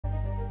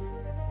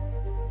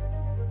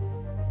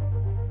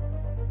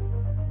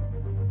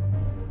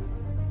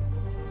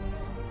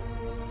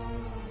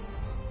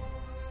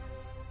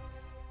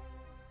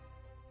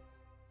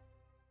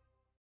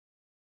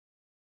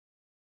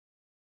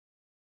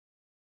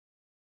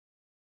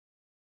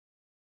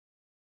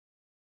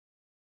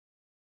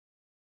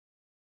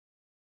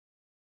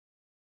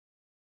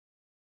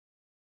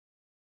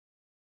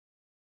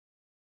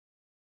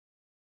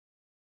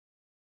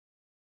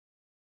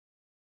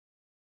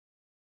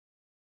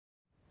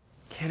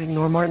Can't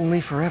ignore Martin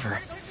Lee forever.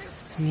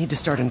 I need to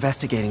start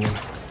investigating him.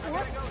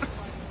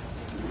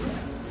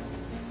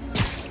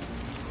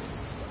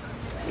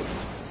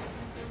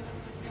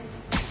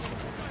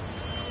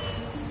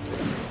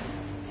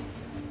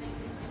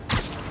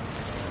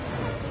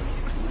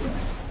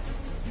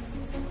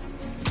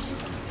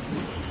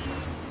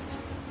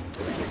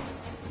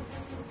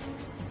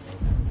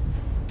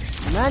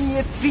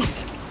 Magnifique!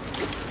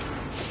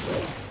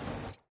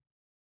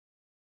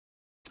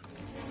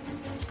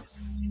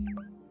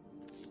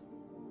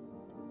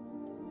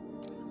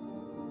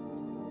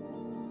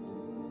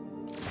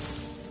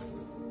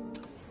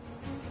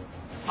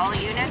 All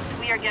units,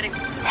 we are getting...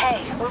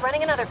 Hey, we're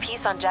running another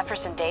piece on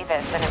Jefferson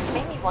Davis, and it's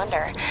made me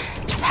wonder,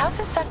 how's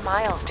his son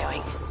Miles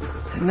doing?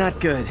 Not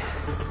good.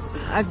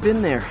 I've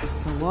been there.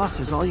 The loss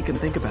is all you can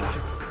think about.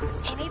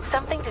 He needs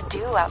something to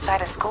do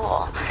outside of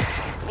school.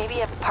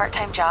 Maybe a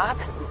part-time job?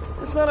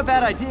 It's not a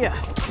bad idea,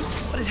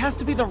 but it has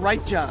to be the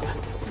right job.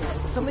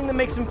 Something that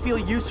makes him feel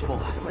useful,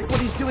 like what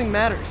he's doing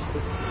matters.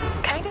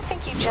 Kind of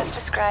think you just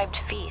described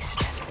Feast.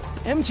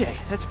 MJ,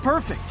 that's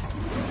perfect.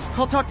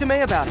 I'll talk to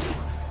May about it.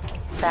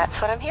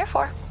 That's what I'm here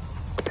for.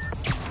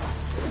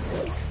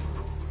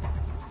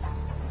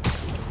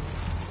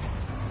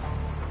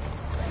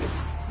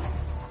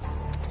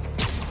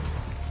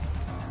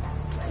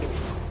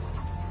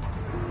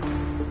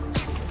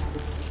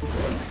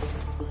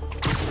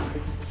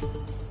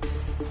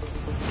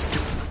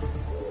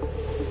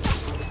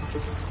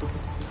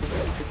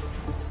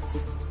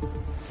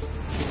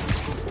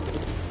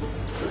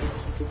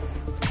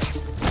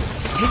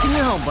 Taking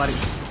you home, buddy.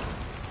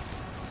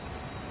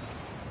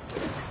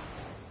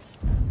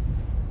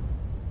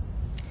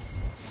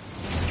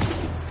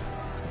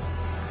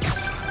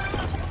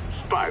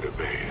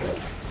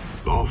 Spider-Man.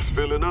 Loft's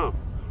filling up.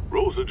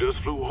 Rosa just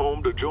flew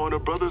home to join her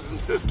brothers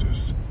and sisters.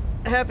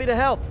 Happy to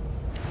help.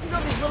 You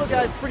know these little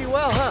guys pretty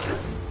well, huh?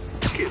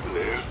 Getting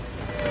there.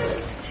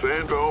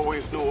 Sandra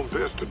always knew him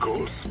best, of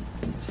course.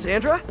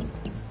 Sandra?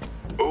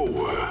 Oh,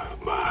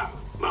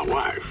 my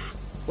wife.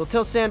 Well,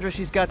 tell Sandra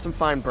she's got some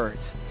fine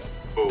birds.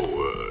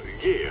 Oh,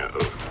 yeah.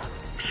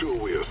 Sure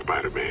will,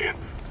 Spider-Man.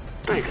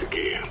 Thanks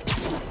again.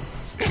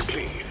 And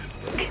please,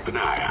 keep an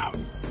eye out.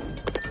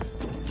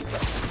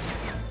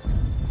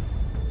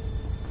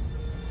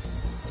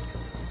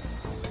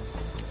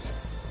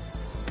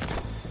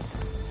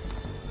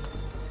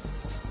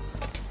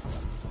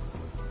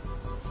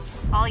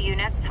 All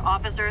units,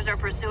 officers are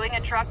pursuing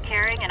a truck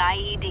carrying an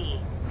IED.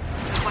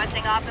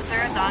 Requesting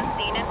officers on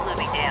scene in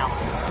Bloomingdale.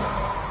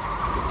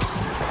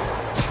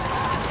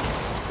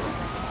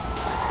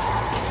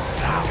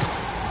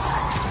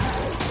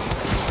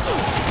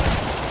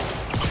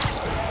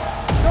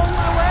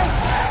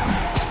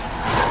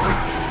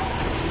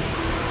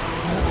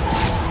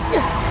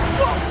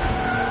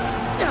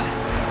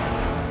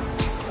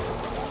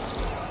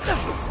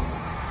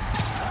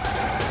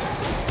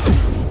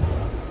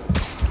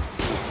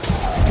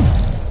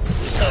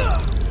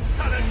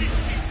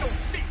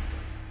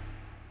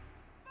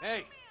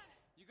 Hey,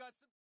 you got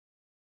some...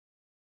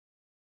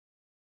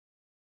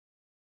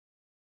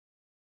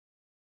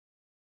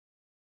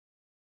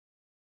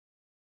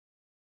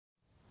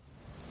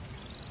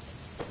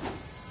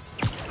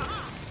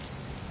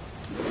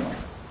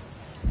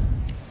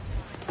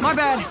 My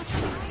bad.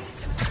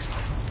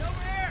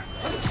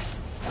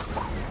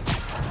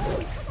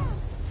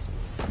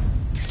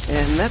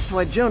 And that's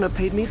why Jonah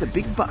paid me the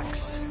big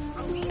bucks.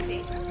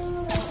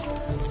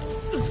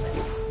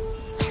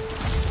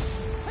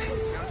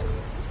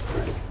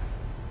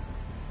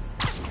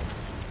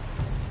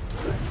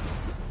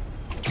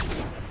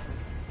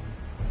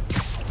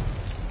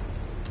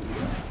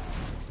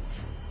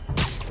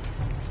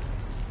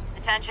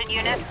 Attention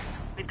units,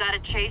 we've got a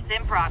chase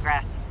in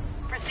progress.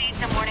 Proceed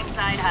to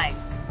Morningside Heights.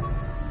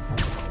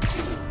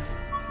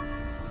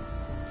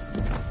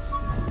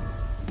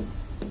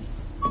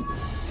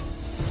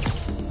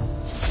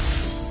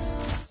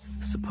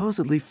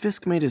 Supposedly,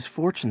 Fisk made his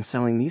fortune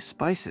selling these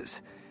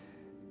spices.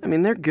 I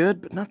mean, they're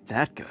good, but not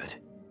that good.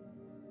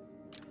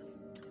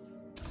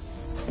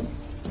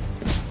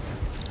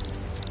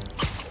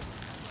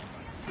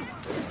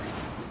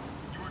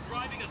 You are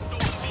driving a stolen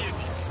vehicle.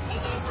 Pull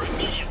over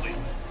immediately.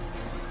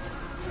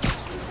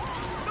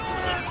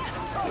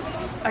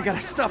 I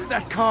gotta stop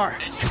that car.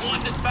 And she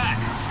wants it back,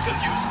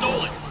 because you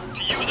stole it.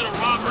 To use in a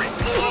robbery.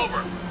 Pull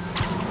over.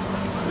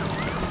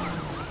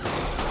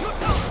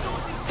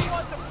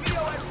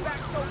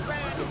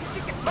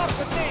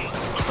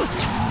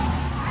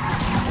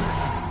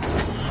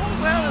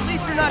 Well, at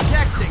least you're not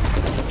texting.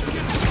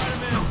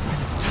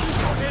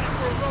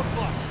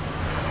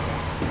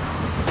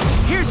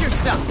 Here's your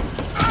stuff.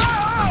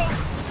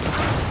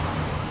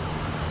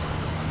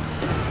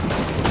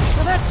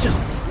 Well, that's just...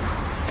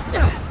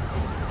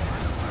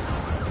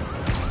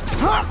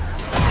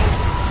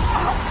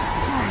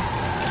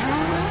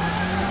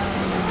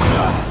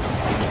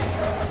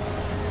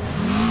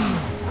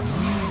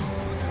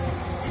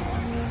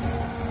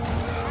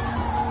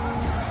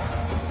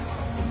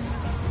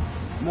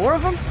 More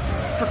of them?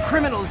 For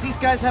criminals, these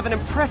guys have an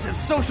impressive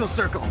social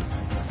circle.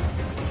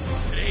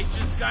 It day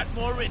just got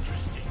more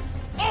interesting.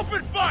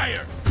 Open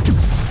fire!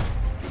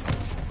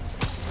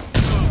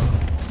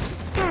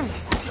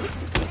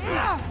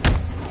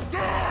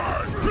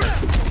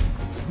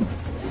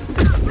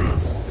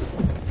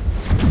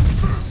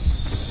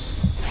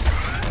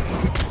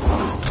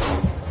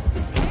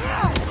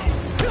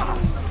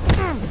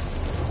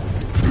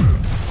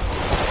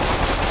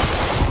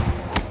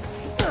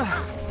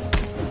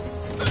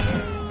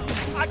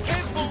 I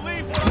can't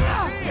believe what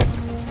I'm seeing!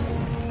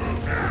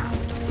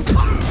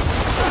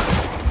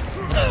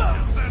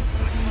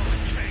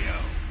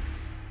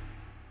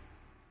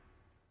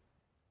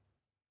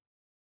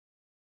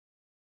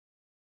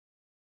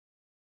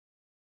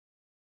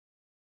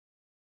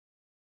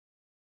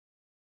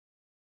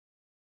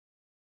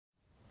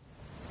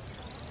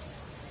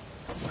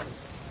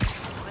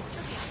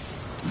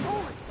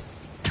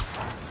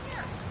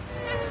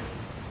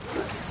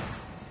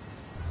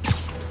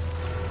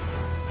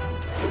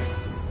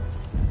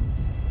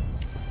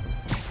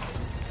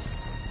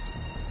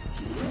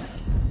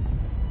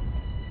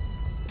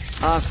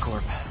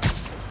 Oscorp.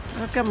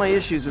 I've got my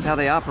issues with how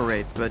they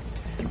operate, but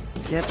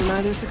can't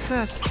deny their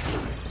success.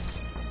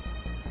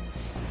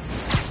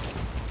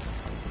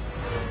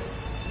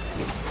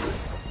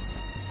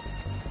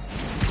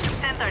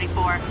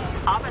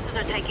 Officers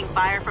are taking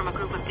fire from a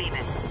group of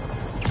demons.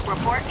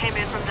 Report came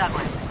in from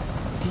Douglas.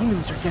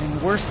 Demons are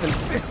getting worse than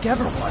Fisk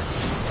ever was.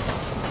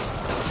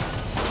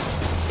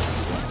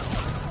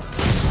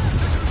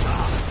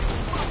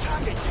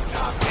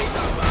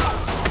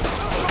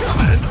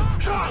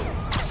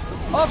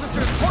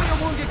 Officers, pull your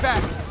wounded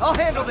back. I'll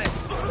handle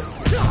this.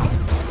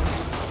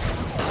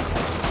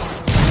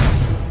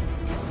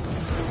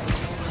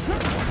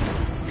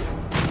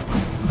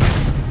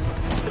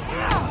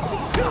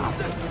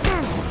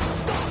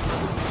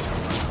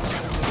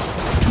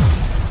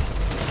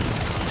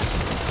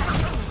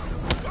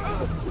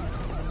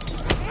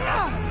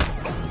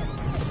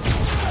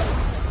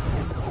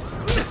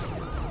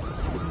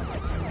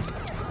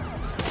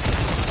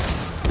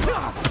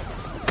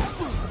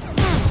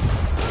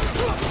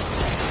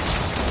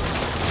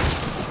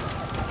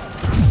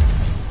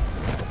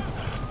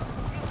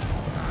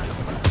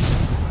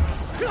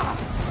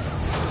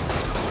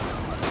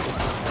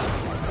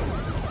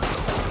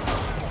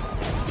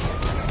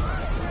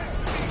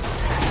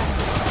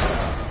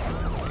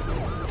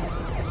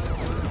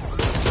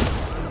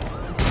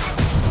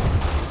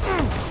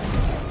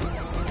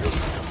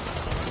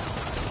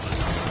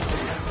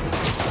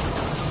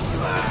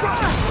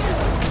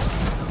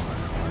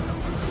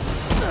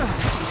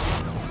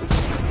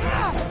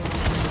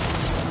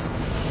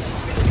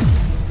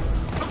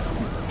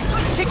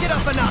 Kick it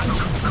up a notch!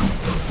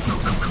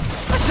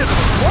 I should have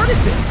recorded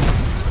this!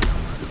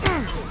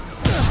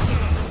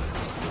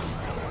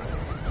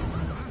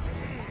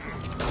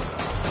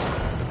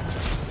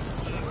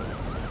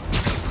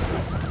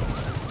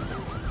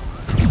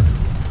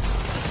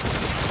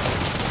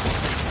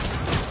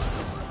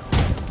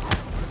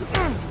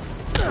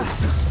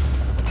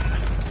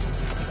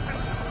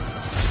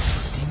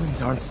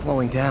 Demons aren't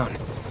slowing down.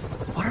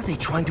 What are they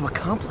trying to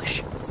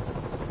accomplish?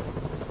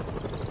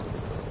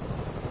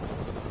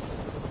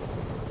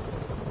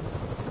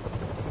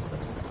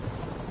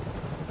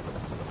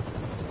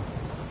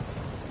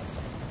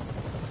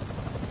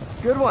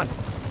 Good one.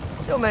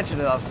 Don't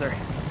mention it, officer.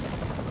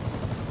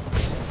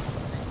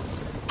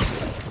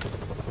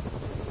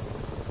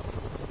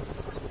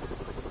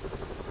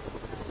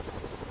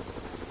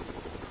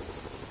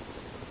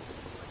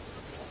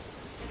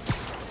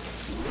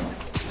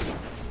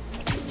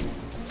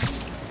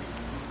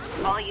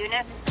 All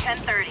units,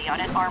 10:30 on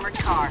an armored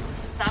car.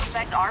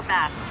 Suspects are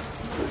masked.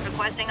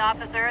 Requesting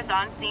officers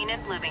on scene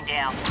in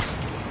Bloomingdale.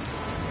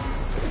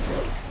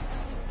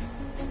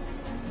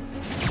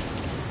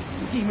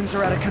 Demons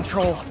are out of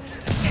control,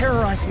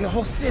 terrorizing the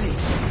whole city.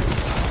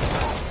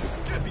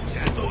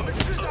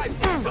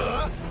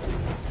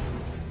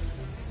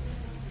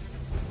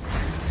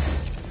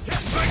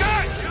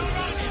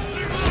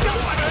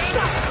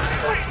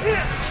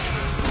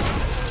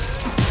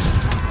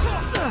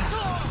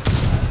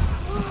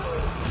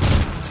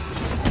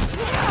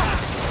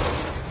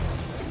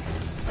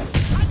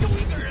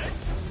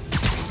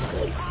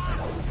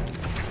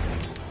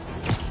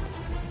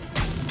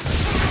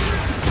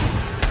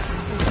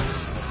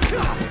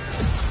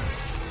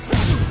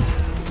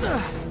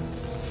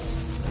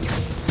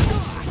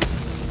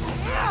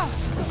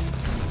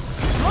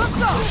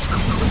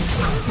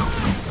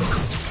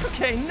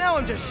 Okay, now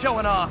I'm just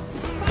showing off.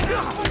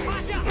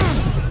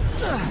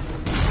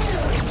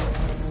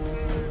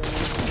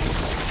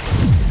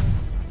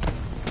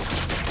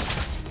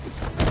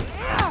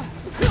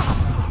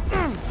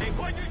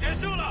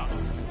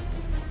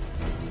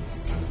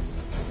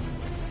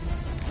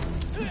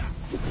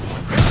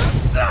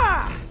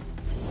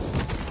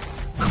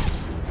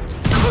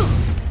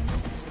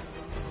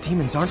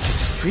 Demons aren't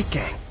just a street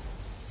gang.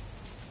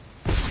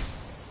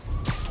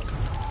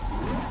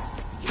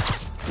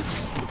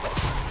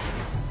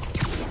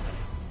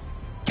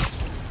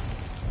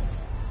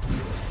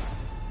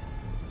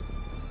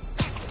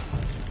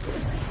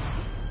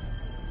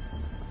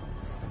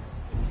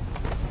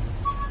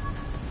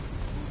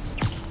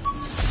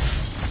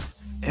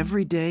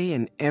 Every day,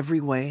 in every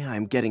way,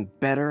 I'm getting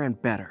better and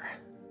better.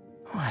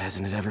 Why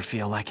doesn't it ever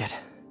feel like it?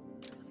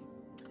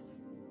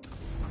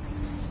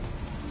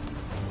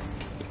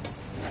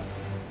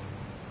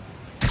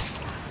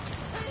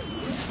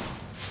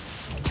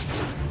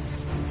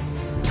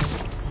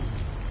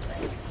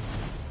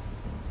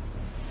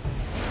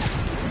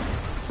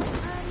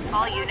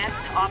 All units,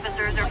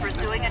 officers are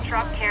pursuing a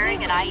truck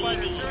carrying an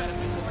IED.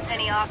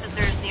 Any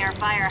officers near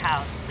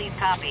Firehouse, please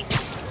copy.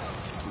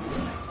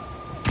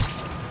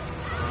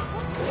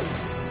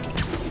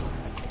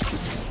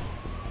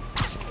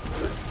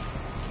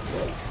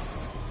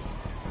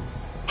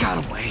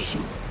 Got away.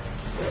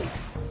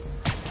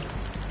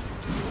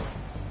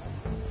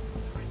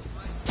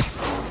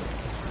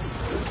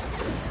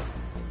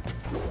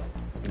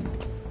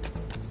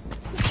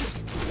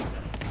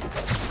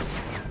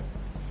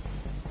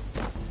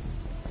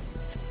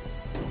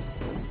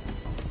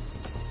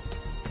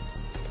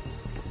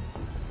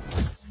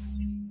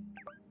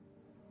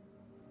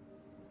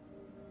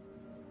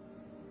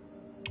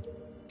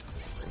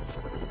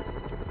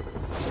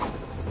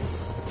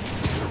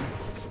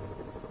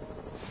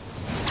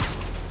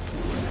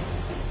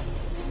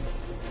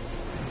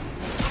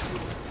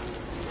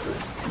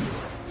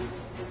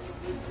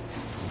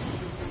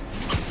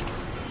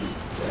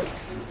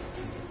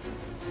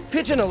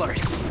 Pigeon alert!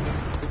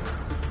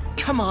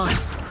 Come on!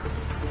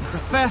 It's a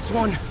fast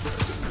one!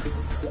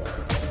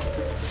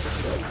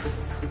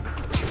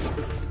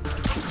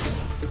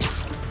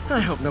 I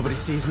hope nobody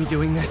sees me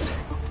doing this.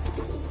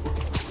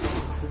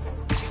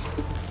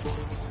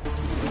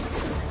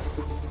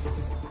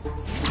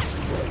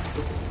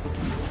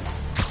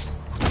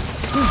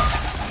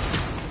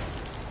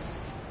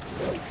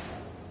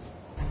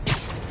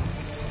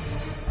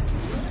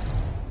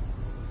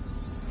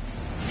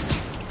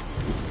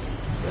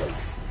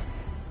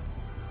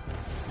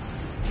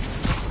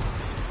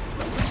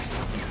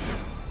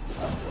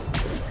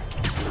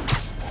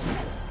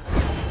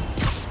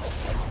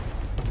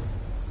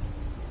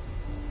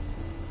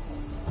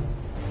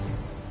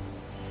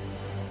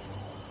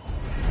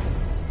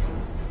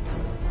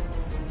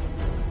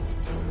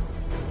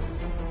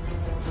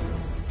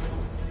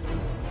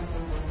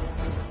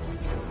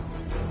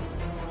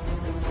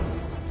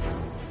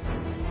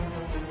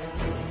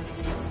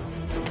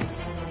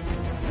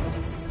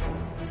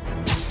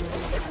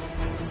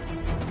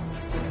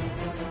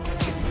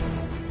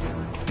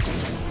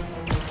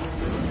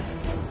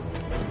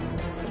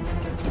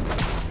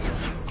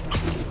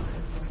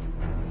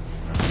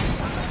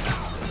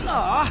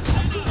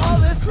 All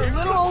this for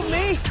little old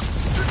me?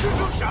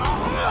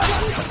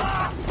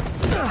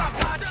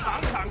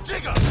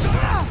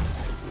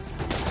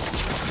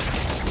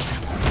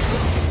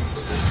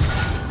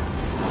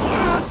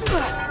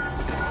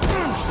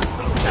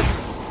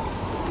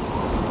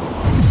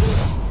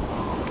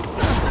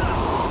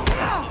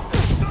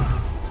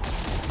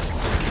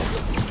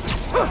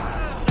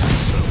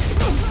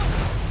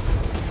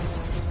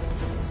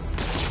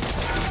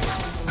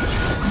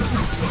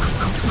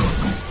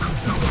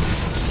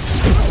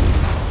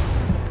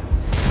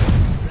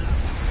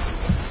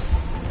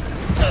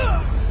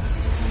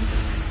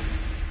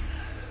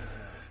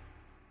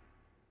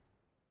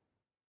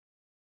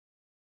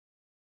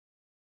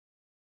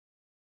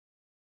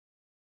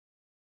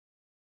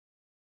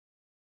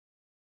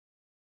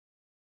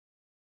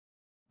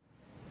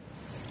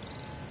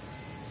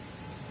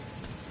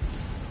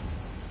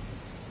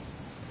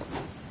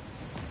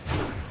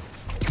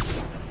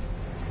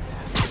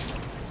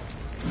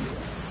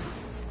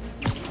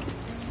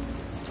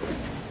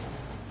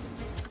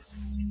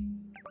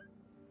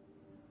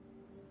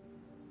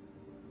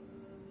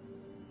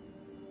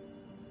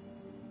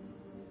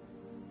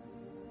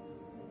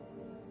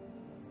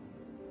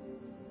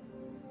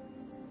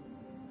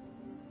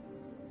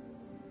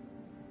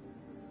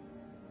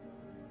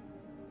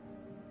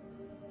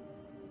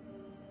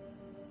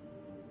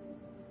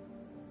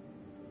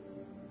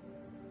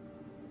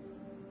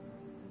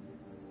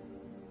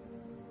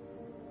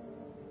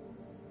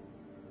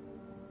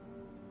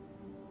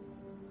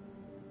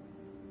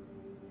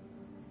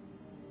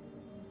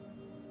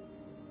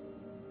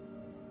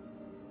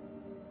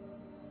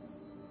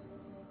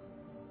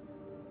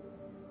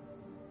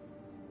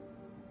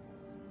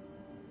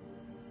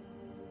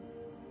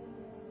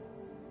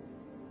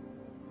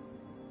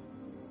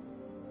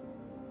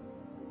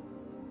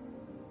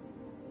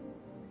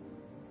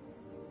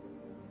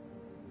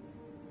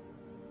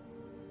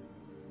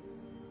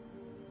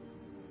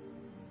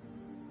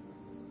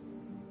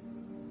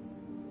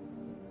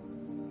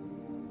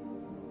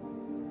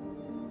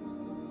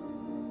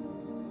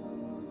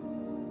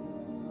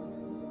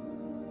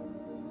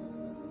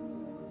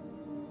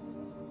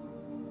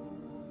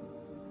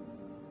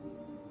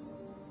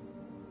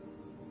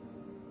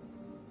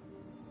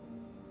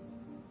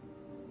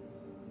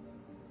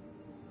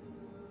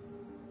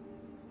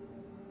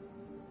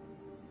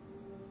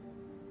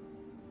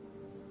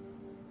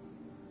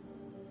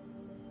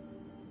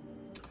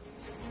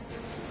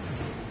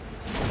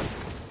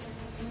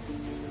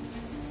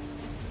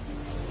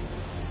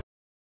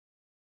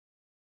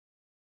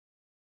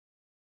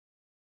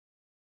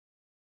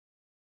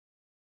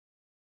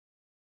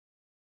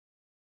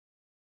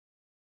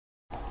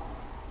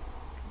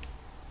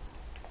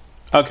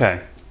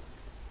 Okay.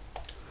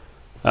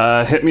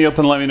 Hit me up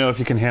and let me know if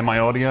you can hear my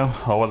audio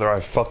or whether I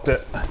fucked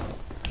it.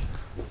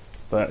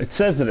 But it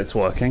says that it's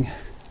working.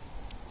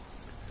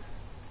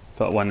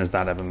 But when has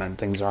that ever meant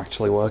things are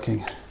actually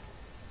working?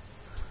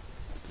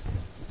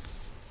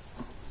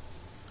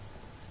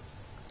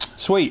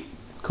 Sweet.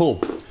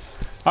 Cool.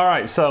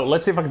 Alright, so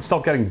let's see if I can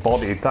stop getting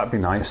bodied. That'd be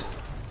nice.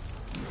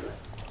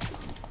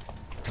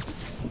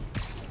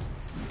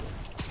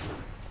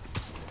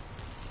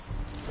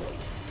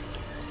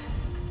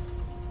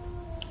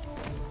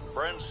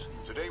 Friends,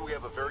 today we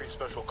have a very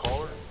special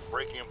caller,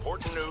 breaking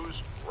important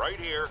news right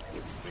here,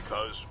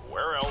 because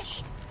where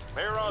else?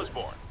 Mayor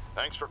Osborn,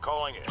 thanks for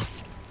calling in.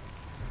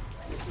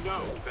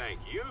 No, thank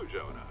you,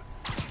 Jonah.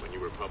 When you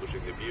were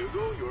publishing the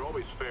Bugle, you were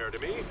always fair to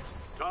me.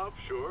 Tough,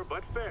 sure,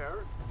 but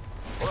fair.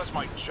 Well, that's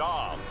my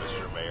job,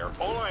 Mr. Mayor.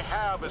 All I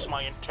have is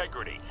my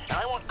integrity, and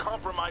I won't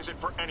compromise it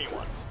for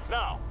anyone.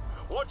 Now,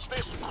 what's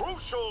this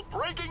crucial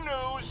breaking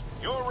news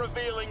you're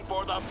revealing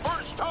for the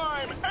first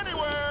time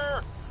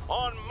anywhere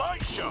on my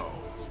show?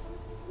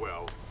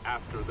 Well,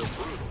 after the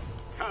brutal,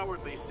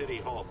 cowardly City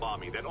Hall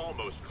bombing that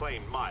almost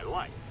claimed my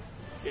life,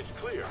 it's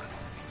clear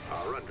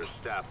our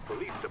understaffed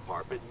police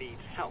department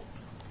needs help.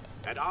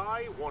 And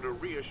I want to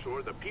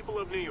reassure the people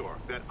of New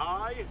York that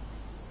I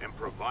am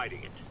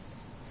providing it.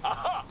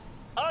 Aha!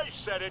 I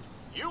said it!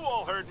 You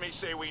all heard me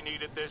say we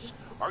needed this.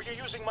 Are you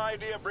using my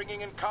idea of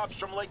bringing in cops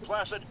from Lake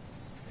Placid?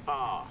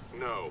 Ah,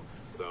 no.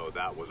 Though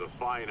that was a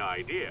fine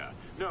idea.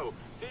 No,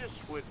 this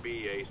would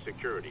be a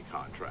security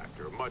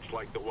contractor, much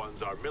like the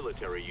ones our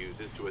military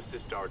uses to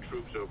assist our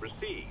troops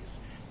overseas.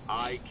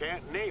 I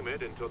can't name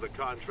it until the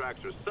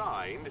contracts are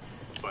signed,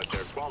 but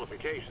their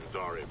qualifications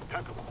are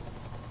impeccable.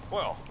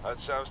 Well, that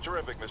sounds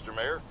terrific, Mr.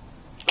 Mayor.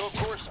 Though, of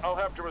course, I'll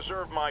have to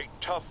reserve my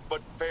tough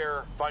but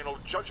fair final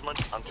judgment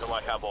until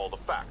I have all the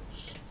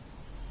facts.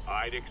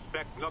 I'd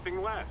expect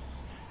nothing less.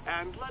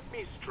 And let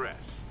me stress,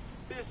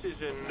 this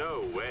is in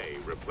no way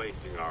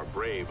replacing our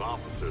brave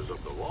officers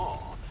of the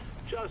law,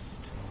 just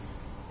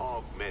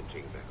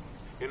augmenting them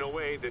in a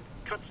way that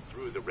cuts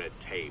through the red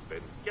tape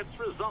and gets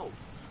results.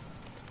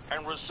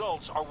 And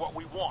results are what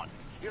we want.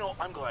 You know,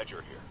 I'm glad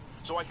you're here,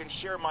 so I can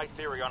share my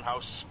theory on how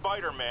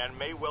Spider-Man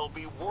may well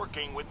be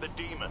working with the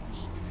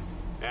demons.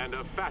 And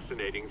a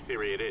fascinating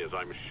theory it is,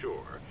 I'm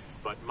sure.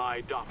 But my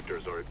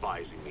doctors are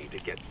advising me to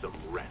get some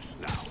rest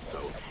now,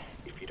 so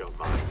if you don't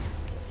mind.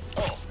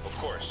 Oh, of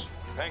course.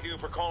 Thank you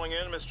for calling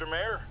in, Mr.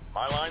 Mayor.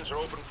 My lines are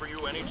open for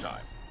you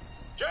anytime.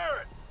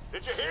 Jared,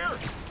 did you hear?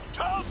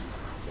 Tough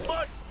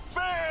but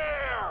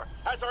fair!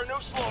 That's our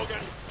new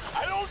slogan.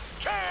 I don't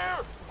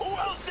care who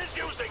else is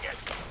using it.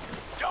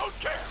 Don't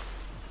care.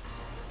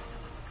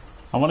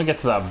 I want to get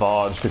to that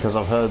barge because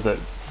I've heard that,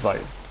 like,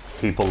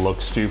 people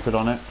look stupid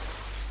on it.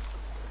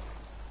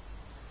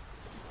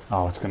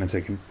 Oh, it's going to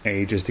take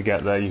ages to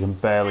get there. You can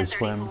barely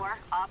swim.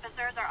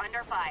 Officers are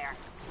under fire.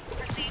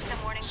 Proceed to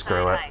Morningside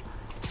Screw it. Heights.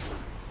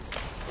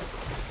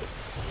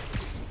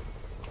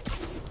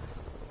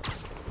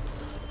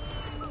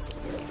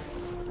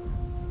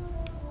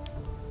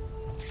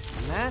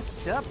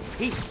 Masked up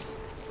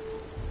peace.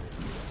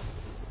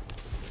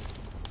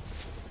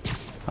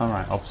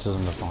 Alright, officers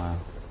under fire.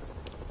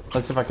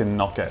 Let's see if I can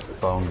not get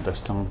boned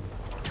this time.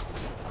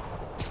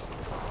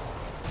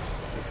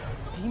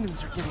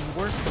 Demons are getting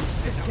worse than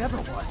Fisk ever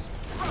was.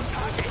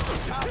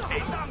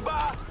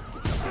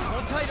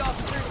 Hold tight,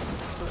 officers.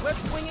 The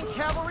web-swinging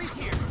cavalry's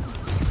here.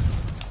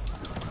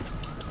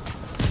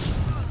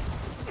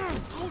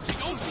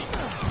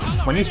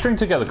 When you string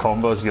together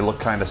combos, you look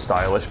kind of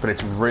stylish, but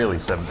it's really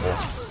simple.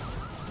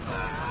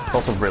 It's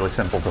also really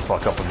simple to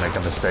fuck up and make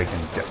a mistake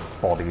and get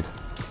bodied.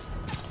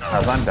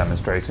 As I'm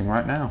demonstrating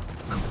right now.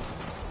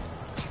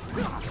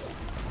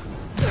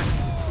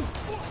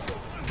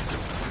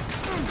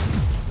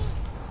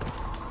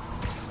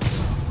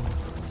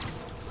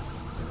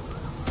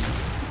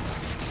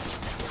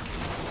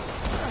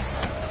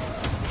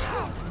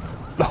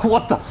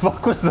 What the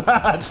fuck was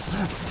that?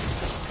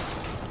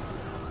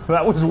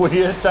 That was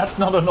weird. That's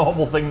not a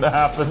normal thing that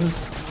happens.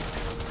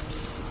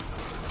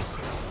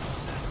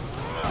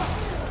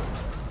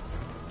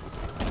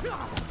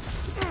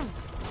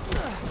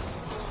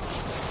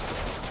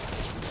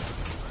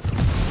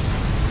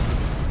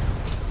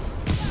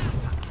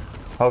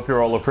 Hope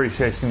you're all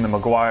appreciating the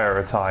Maguire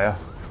attire.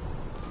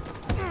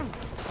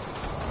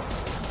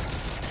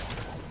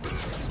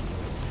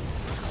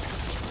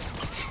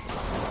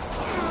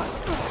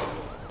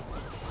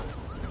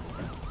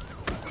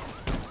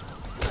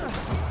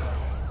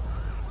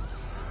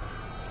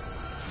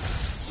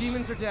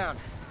 Demons are down.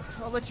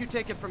 I'll let you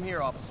take it from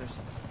here, officers.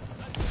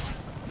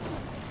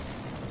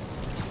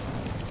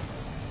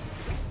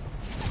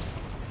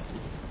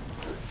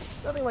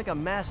 Nothing like a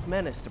masked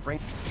menace to bring...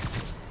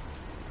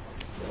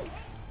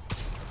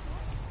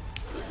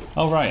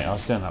 Oh right, I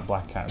was doing that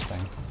Black Cat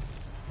thing.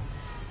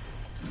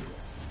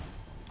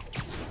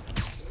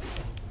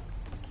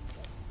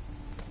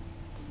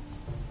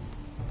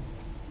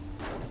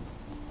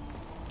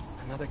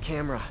 Another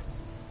camera.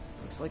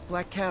 Looks like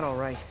Black Cat, all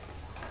right.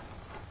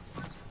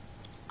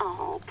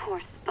 Oh,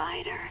 poor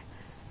Spider.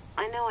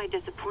 I know I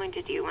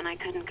disappointed you when I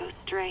couldn't go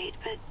straight,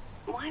 but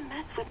why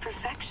mess with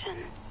perfection?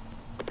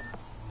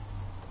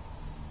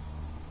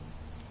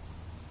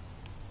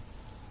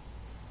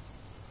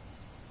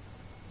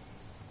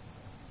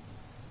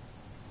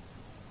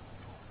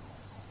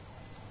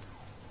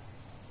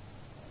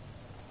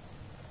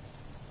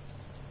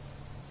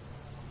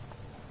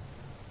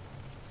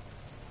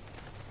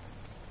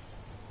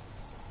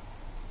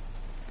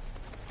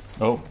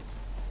 Oh.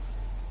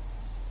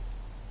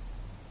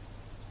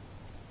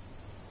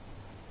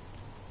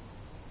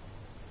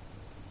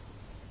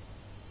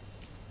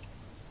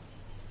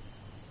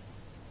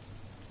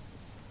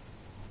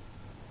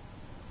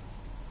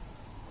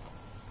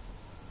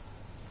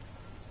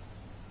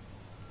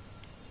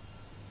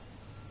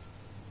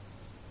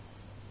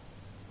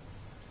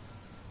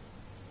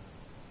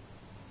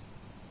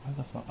 Where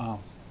the fuck? Oh.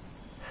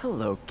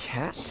 Hello,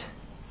 Cat.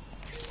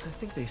 I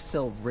think they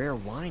sell rare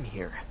wine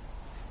here.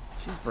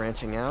 She's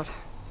branching out.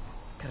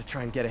 Gotta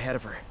try and get ahead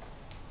of her.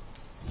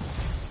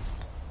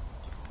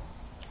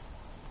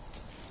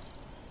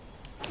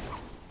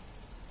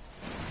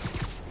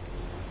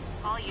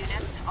 All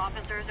units,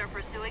 officers are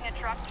pursuing a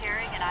truck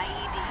carrying an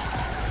IED.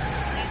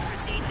 Please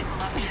proceed to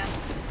Columbia.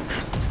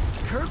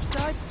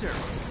 Curbside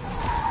service.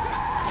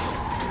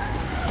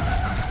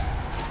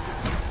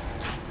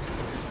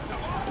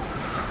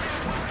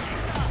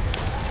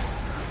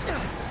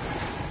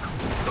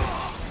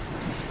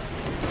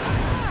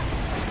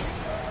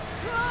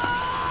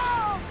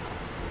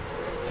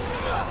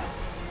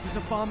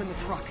 There's a bomb in the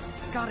truck.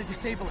 Gotta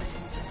disable it.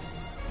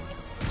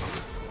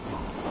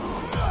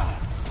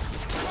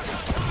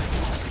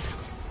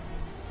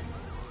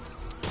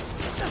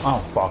 Oh,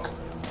 fuck.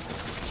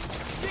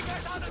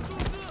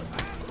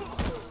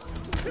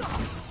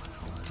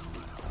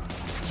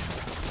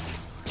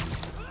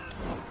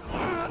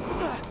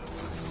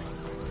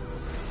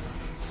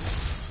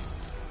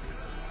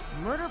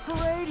 Murder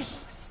parade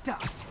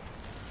stopped.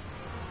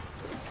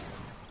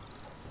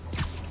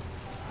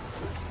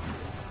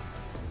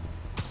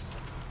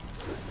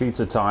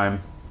 Pizza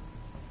time.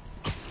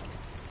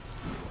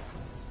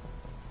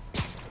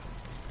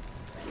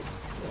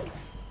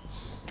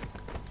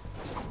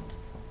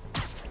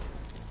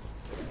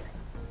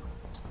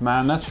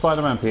 Man, that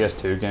Spider-Man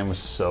PS2 game was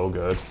so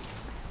good.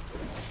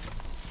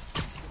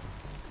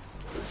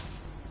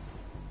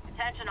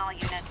 Attention all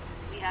units.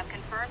 We have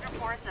confirmed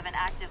reports of an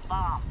active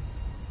bomb.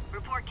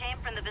 Report came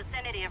from the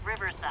vicinity of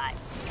Riverside.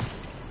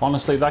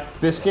 Honestly,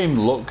 this game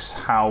looks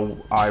how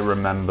I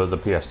remember the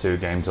PS2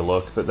 game to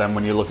look, but then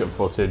when you look at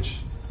footage,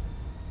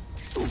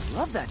 Ooh,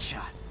 love that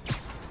shot.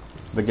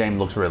 the game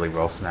looks really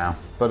rough now.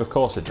 But of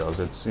course it does,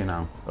 it's, you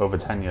know, over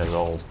 10 years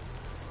old.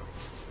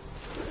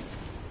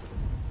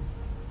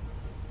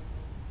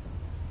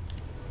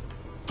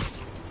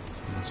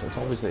 So it's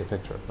obviously a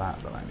picture of that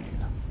I need.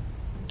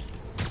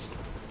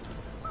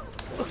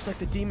 Looks like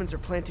the demons are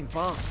planting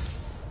bombs.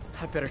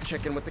 I better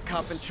check in with the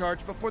cop in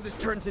charge before this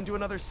turns into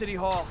another city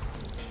hall.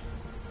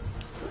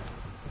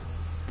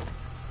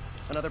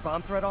 Another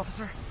bomb threat,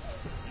 officer?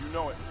 You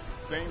know it.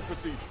 Same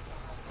procedure.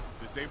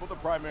 Disable the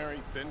primary,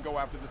 then go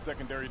after the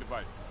secondary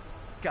device.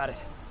 Got it.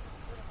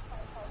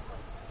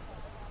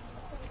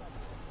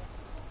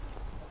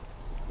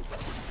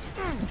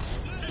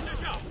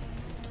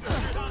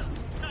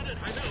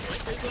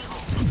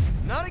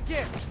 Not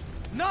again!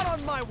 Not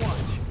on my watch!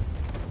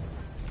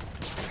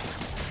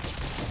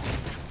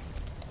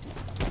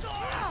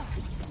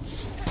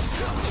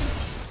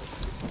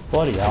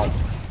 Bloody hell.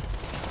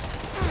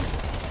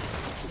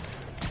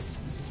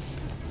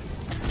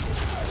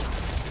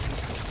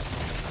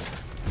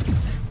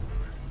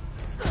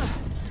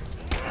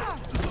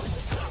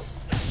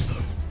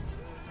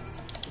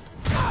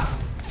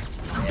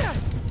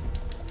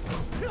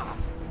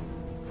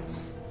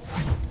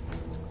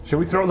 Should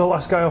we throw the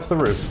last guy off the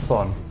roof?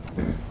 Fun.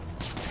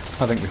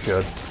 I think we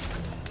should.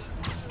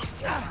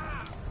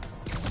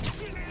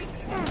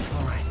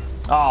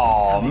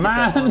 Oh,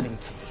 man!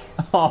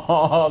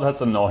 Oh,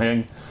 that's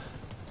annoying.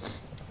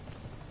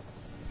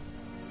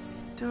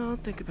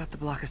 Don't think about the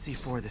block of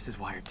C4 this is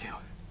wired to.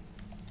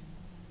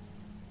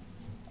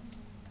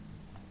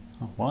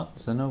 Oh, what?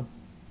 Is there no...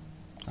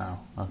 Oh,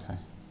 okay.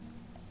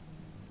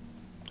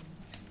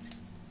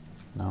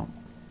 No.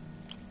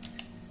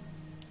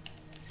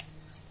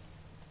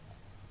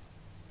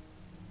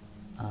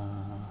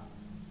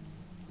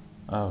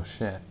 Oh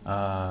shit.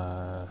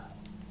 I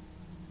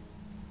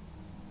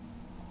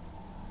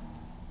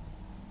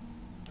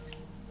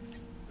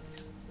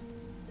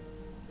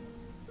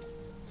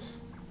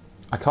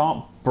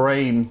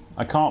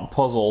can't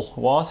puzzle.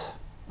 What?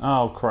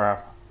 Oh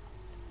crap.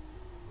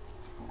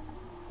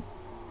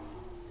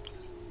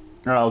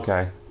 Oh,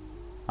 okay.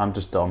 I'm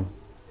just dumb.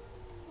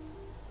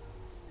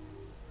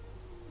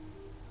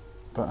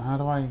 But how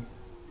do I...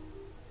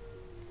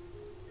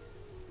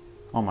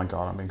 Oh my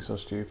god, I'm being so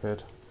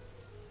stupid.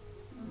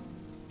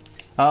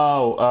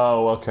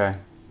 Oh, okay.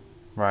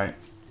 Right.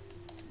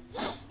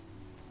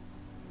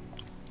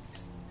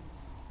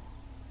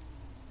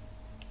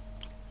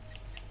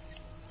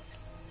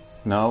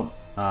 No.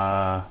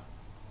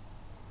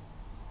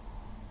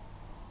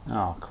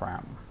 Oh,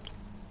 crap.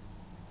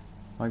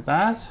 Like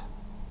that?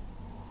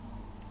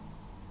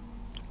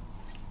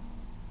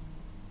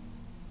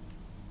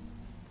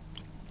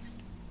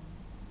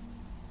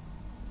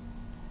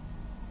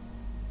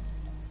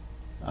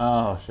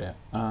 Oh, shit.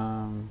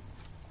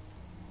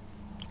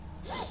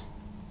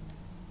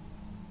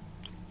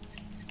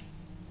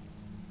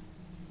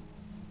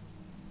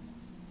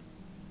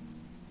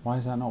 Why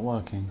is that not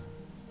working?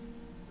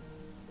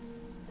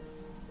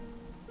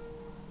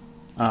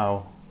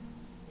 Oh.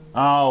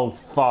 Oh,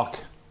 fuck.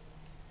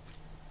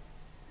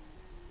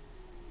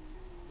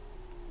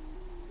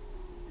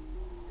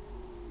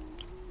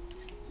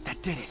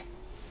 That did it.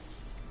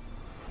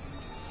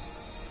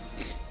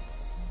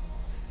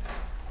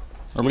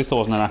 Or at least there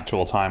wasn't an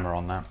actual timer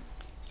on that.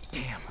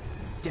 Damn.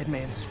 Dead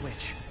man's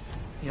switch.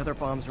 The other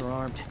bombs are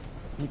armed.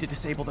 Need to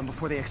disable them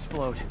before they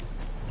explode.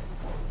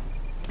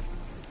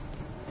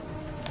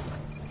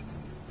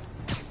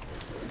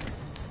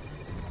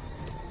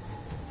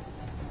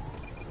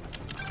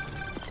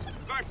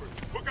 Sniper,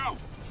 look out!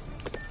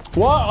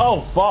 What?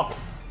 Oh, fuck.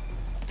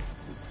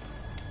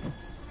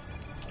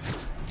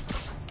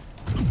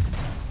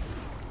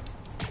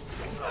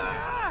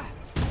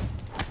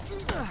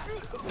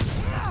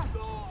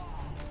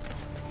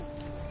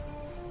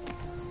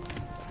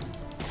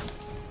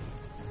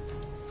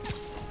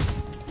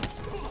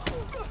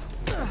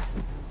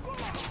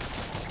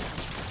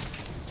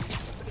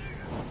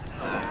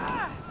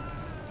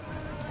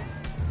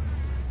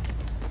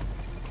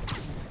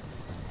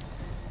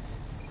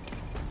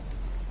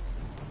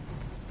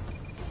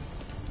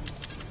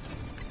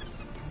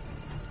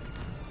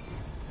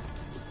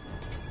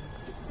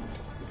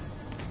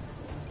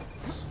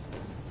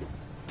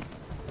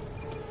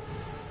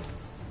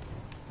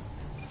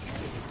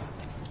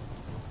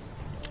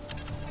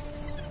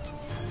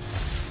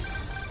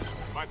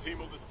 My team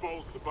will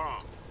dispose of the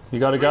bomb. You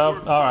gotta go?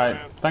 Alright.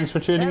 Thanks for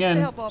tuning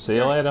in. See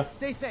you later.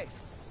 Stay safe.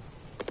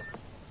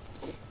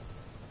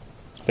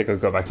 I think I'll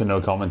go back to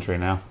no commentary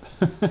now.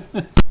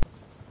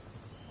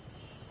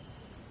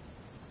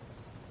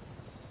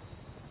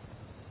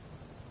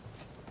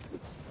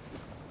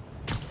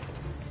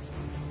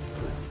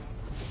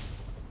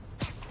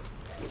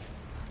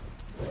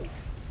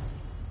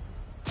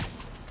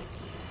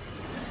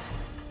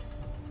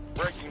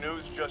 Breaking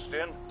news just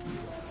in.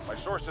 My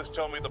sources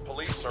tell me the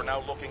police are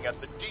now looking at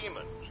the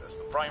demons as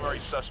the primary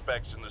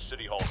suspects in the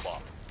City Hall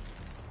bomb.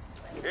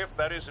 If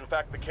that is in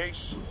fact the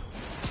case,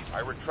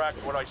 I retract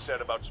what I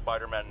said about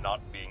Spider-Man not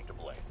being to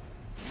blame.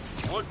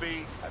 He would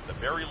be, at the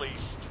very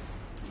least,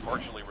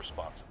 partially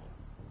responsible.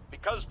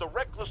 Because the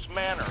reckless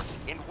manner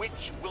in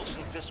which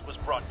Wilson Fisk was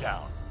brought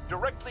down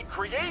directly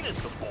created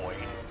the void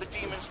the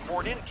demons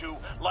poured into,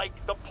 like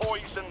the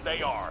poison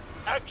they are.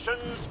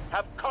 Actions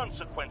have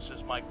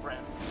consequences, my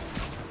friend.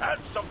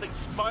 That's something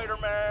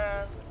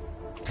Spider-Man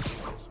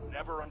has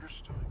never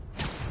understood.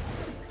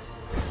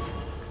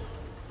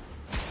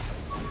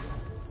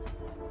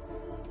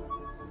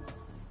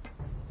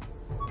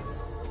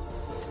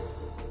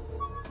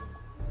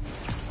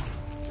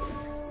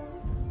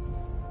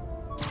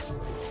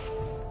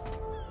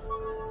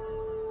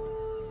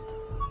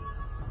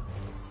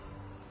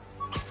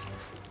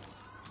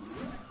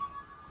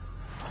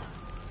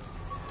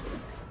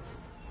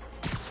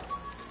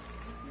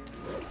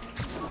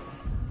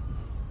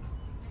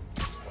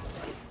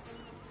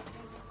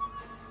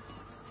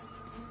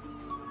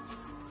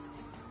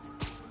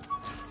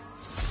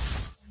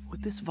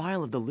 With this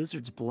vial of the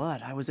lizard's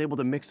blood, I was able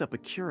to mix up a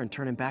cure and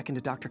turn him back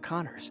into Dr.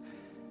 Connors.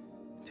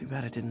 Too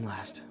bad it didn't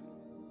last.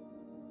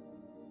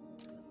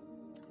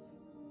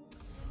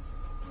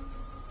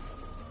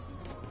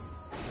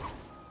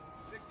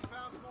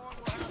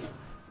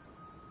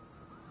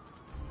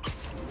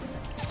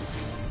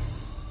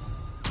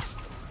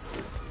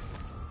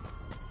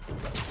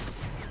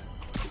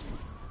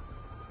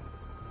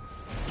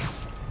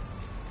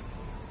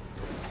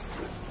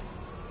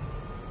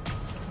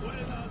 What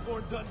has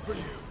Osborn done for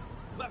you?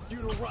 Left you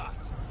to rot.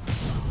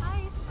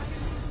 Hi,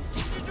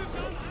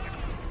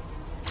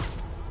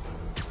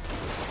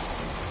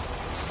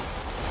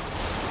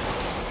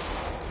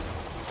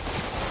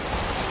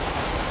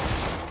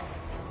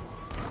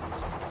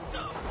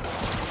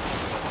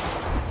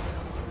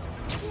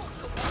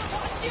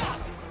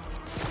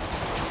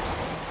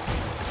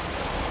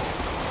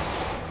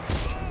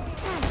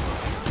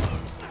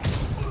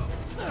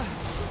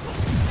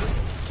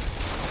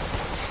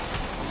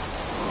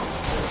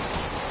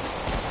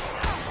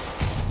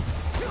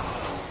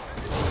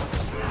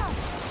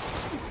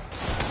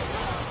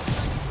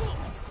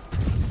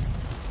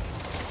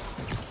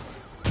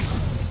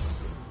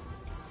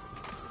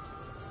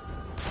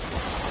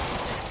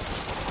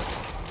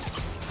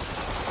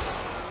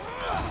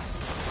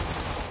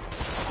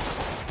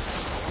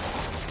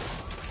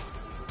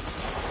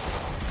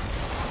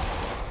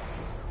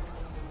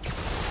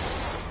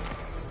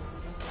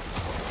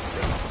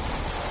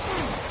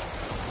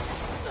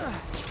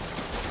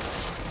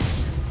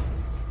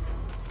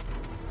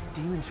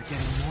 Demons are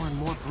getting more and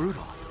more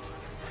brutal.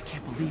 I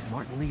can't believe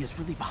Martin Lee is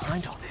really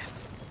behind all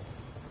this.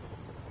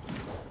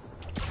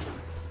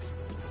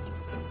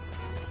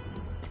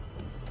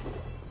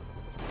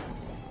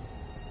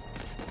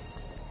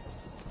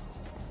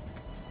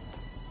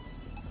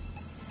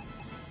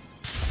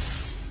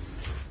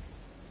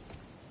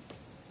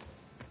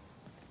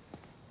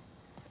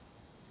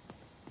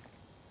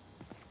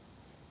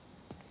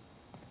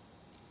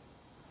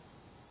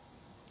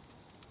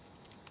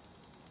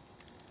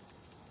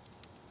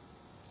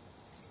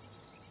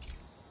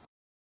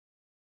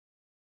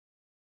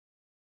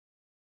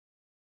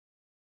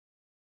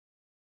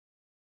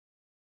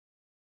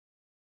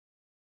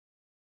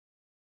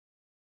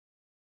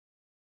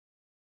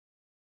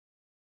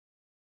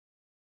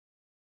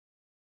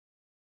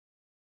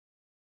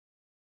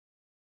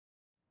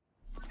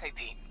 Hey,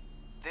 Pete.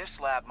 This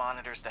lab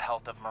monitors the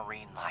health of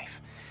marine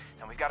life,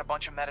 and we've got a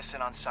bunch of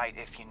medicine on site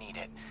if you need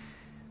it.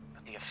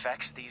 But the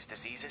effects these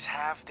diseases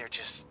have,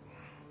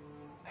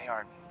 they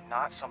are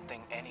not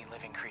something any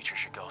living creature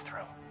should go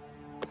through.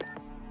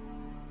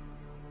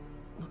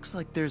 Looks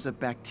like there's a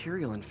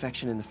bacterial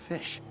infection in the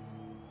fish.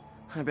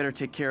 I better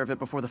take care of it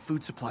before the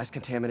food supply's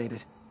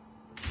contaminated.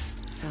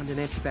 Found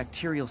an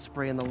antibacterial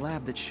spray in the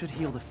lab that should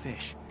heal the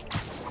fish.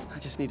 I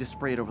just need to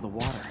spray it over the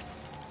water.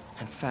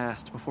 And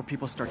fast, before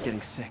people start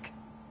getting sick.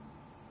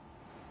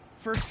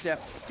 First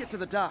step, get to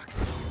the docks.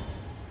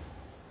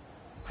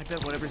 I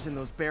bet whatever's in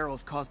those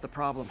barrels caused the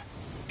problem.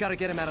 Gotta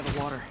get him out of the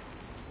water.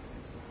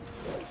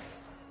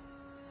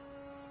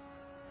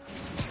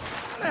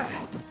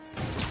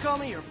 Call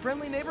me your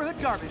friendly neighborhood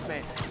garbage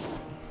man.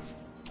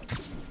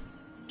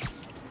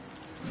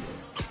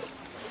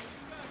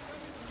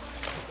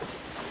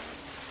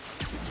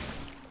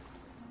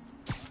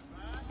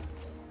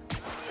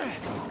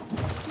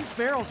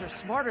 These barrels are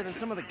smarter than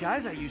some of the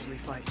guys I usually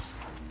fight.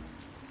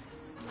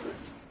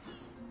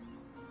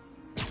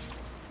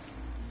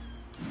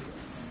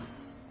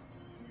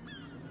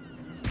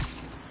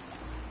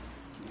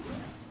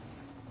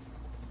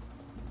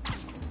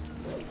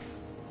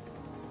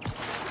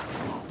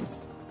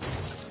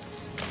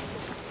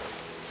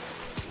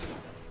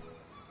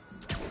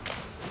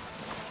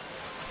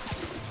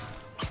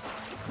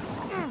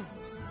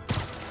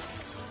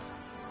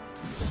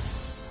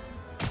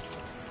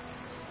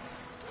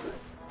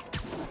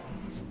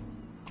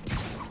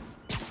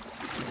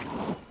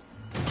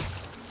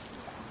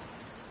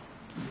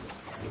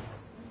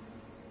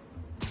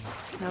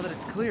 Now that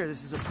it's clear,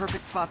 this is a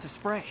perfect spot to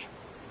spray.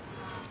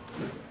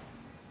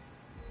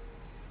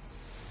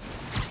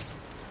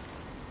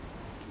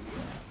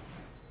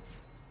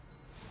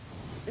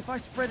 If I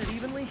spread it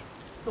evenly,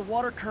 the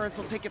water currents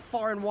will take it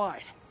far and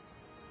wide.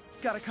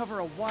 Gotta cover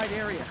a wide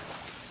area.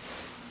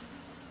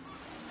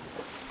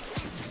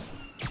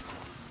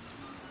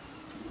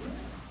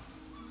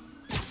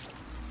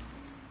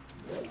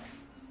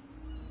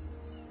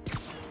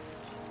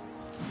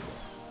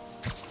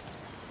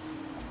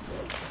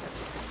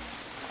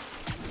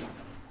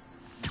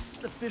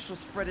 The fish will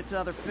spread it to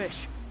other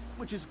fish,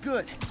 which is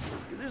good,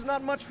 because there's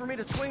not much for me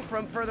to swing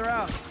from further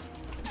out.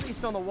 At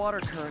least on the water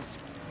currents.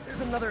 There's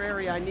another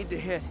area I need to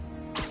hit.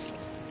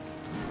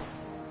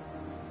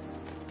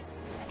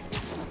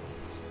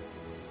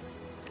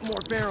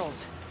 More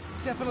barrels.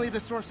 Definitely the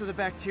source of the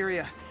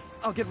bacteria.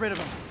 I'll get rid of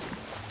them.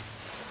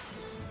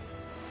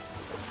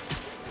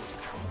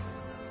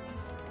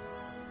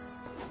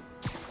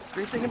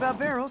 Great thing about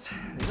barrels,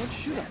 they don't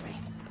shoot at me.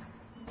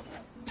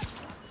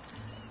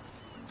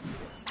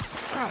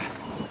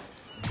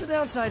 The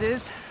downside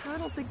is, I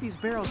don't think these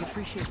barrels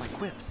appreciate my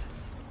quips.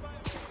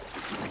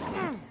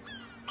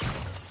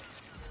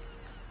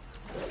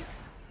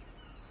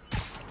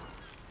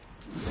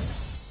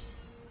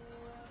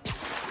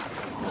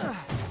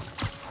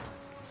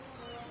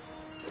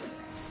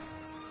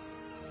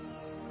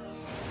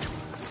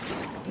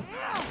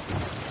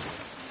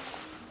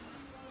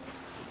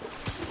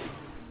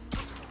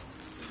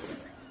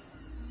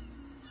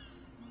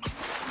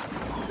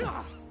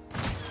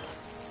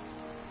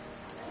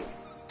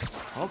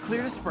 All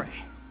clear to spray.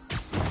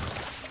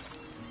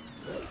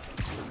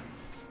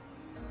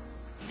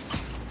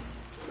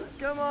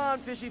 Come on,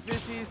 fishy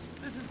fishies.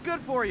 This is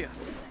good for you.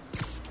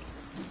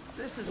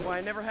 This is why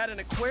I never had an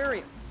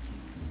aquarium.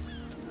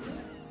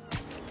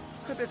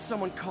 I bet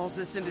someone calls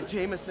this into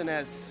Jameson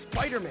as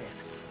Spider-Man,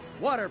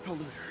 water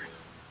polluter.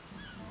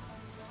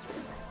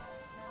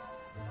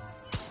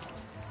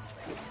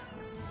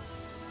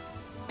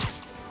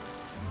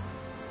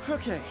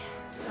 Okay,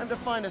 time to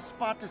find a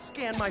spot to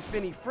scan my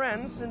finny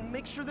friends and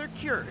make sure they're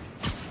cured.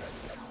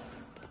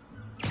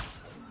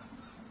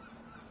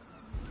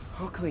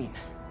 All clean.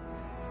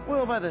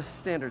 Well, by the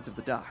standards of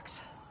the docks.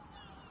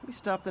 We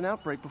stopped an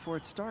outbreak before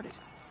it started.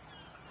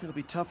 It'll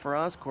be tough for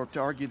Oscorp to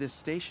argue this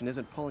station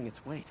isn't pulling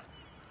its weight.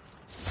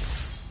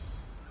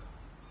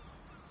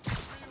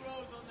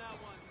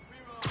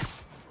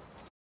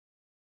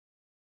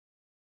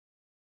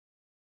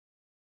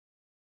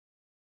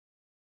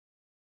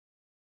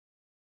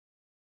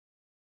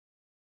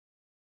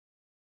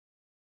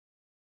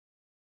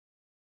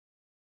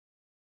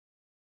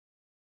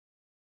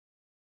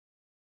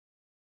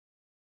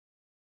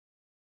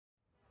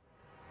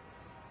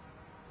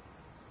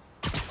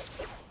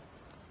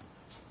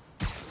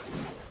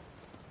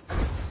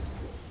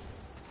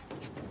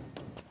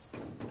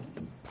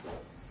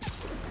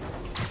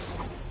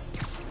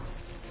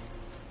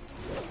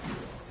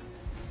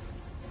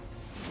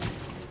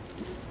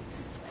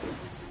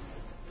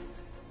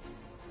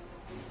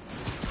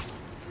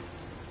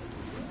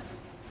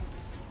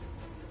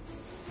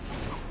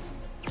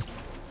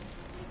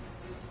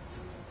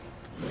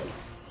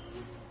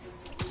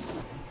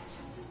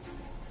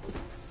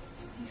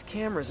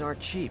 Cameras aren't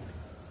cheap.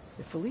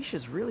 If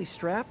Felicia's really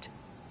strapped,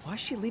 why is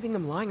she leaving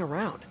them lying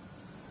around?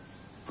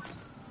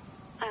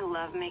 I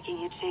love making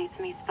you chase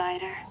me,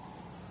 Spider.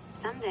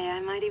 Someday I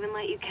might even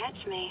let you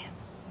catch me.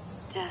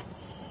 Just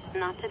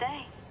not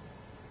today.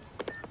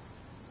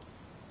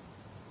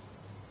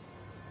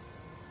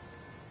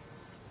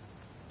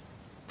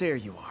 There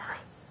you are.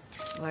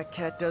 Black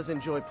Cat does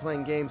enjoy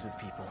playing games with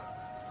people.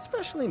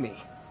 Especially me.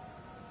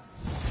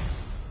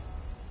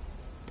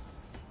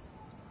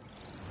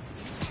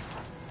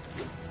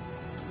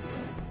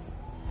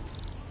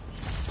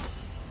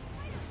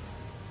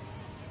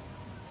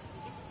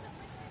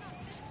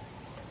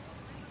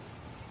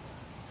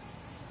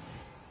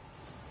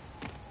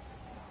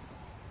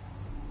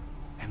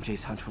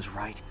 MJ's hunch was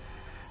right.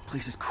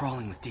 Place is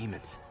crawling with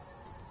demons.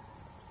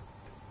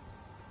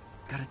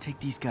 Gotta take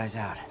these guys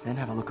out, then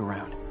have a look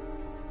around.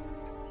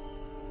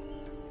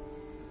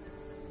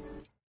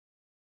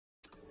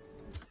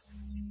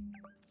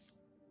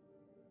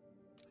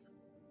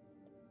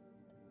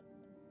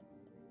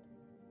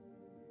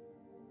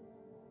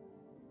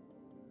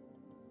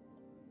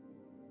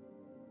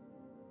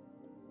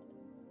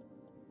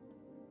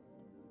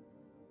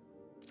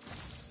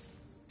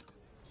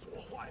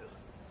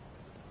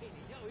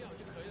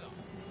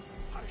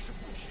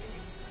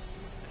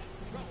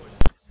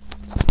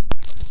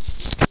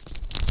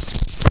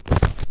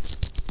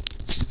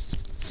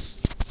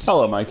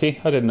 Hello, Mikey.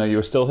 I didn't know you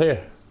were still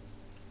here.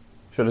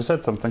 Should have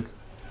said something.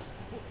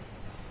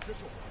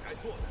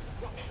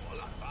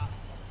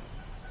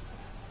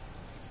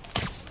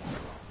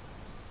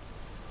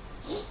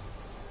 It's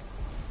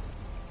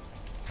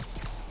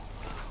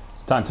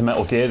time to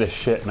Metal Gear this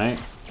shit, mate.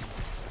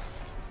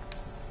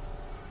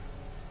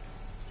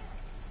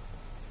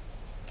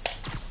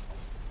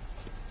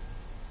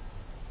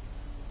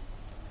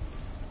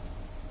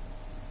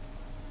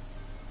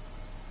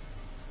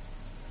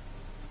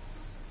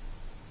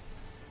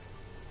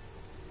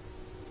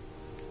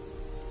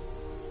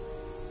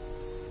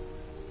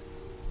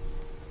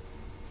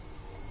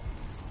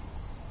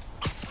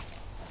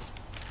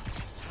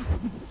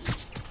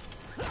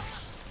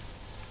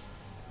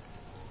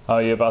 Oh,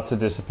 you're about to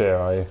disappear,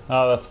 are you?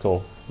 Oh, that's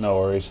cool. No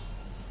worries.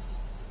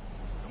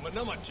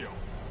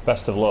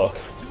 Best of luck.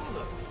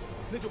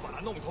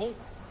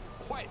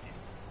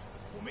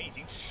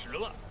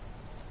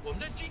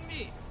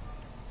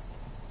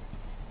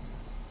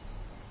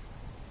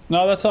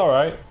 No, that's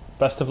alright.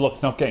 Best of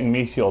luck not getting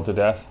meteored to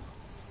death.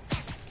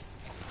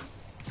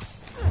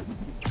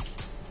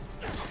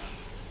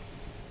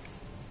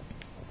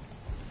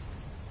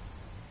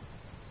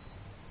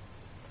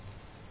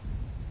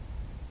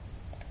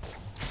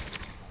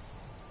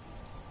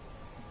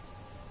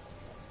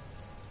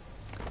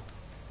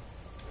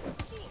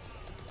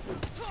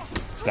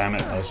 Damn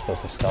it, I was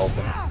supposed to stealth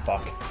him.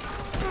 Fuck.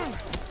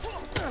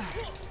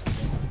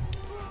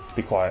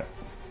 Be quiet.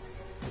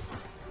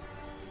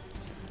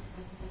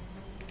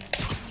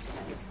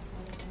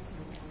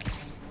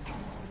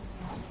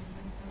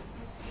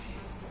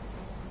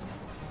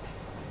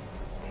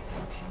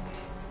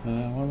 What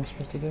am I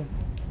supposed to do?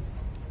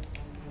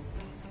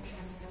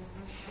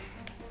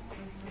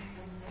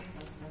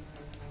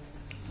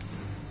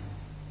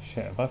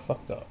 Shit, have I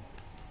fucked up?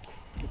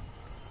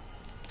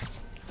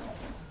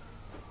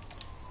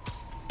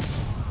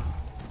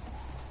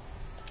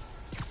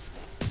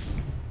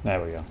 There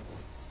we go.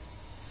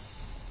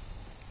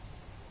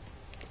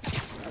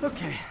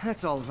 Okay,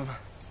 that's all of them.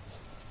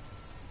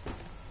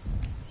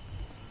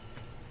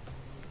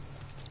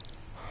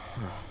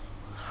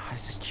 High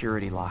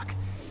security lock.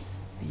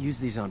 They use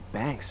these on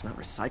banks, not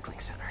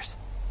recycling centers.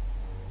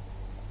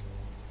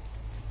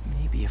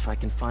 Maybe if I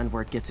can find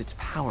where it gets its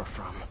power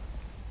from.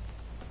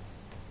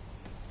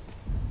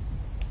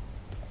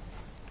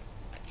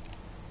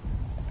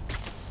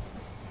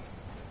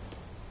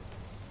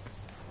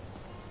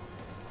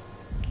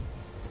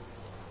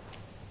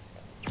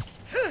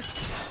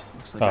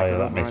 Like oh yeah,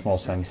 that makes more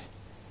sense.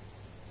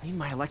 Need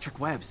my electric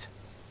webs.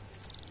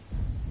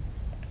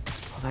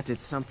 Well, that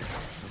did something.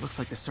 It looks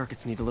like the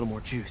circuits need a little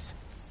more juice.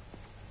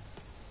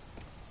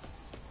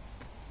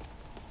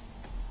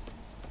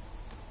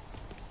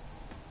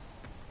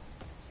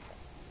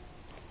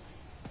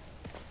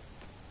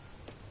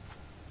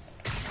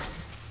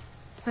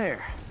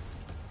 There.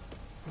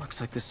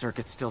 Looks like the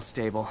circuit's still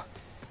stable.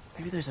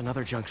 Maybe there's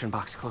another junction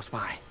box close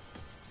by.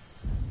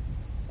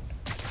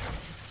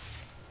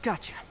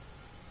 Gotcha.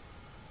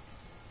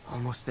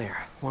 Almost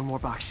there. One more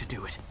box should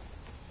do it.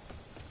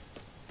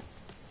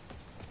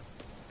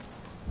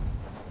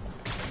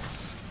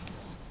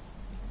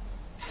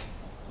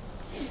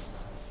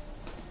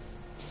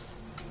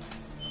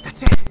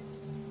 That's it!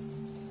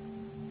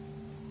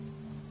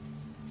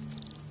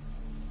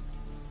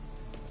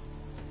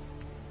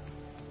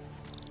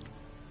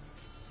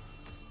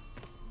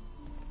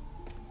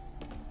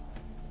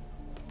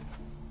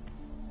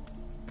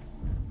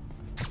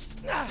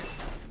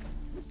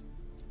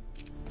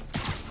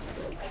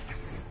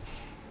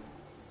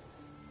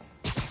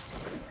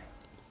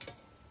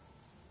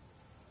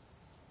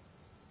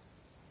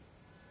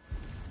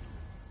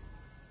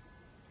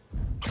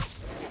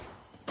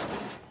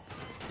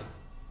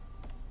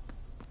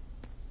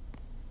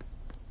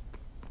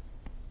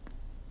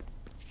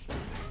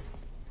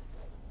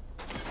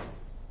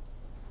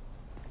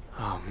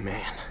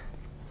 Man.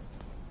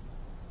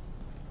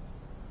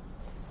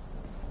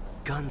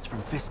 Guns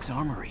from Fisk's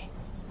armory.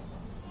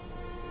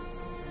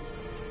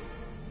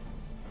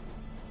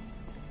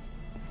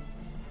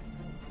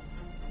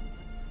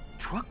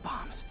 truck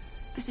bombs.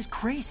 This is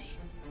crazy.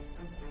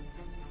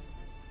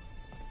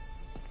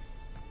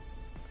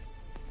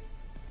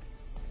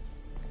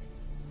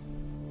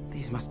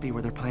 These must be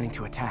where they're planning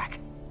to attack.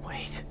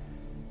 Wait,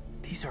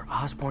 these are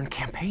Osborn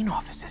campaign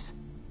offices.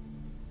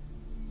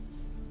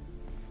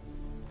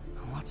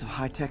 Lots of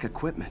high-tech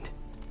equipment.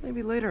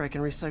 Maybe later I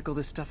can recycle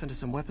this stuff into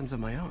some weapons of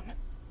my own.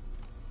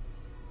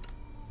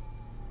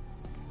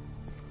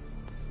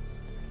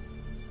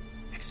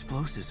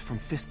 Explosives from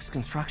Fisk's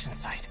construction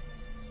site.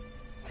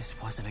 This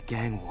wasn't a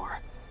gang war.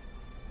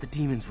 The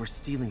demons were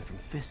stealing from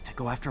Fisk to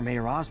go after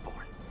Mayor Osborn.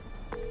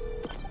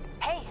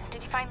 Hey,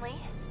 did you find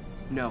Lee?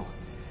 No,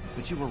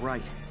 but you were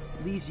right.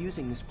 Lee's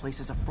using this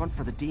place as a front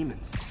for the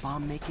demons.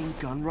 Bomb-making,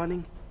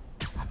 gun-running.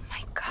 Oh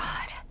my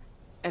god.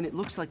 And it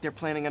looks like they're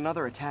planning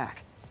another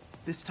attack.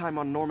 This time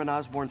on Norman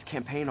Osborn's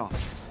campaign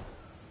offices.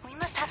 We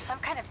must have some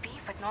kind of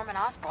beef with Norman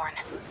Osborn.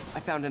 I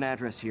found an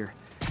address here.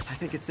 I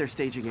think it's their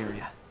staging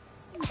area.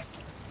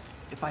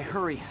 If I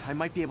hurry, I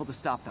might be able to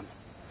stop them.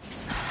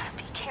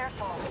 Be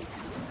careful.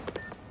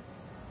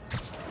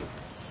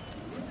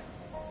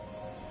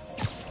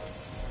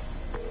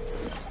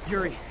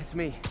 Yuri, it's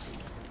me.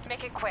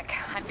 Make it quick.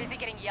 I'm busy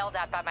getting yelled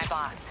at by my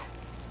boss.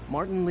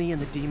 Martin Lee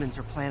and the demons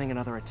are planning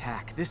another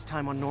attack, this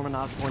time on Norman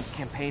Osborn's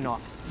campaign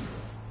offices.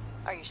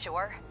 Are you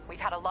sure? We've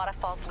had a lot of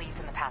false leads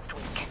in the past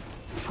week.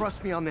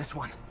 Trust me on this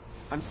one.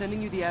 I'm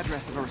sending you the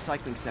address of a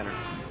recycling center.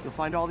 You'll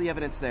find all the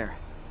evidence there.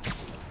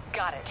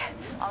 Got it.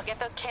 I'll get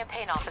those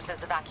campaign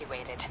offices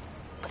evacuated.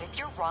 But if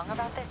you're wrong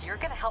about this, you're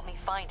gonna help me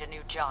find a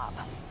new job.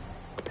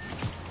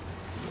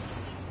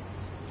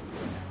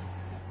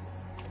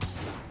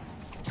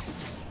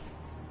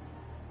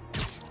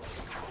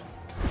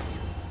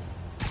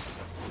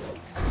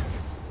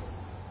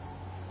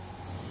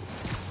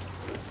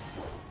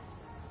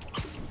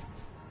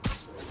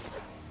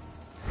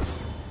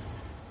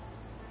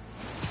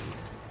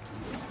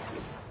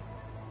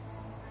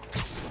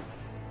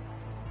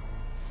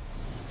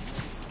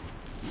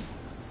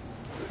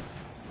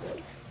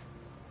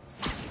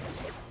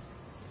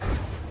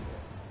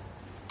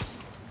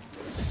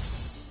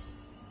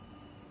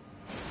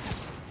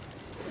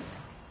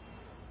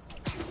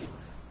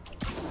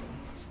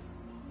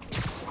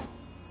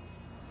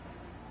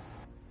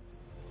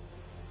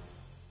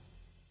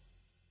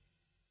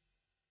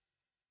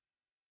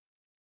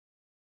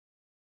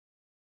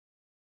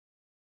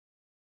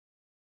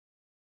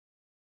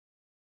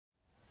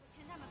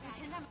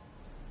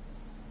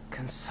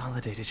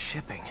 Consolidated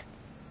shipping.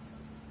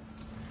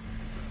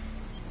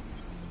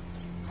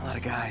 A lot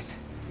of guys.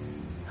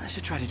 I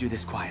should try to do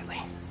this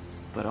quietly,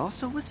 but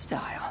also with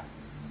style.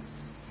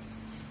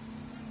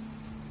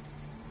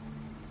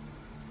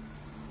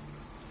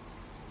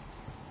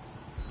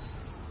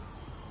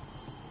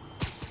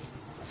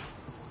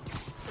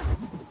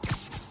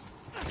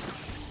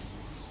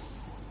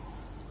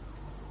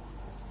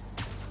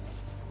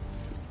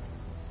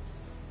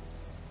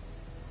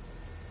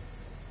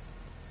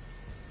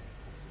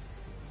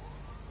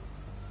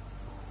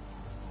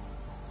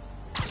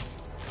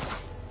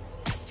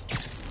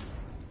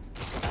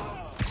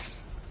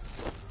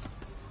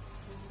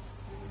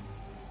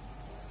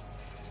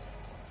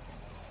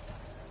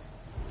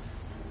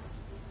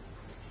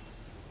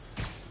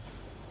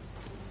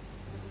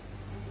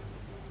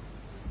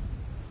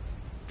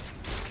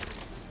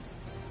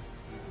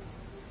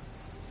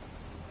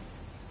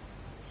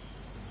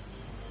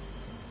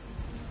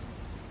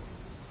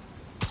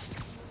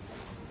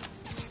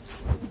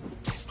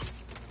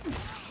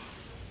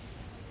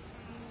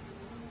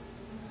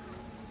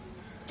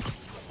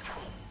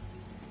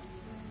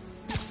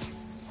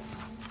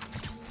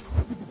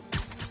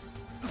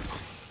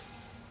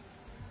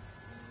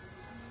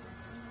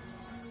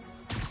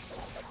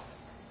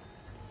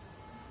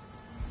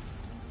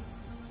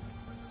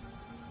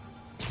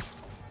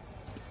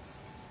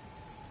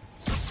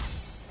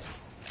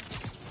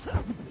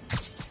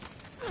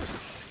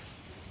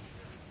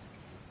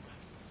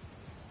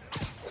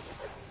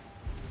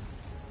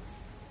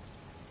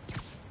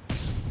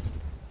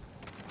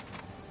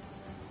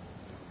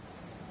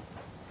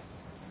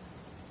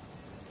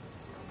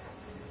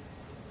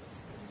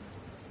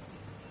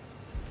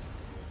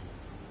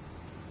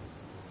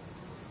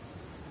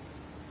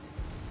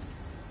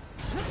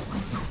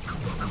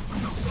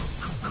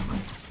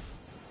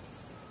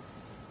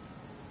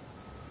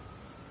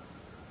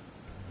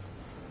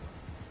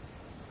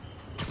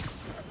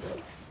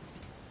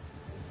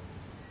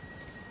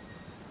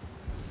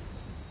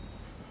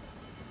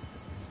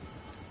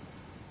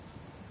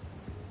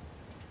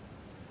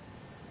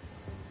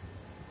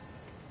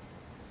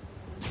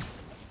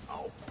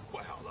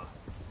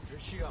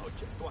需要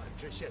剪断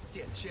这线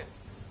电线。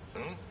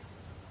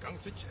钢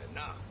丝沉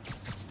呐。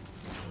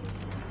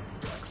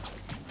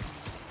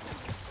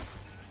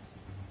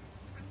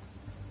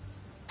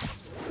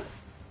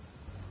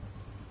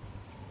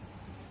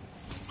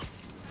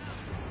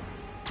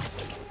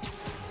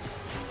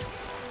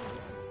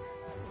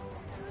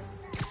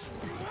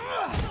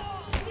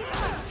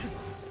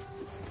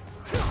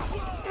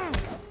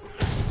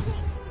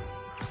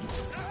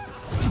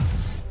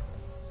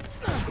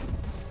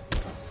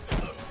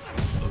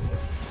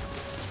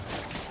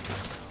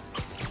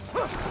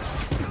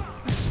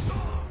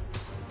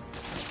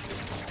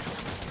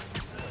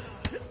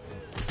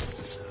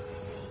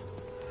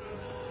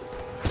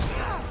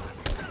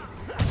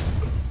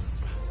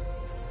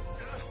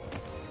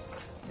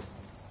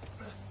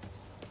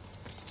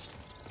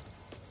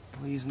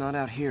He's not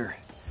out here.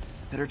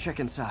 Better check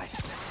inside.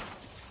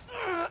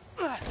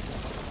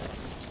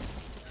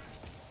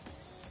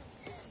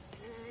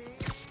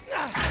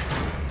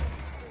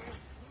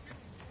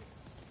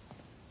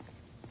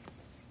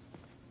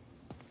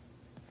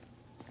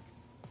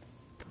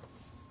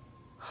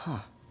 Huh.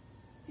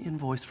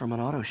 Invoice from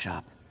an auto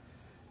shop.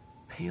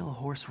 Pale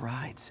Horse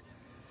Rides.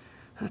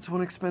 That's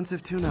one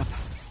expensive tune-up.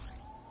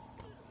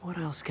 What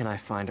else can I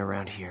find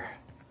around here?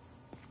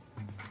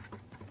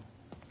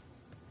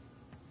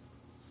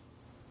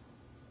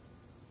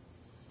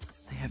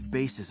 They have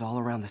bases all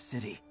around the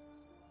city.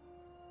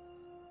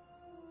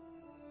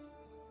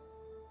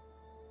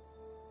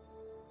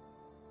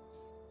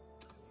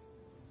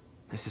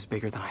 This is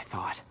bigger than I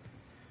thought.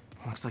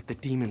 Looks like the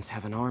demons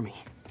have an army.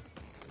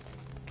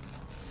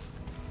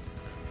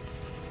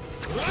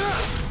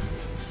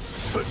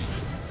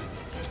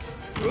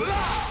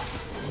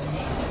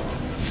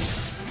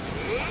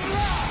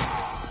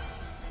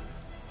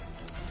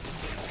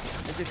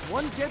 As if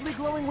one deadly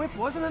glowing whip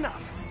wasn't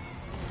enough.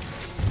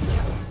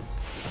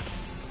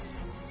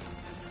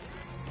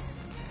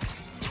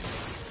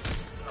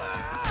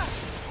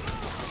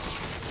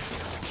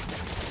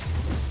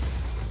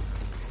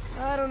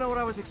 I don't know what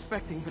I was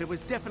expecting, but it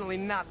was definitely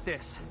not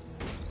this.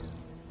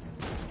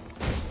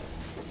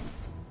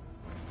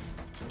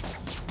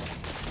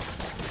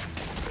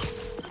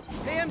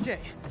 Hey, MJ.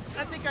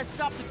 I think I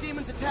stopped the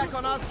demon's attack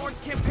on Osborn's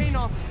campaign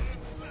offices.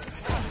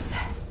 Nice.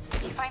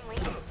 Did you find Lee?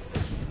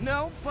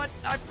 No, but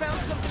I found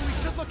something we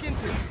should look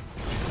into.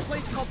 A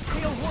place called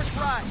Pale Horse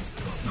Ride.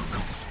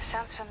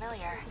 Sounds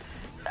familiar.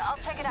 I'll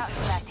check it out and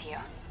get back to you.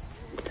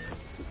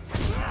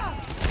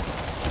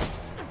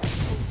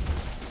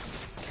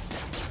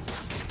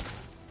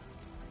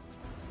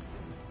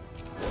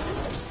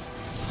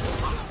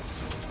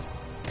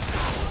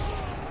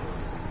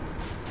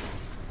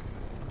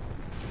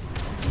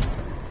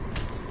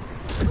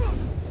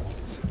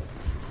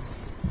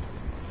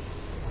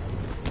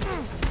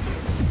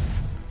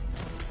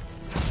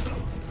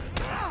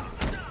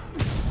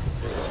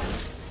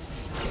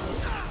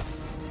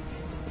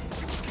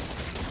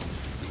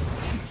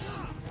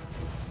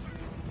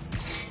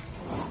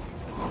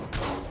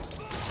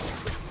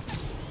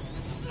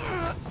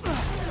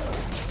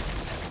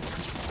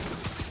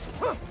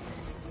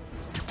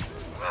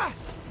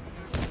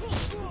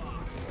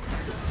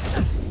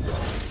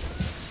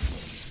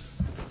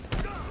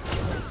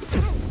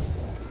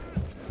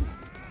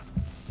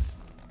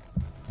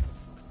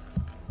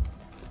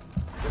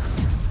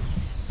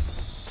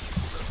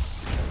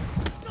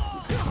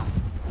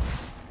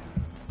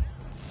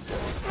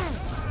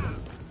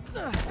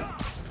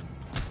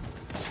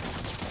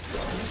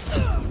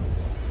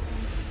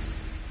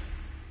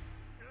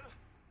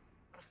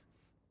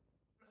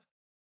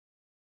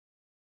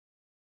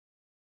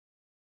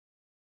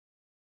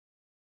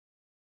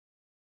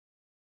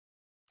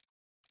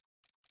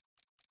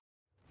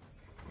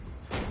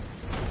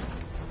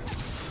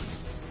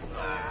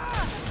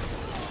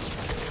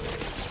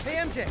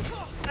 MJ,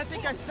 I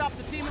think I stopped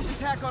the demon's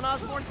attack on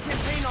Osborn's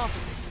campaign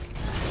offices.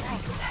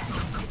 Nice.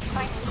 Did you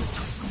find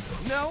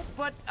Lee? No,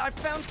 but I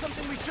found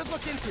something we should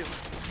look into.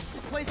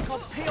 A place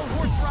called Pale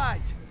Horse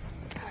Rides.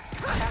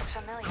 Sounds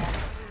familiar.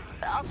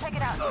 I'll check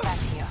it out and get back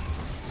to you.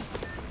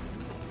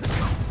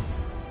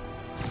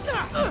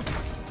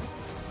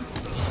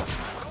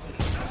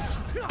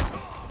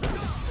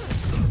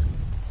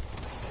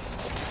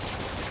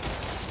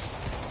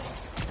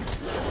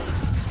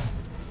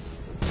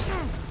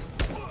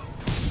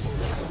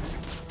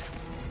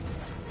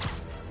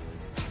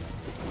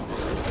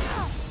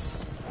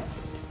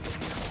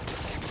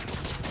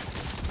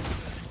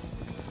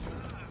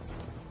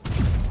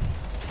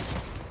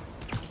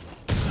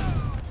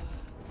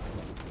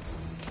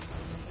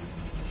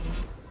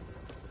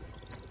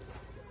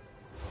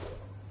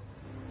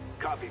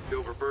 Copy,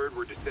 Silverbird.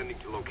 We're descending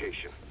to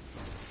location.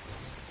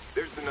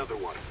 There's another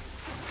one.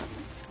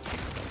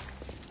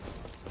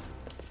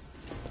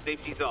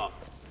 Safety's off.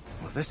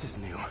 Well, this is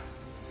new.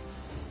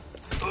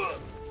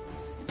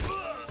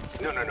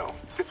 No.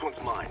 This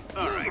one's mine.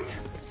 All right.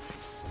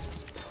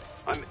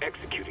 I'm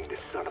executing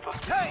this son of a...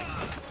 Hey!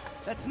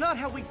 That's not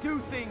how we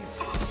do things.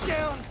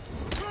 Down!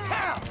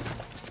 Down!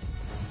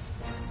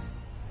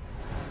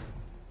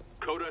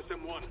 Code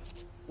SM-1.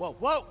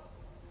 Whoa!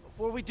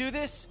 Before we do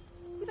this,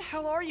 who the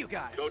hell are you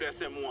guys? Code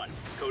SM-1.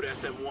 Code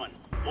SM-1.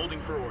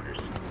 Holding for orders.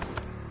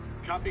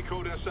 Copy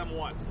Code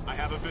SM-1. I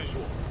have a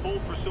visual.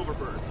 Hold for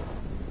Silverbird.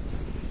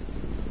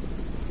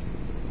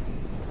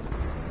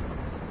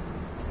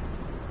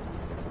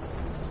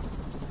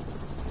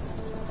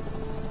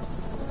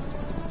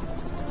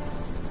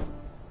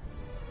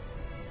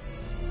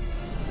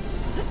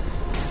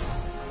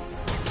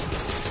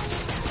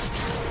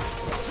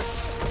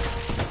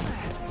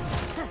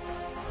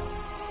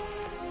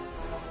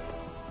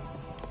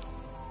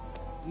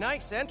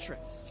 Nice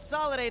entrance.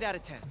 Solid 8 out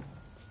of 10.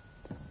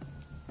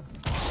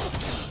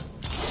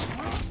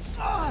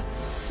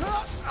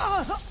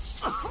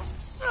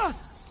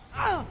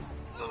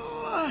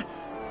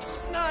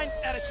 9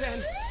 out of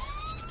 10.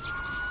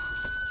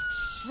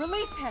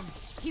 Release him!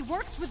 He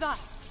works with us.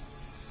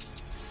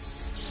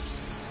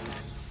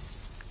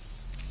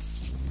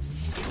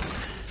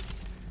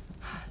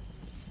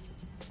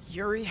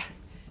 Yuri,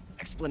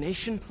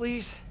 explanation,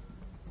 please?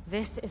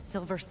 This is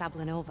Silver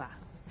Sablinova,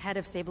 head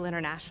of Sable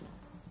International,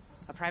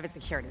 a private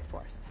security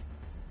force.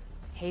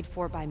 Paid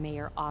for by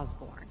Mayor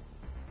Osborn.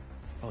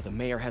 Oh, the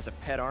mayor has a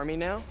pet army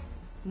now?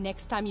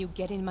 Next time you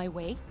get in my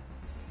way,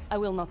 I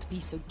will not be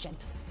so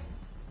gentle.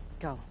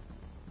 Go.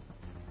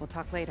 We'll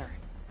talk later.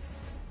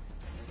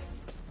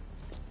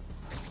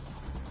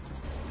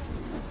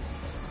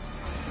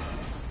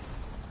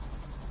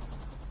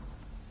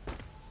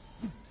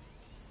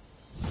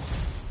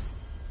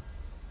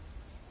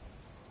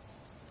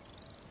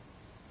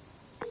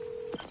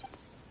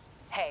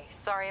 Hey,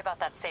 sorry about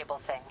that Sable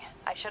thing.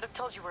 I should have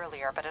told you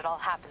earlier, but it all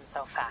happened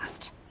so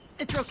fast.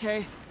 It's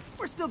okay.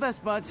 We're still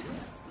best buds.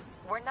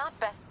 We're not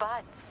best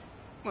buds.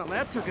 Well,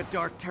 that took a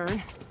dark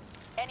turn.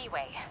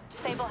 Anyway,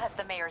 Sable has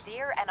the mayor's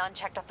ear and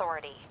unchecked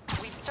authority.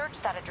 We've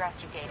searched that address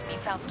you gave me,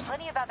 found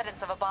plenty of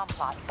evidence of a bomb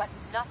plot, but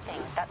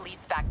nothing that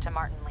leads back to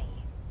Martin Lee.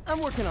 I'm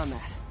working on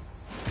that.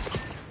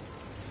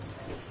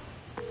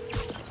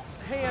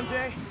 Hey,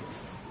 MJ.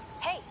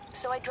 Hey,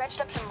 so I dredged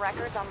up some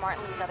records on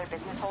Martin Lee's other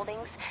business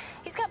holdings.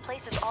 He's got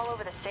places all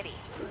over the city.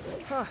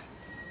 Huh.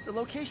 The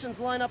locations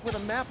line up with a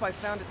map I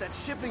found at that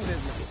shipping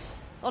business.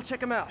 I'll check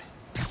them out.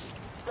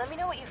 Let me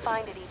know what you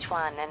find at each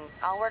one, and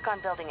I'll work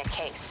on building a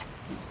case.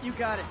 You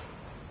got it.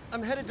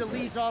 I'm headed to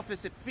Lee's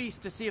office at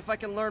Feast to see if I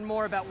can learn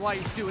more about why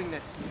he's doing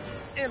this.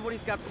 And what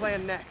he's got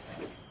planned next.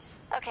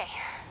 Okay.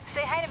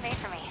 Say hi to May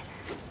for me.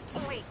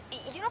 Wait,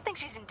 you don't think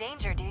she's in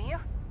danger, do you?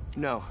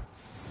 No.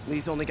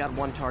 Lee's only got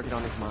one target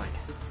on his mind.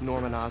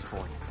 Norman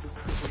Osborn.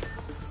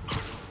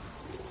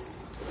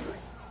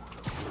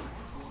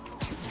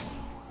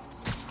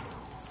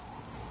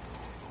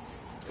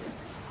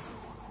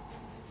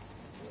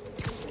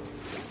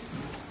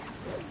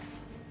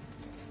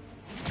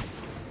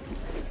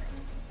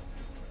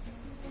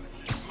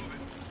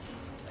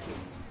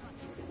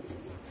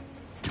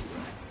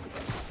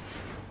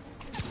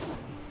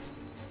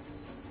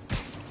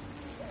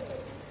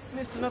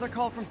 Missed another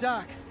call from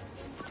Doc.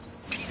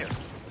 Peter,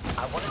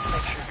 I wanted to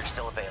make sure you're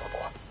still available.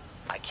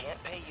 I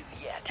can't pay you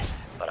yet,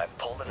 but I've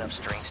pulled enough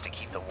strings to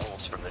keep the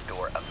wolves from the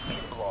door a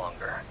bit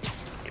longer.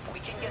 If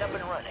we can get up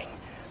and running,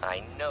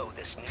 I know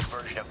this new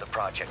version of the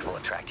project will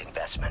attract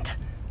investment.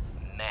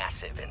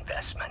 Massive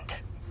investment.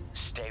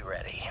 Stay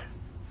ready.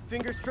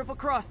 Fingers triple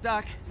crossed,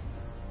 Doc.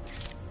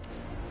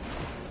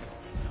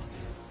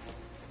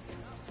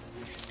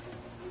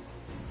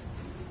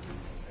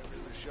 Every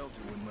other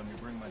shelter wouldn't let me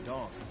bring my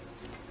dog.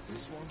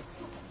 This one?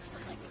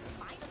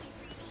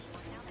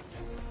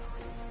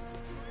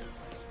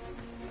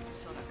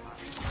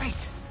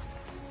 Great.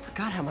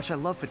 Forgot how much I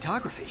love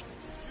photography.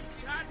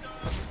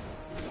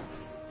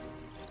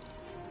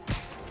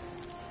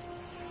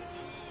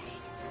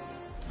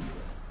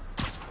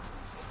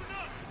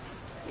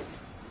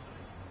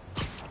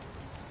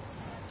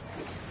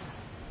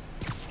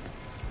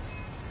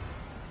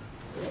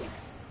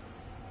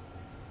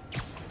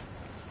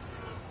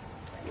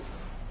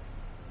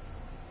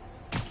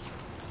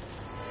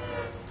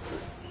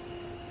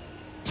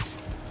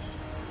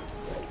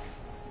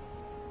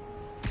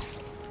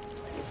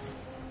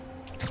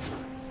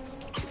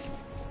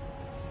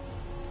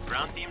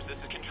 Ground teams, this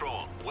is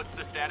Control. What's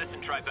the status in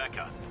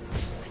Tribeca?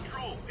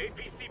 Control,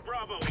 APC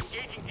Bravo,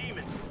 engaging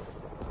demons.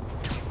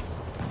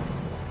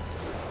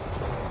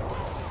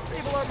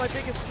 Sable aren't my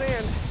biggest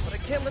fan, but I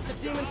can't let the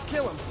demons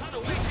kill them.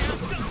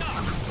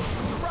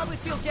 You'll probably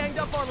feel ganged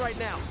up on right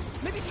now.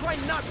 Maybe try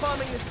not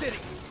bombing the city.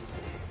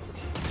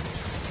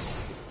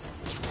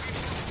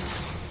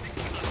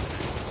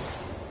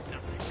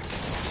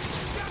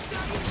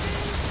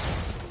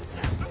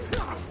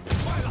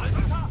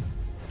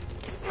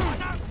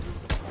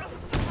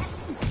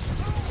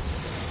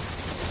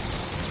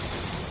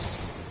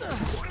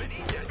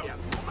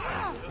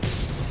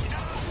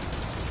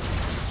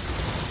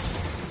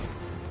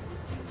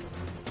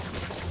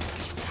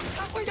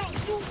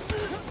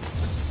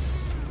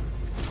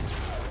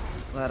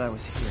 Glad I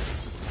was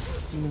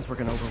here. Demons were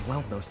gonna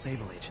overwhelm those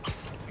Sable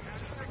agents.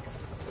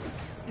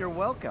 You're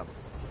welcome.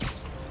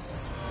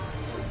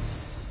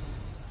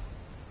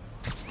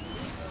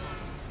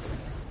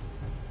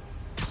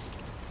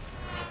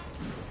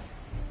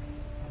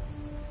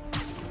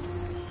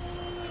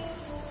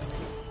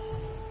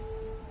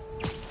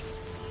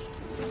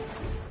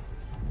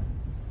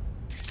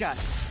 Got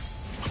it.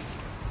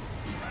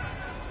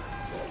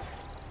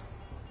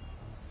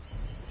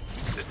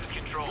 This is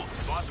Control.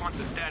 Boss wants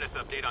a status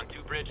update on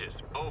 2 bridges.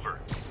 Over.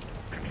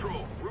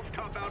 Control,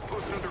 rooftop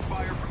outpost under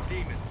fire from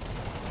demons.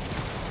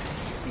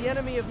 The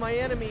enemy of my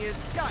enemy is...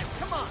 Guys,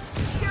 come on!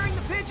 Scaring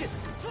the pigeons!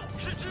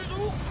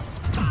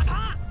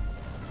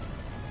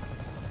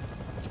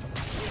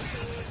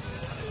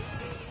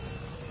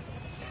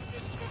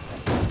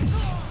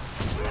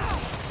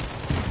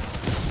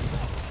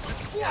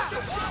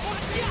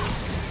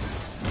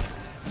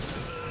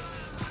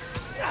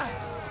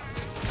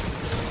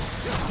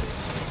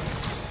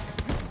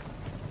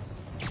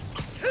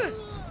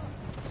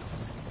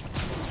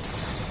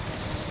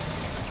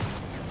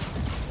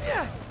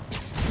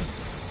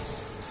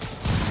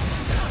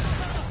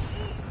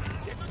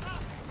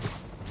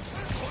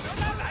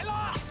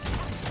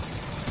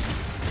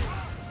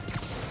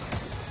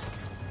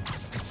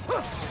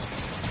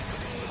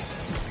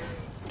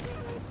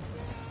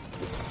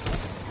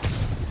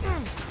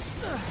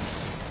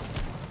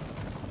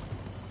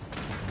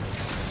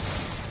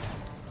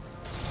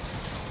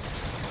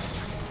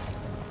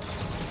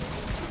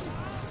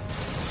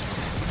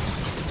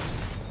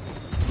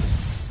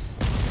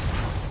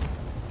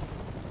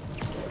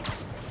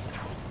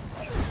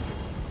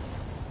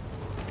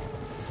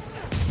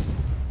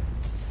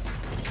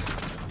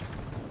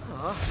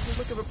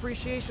 look of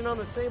appreciation on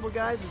the Sable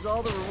guys is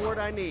all the reward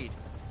I need.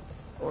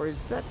 Or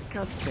is that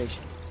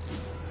constipation?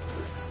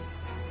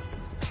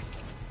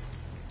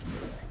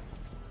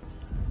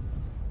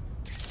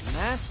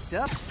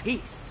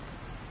 Masterpiece.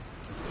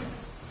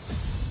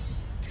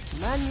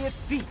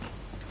 Magnifique.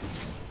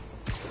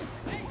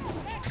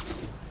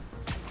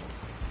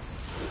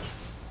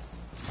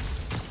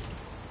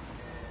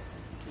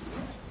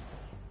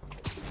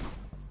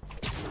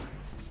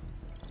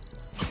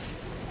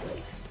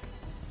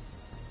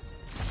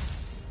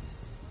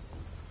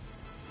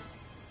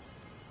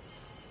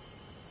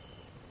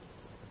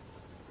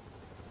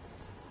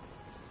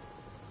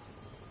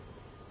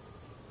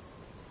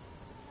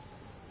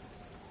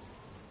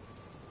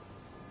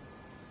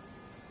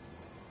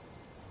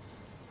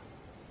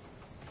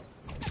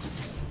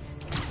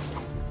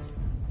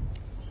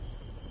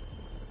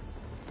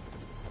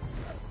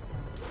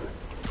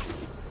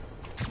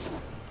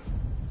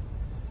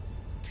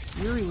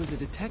 Yuri was a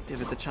detective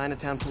at the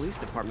Chinatown Police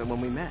Department when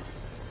we met.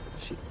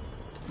 She...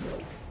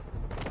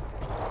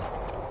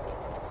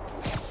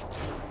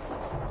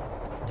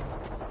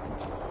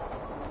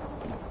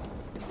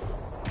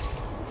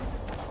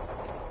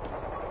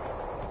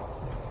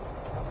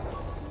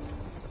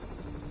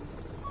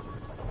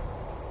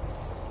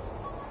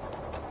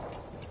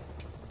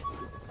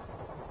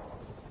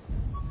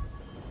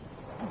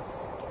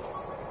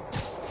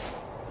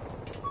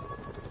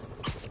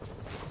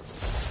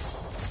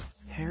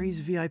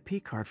 Harry's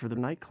VIP card for the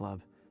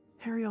nightclub.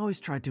 Harry always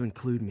tried to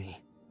include me.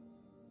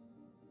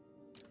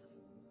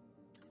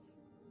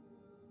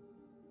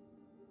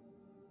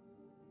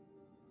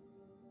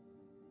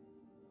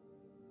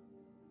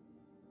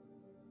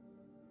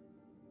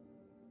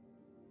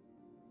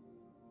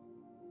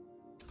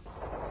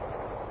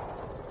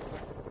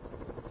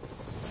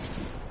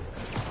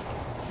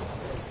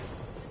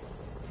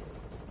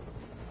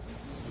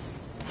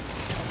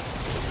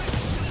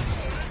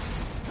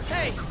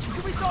 Hey,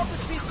 can we solve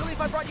this peacefully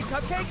if I brought you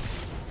cupcakes?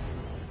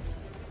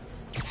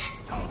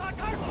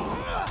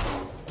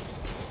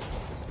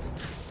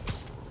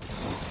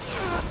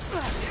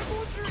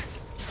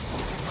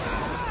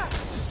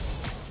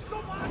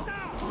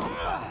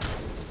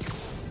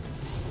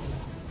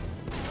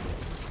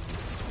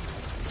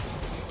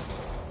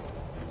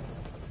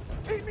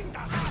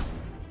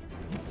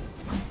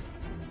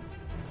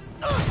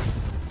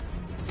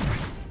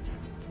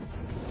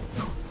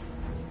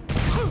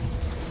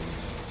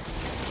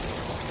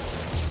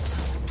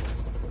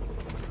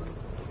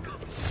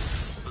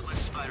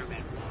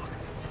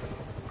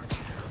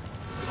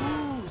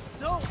 Ooh,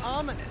 so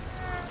ominous.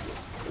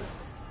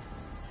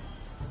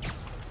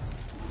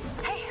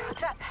 Hey,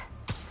 what's up?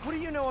 What do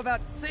you know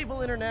about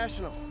Sable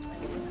International?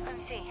 Let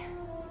me see.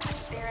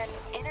 They're an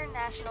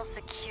international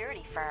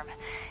security firm,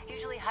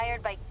 usually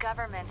hired by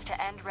governments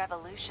to end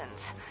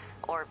revolutions.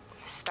 Or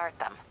start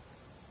them.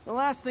 The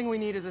last thing we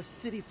need is a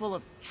city full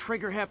of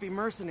trigger-happy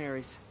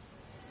mercenaries.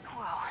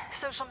 Whoa,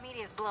 social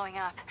media's blowing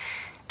up.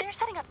 They're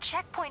setting up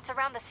checkpoints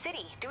around the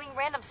city, doing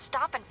random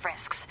stop and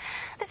frisks.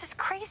 This is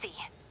crazy.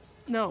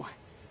 No,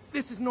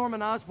 this is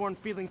Norman Osborn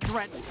feeling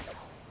threatened.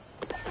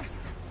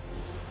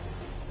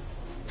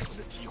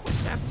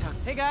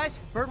 Hey guys,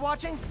 bird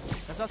watching?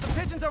 I saw some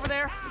pigeons over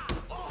there.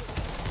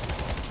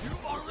 You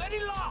already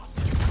lost!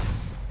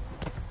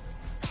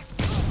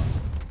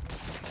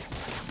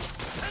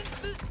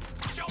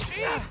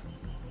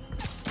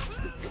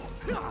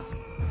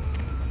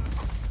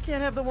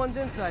 Can't have the ones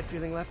inside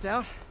feeling left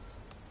out.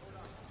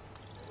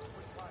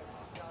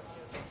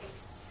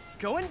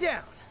 Going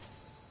down.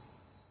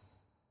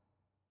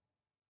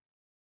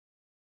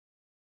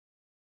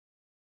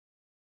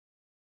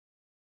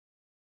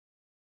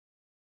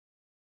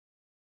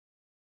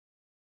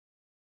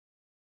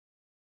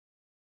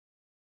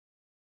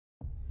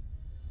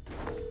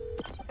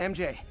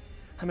 MJ,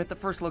 I'm at the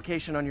first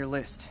location on your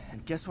list,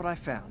 and guess what I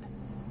found?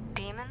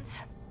 Demons?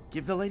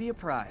 Give the lady a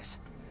prize.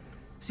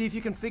 See if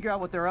you can figure out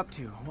what they're up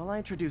to while I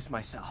introduce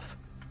myself.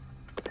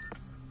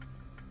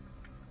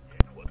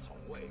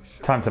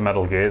 Time to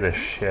Metal Gear this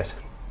shit.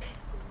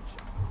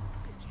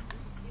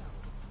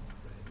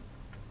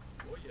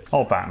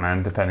 Or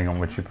Batman, depending on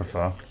which you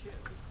prefer.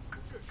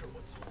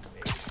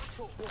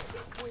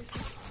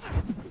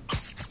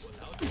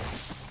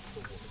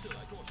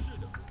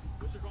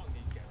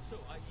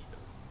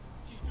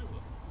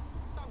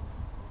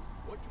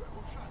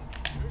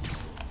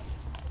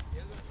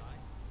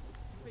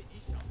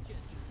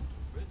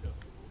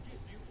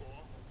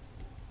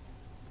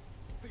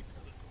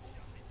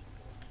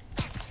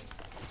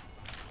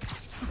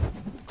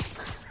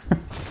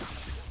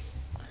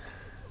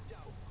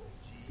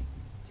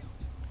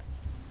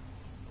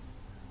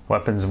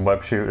 Weapons and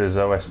web shooters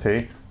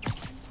OSP.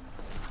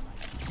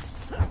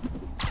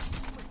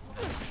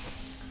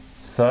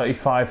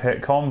 35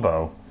 hit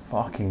combo.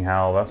 Fucking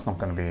hell, that's not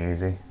going to be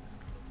easy.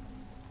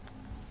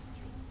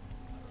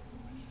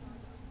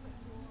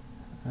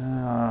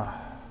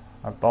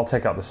 I'll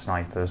take out the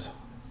snipers.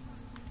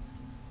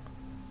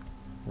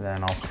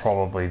 Then I'll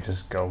probably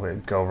just go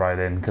right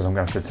in because I'm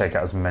going to have to take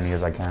out as many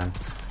as I can.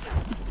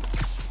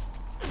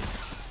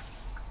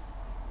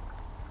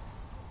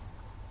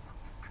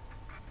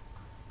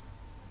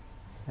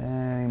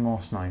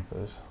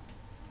 snipers.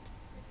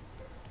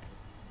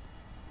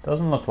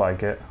 Doesn't look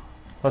like it.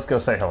 Let's go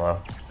say hello.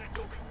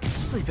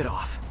 Sleep it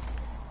off.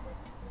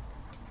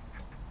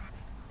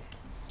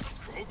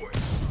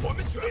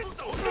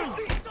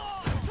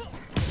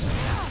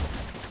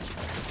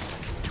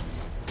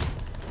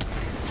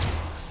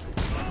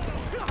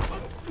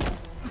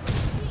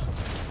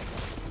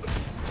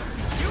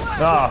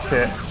 Ah,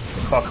 shit.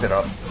 Fucked it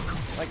up.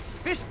 Like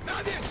fish.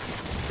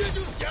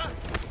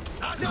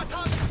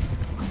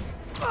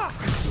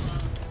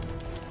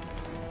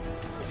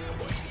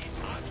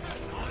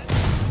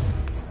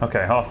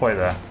 Okay, halfway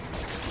there.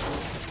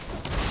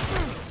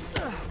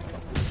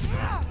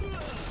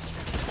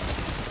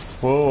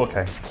 Whoa,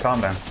 okay.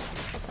 Calm down.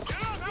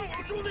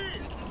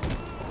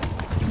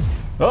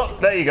 Oh,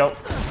 there you go.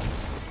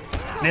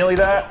 Nearly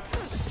there.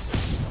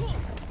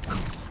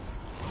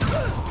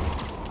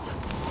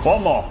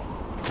 One more.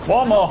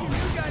 One more. You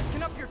guys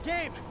can up your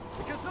game,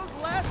 because those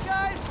last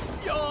guys,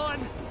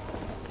 yawn.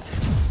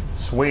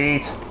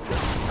 Sweet.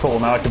 Cool,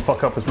 now I can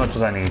fuck up as much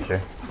as I need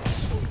to.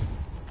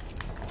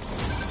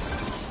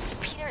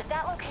 Peter,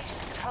 that location's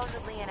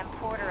supposedly an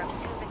importer of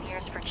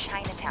souvenirs for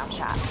Chinatown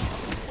shops.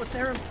 What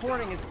they're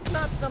importing is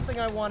not something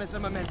I want as a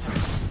memento.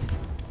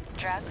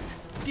 Drugs?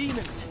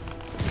 Demons.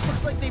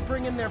 Looks like they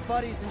bring in their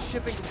buddies in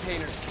shipping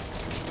containers.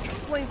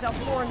 Explains how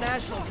foreign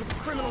nationals with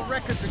criminal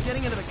records are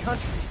getting into the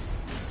country.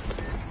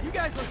 You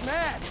guys look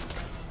mad.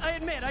 I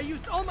admit, I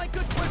used all my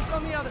good points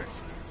on the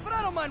others, but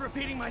I don't mind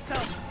repeating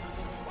myself.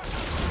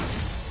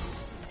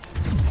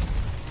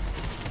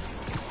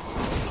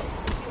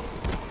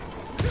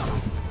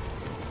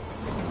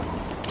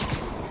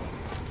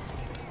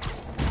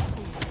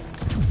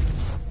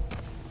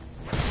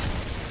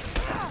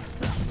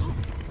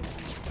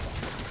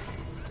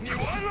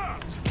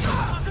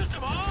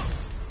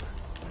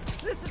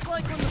 This is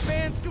like when the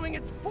band's doing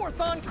its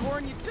 4th encore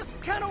and you just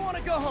kind of want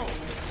to go home.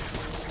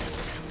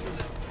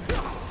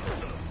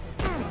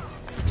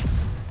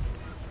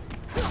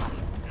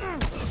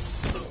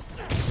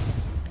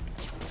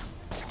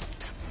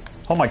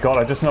 Oh my god,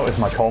 I just noticed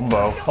my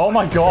combo. Oh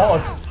my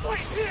god!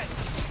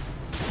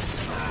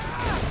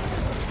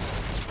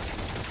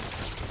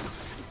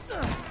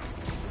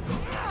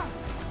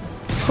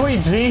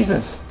 Sweet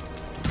Jesus!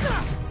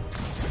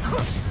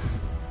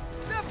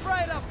 Step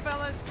right up,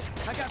 fellas.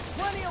 I got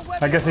plenty of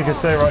weapons. I guess you could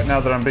say right now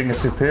that I'm being a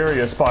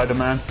superior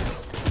Spider-Man.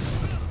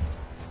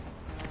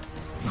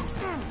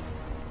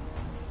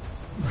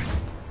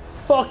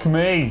 Fuck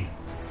me!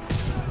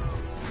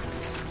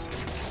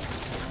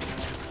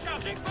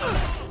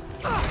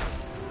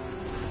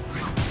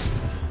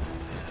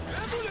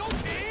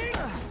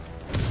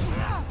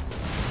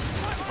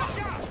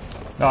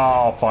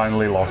 Oh,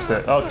 finally lost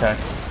it. Okay.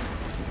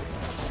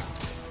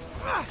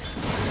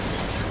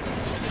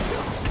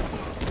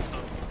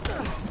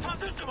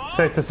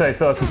 Safe to say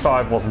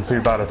 35 wasn't too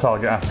bad a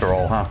target after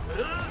all, huh?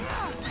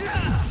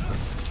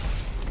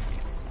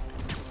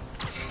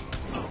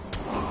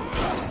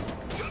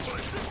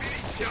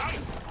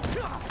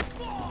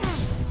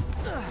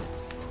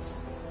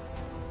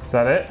 Is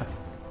that it?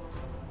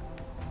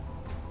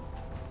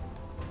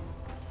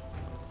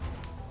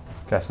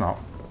 Guess not.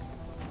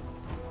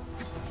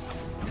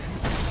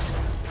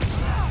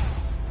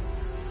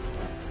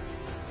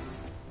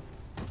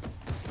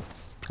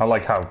 I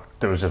like how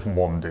there was just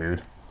one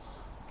dude.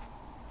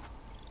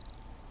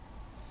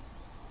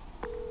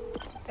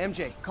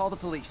 MJ, call the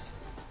police.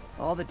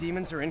 All the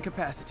demons are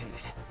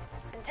incapacitated.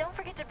 Don't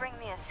forget to bring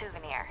me a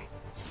souvenir.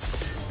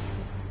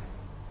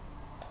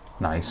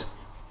 Nice.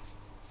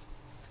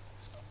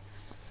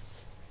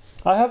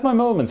 I have my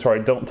moments where I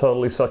don't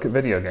totally suck at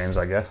video games,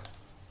 I guess.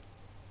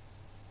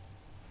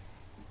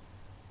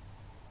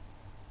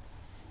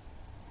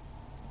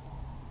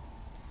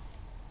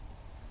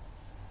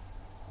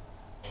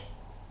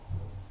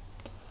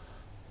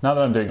 Now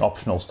that I'm doing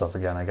optional stuff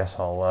again, I guess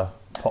I'll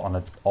put on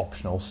an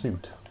optional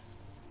suit.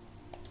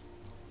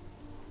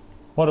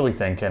 What are we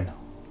thinking?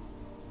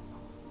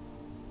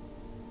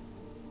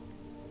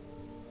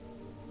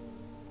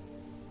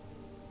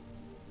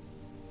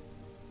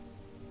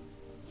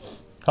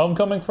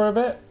 Homecoming for a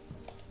bit?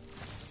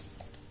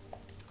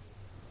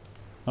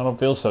 I don't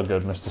feel so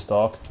good, Mr.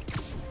 Stark.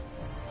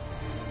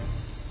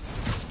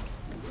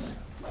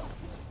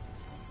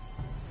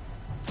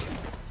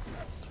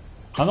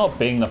 I'm not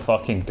being the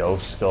fucking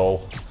Ghost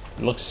Skull.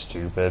 It looks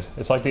stupid.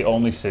 It's like the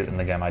only suit in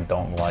the game I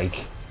don't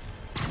like.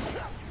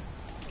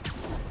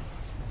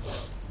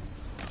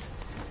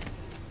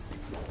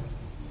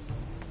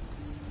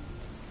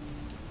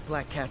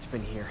 Black Cat's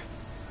been here.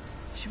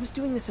 She was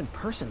doing this in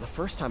person the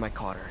first time I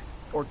caught her.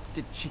 Or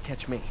did she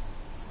catch me?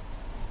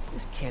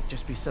 This can't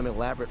just be some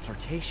elaborate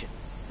flirtation.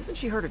 Hasn't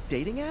she heard of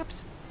dating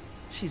apps?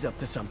 She's up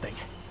to something.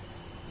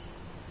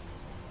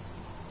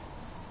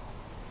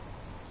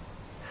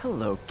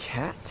 Hello,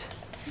 Cat.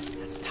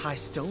 That's Ty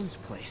Stone's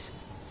place,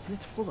 and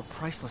it's full of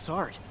priceless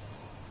art.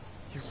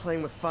 You're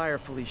playing with fire,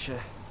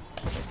 Felicia.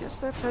 I guess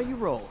that's how you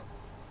roll.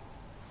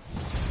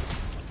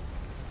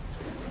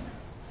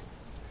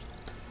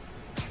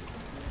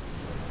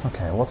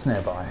 Okay, what's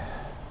nearby?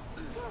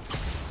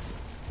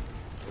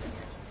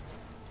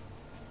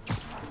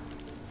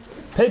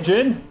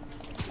 Pigeon!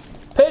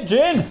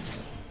 Pigeon!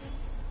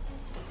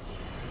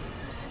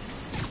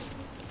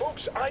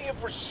 Folks, I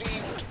have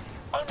received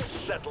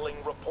unsettling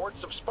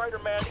reports of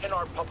Spider-Man in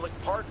our public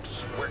parks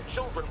where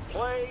children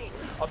play,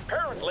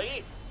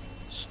 apparently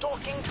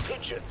stalking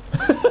pigeons.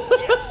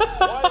 Yes,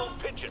 wild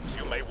pigeons.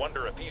 You may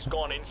wonder if he's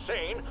gone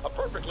insane. A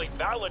perfectly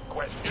valid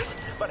question.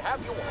 But have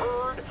you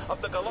heard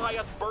of the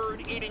Goliath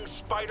bird-eating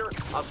spider?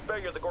 I'll spare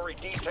you the gory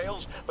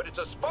details, but it's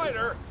a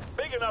spider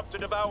big enough to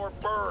devour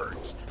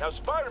birds. Now,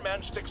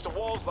 Spider-Man sticks to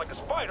walls like a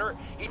spider.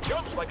 He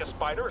jumps like a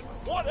spider.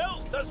 What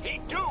else does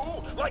he do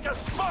like a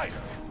spider?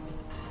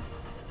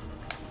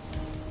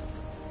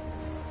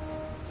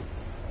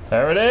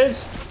 There it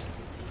is.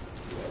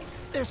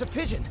 There's a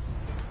pigeon.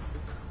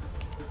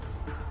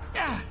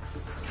 Ah,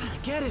 gotta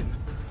get him.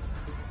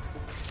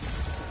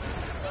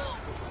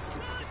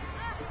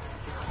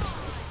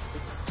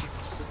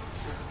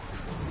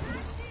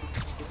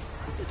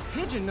 This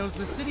pigeon knows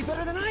the city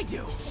better than I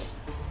do.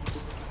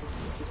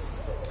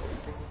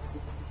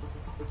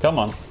 Come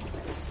on.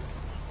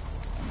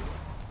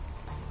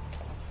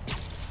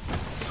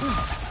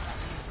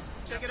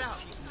 Check it out.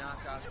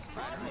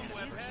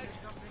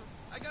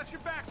 I got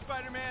your back,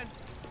 Spider-Man.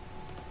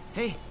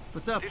 Hey,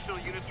 what's up? Additional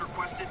units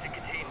requested to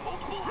contain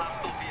multiple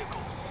hostile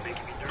vehicles.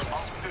 Making it their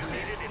officers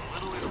needed in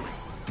Little Italy.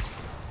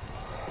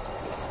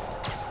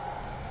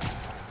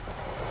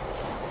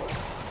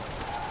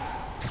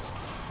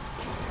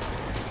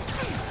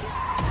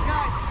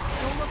 Guys,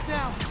 don't look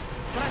now.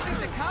 But I think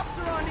the cops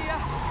are on to ya.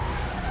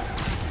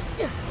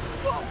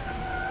 Whoa.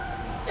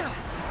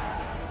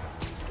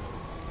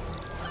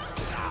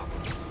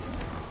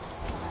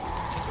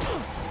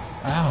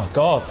 Oh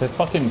god, they're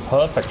fucking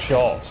perfect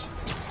shots.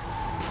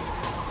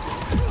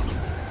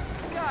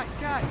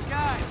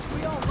 Guys,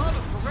 we all love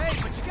a parade,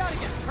 but you gotta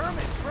get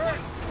permits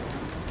first.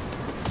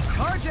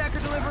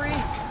 Carjacker delivery.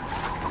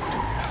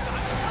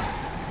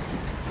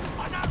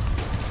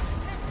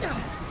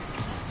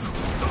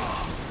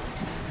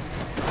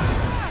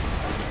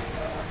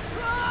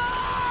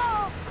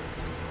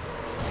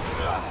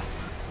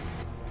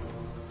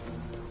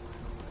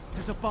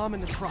 There's a bomb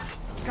in the truck.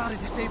 Gotta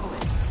disable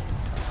it.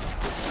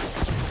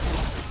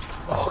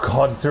 Oh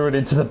god, he threw it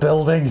into the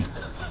building.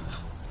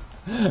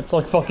 It's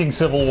like fucking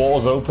Civil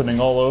War's opening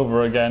all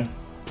over again.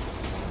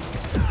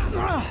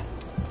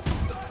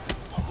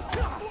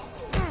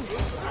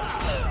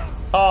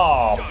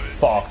 Oh,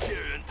 fuck.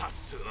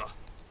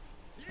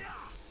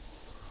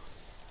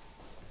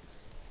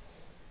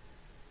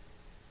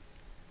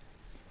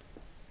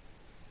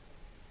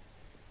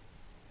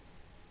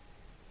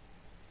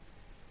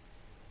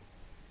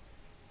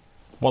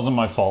 Wasn't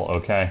my fault,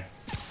 okay?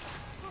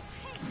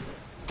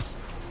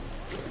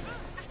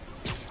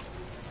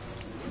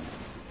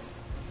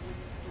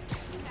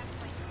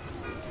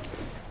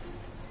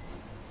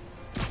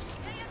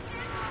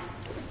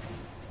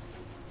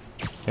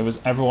 It was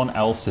everyone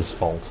else's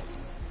fault.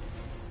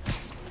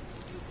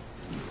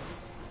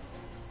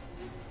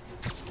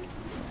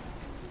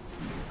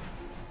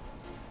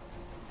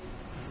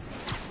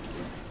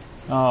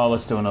 Oh,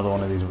 let's do another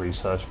one of these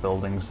research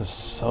buildings. There's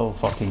so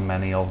fucking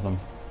many of them.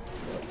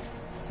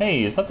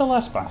 Hey, is that the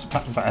last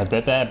backpack?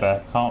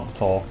 Can't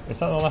talk. Is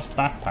that the last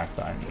backpack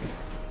that I need?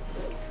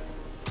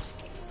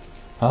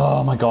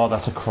 Oh my god,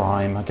 that's a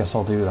crime. I guess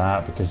I'll do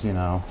that because, you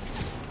know,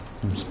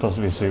 I'm supposed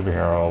to be a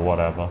superhero or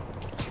whatever.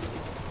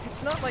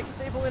 It's not like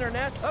Sable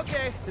Internet.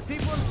 Okay, the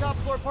people in the top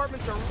floor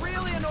apartments are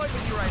really annoyed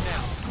with you right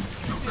now.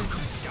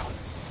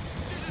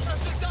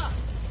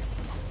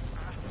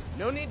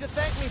 No need to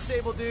thank me,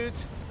 Sable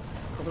dudes.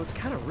 Although it's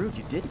kind of rude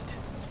you didn't.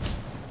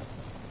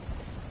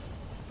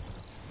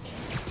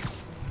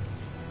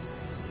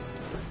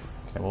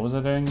 Okay, what was I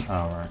doing?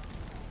 Oh, right.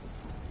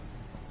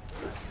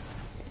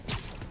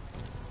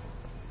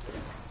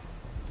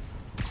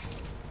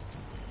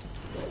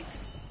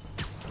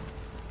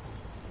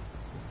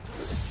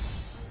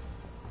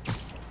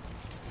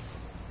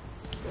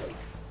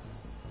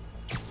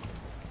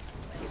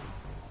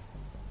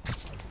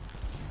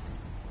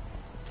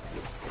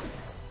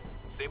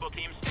 Sable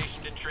team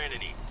stationed in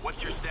Trinity.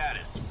 What's your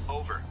status?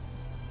 Over.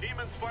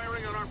 Demons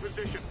firing on our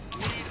position.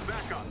 Need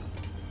backup.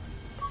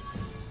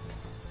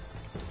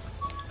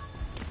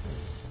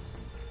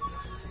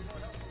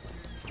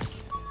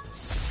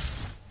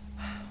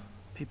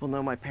 People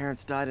know my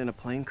parents died in a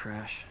plane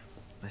crash.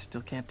 I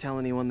still can't tell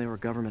anyone they were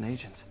government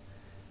agents.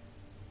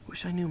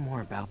 Wish I knew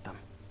more about them.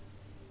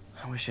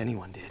 I wish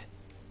anyone did.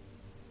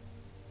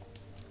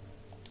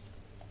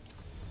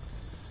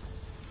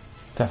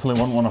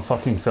 Definitely wouldn't want a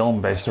fucking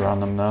film based around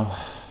them, though.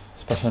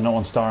 Especially not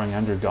one starring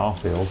Andrew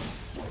Garfield.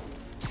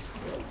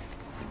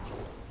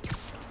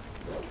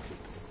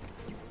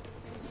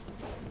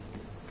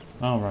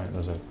 Oh, right,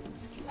 there's a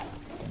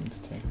thing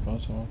to take a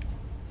photo of.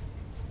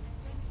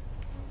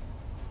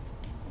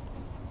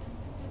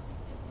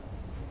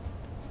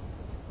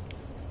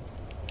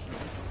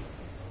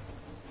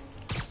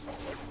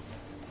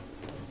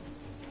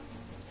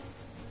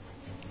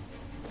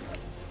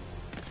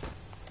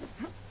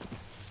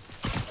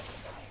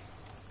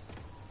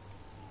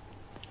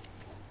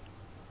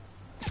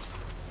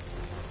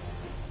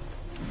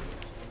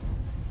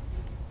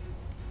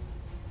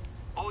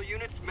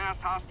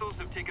 masked hostiles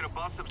have taken a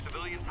bus of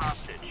civilians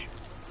hostage.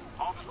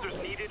 Officers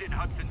needed in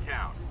Hudson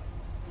Town.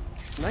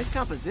 Nice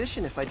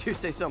composition, if I do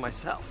say so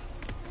myself.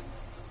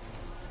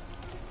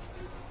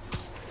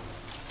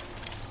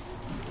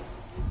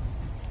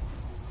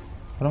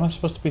 What am I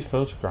supposed to be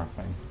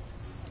photographing?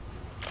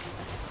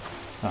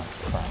 Oh,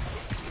 crap.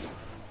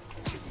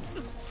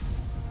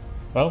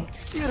 Well.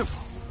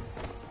 Beautiful.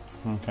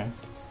 Okay.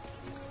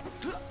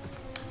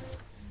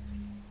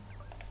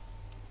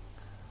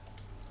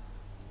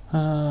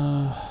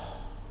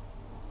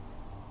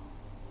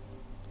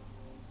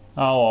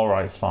 Oh,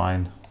 alright,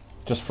 fine.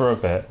 Just for a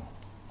bit.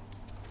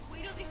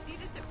 Wait till they see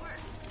this at work.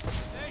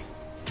 Hey!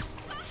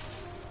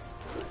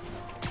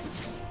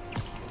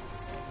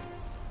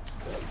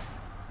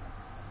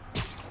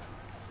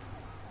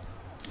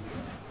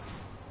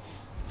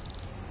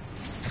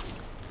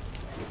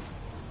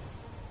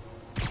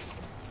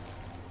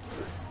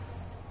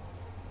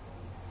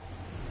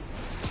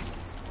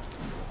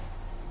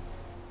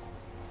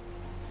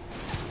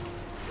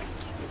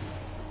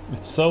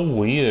 It's so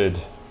weird.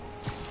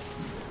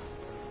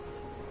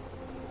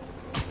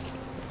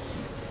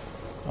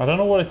 I don't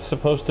know what it's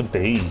supposed to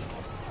be. Too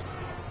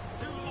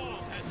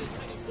long has the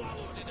city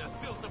wallowed in the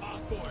filth of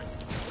Osborn.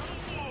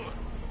 No more!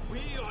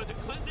 We are the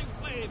cleansing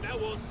flame that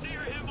will sear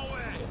him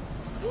away.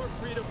 Your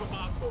freedom from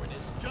Osborn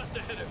is just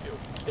ahead of you.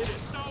 It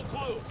is so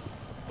close.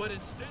 But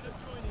instead of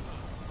joining us,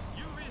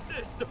 you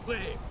resist the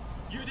flame.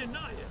 You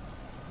deny it.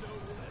 Know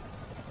this.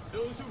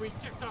 Those who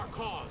reject our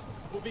cause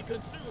will be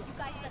consumed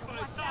side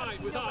by side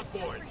with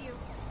Osborn.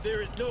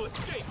 There is no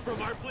escape from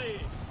our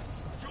blaze.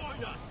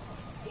 Join us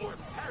or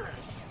perish.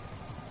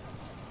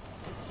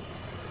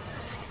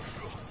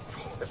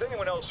 Has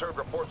anyone else heard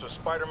reports of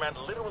Spider-Man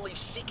literally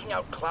seeking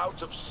out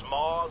clouds of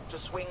smog to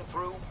swing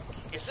through?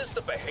 Is this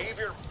the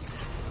behavior?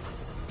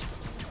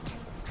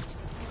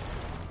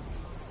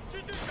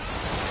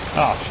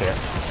 Oh, shit.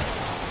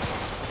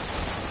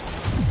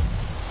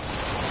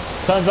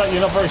 Turns out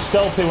you're not very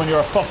stealthy when you're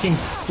a fucking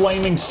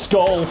flaming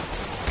skull.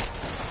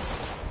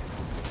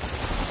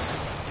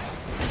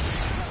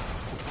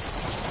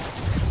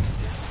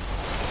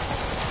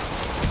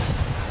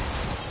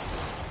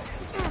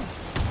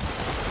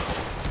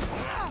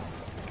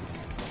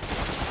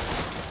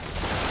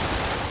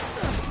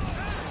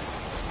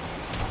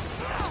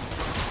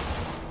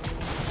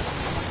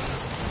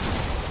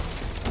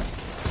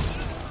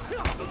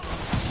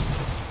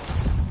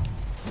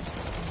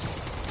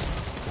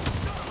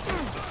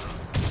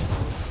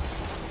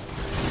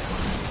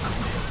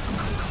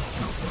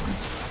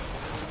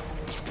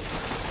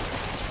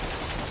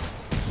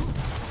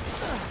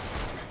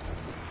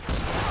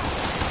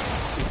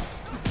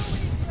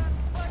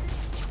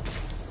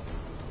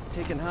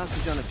 Taken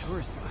hostage on a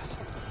tourist bus.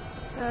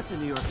 That's a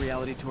New York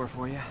reality tour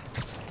for you.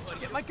 Wanna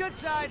get my good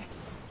side?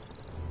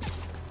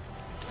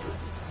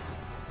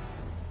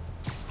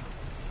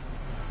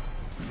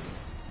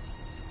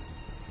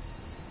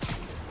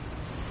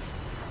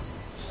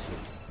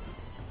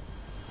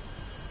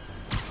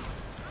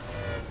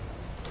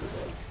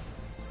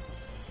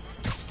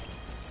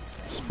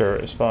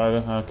 Spirit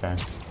spider, okay.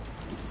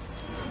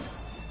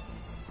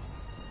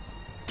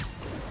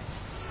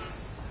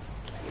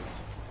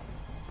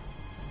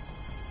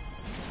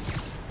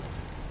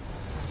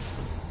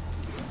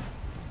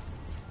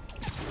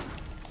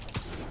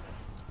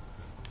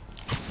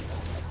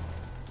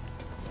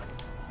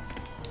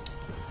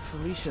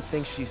 Felicia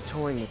thinks she's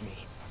toying with me,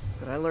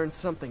 but I learned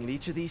something at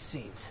each of these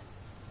scenes.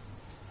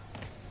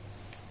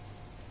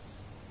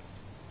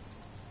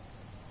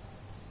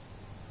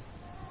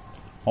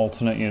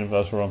 Alternate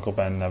universe where Uncle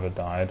Ben never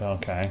died,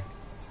 okay.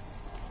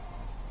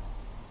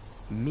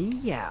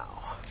 Meow.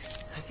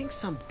 I think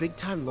some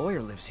big-time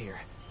lawyer lives here.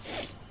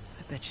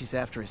 I bet she's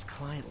after his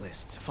client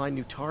list to find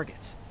new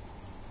targets.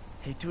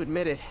 Hate to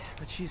admit it,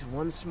 but she's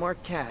one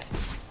smart cat.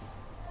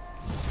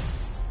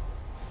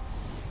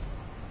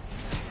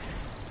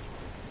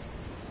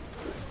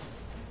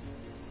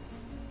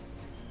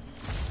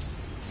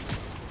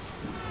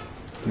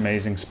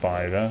 Amazing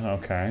spider,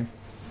 okay.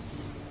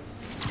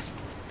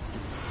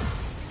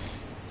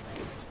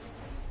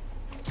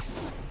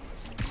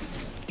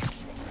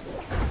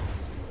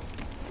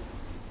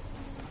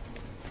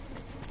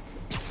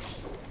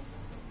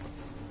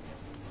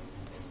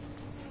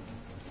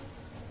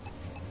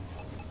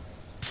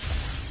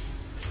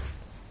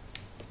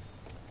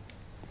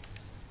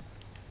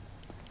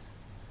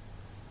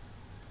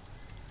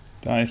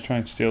 Guy's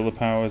trying to steal the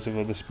powers of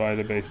other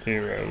spider-based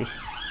heroes.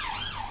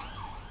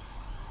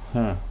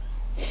 Huh.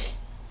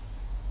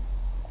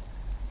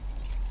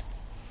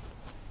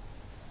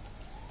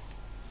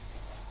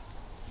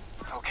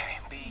 Okay,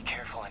 be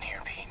careful in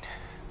here, Pete.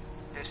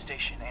 This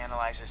station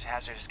analyzes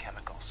hazardous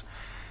chemicals,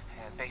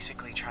 and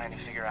basically trying to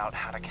figure out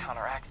how to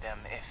counteract them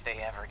if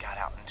they ever got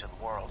out into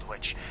the world,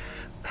 which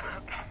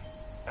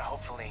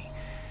hopefully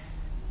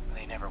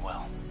they never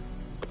will.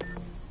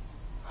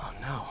 Oh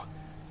no.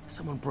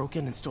 Someone broke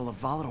in and stole a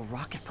volatile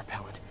rocket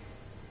propellant.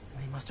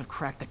 They must have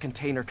cracked the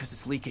container because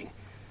it's leaking.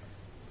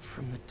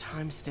 From the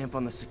timestamp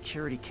on the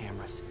security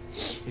cameras,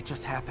 it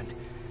just happened.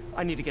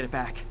 I need to get it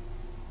back.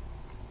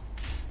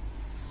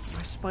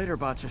 My spider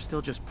bots are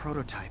still just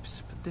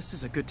prototypes, but this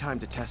is a good time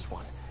to test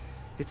one.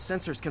 Its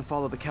sensors can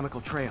follow the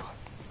chemical trail.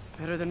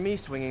 Better than me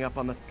swinging up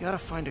on the... Gotta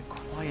find a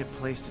quiet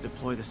place to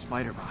deploy the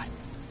spider bot,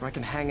 where I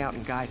can hang out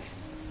and guide it.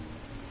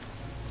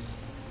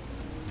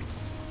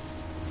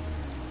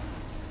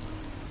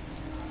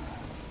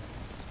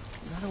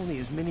 Not only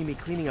is Mini-Me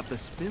cleaning up the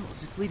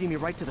spills, it's leading me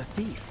right to the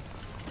thief.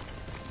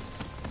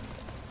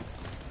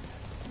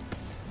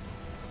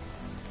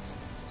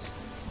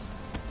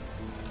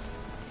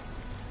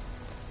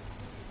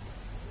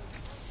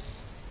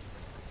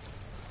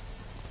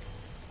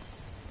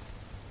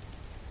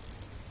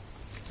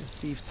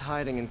 The thief's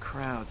hiding in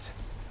crowds.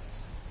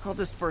 I'll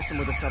disperse him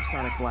with a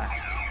subsonic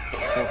blast.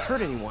 Won't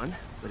hurt anyone,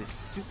 but it's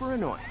super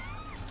annoying.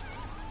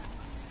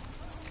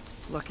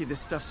 Lucky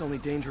this stuff's only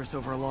dangerous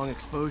over a long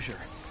exposure.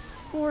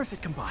 Or if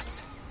it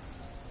combusts.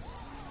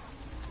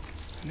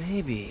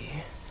 Maybe...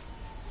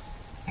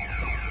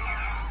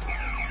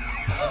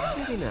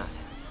 maybe not.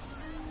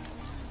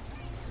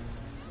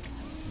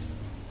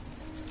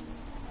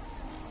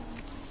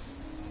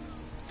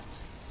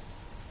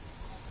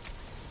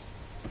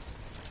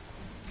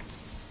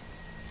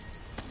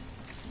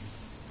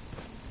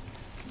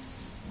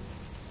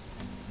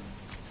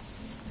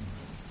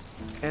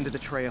 End of the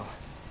trail.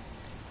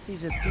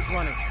 He's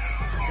running.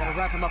 Gotta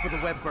wrap him up with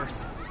a web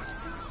burst.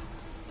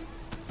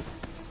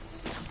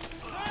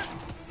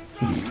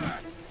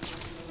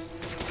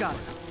 Got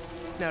it.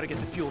 Now to get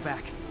the fuel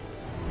back.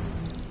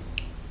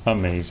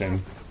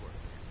 Amazing.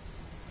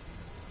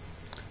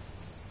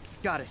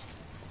 Got it.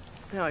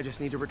 Now I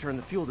just need to return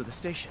the fuel to the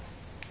station.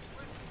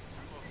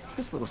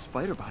 This little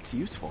spider bot's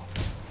useful.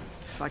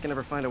 If I can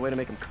ever find a way to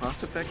make them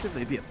cost-effective,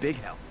 they'd be a big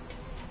help.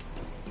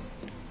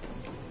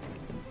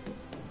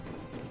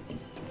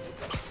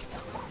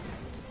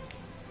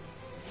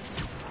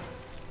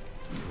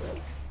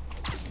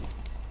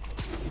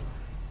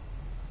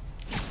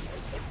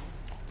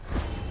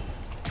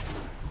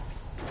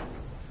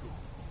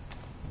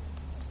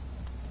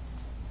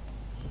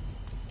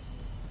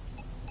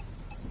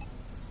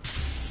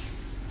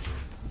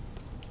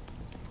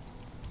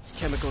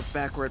 Chemicals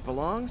back where it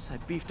belongs. I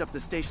beefed up the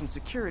station's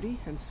security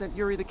and sent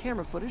Yuri the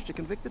camera footage to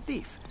convict the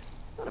thief.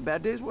 Not a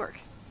bad day's work.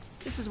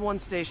 This is one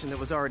station that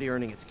was already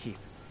earning its keep.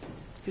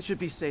 It should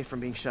be safe from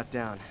being shut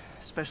down,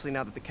 especially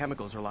now that the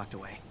chemicals are locked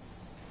away.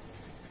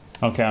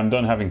 Okay, I'm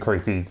done having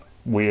creepy,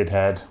 weird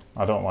head.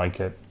 I don't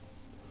like it.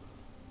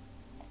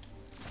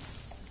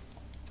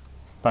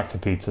 Back to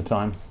pizza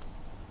time.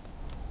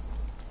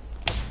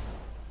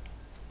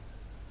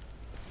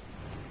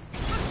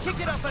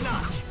 Kick it up a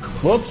notch.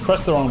 Whoops,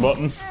 pressed the wrong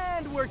button.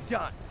 And we're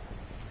done.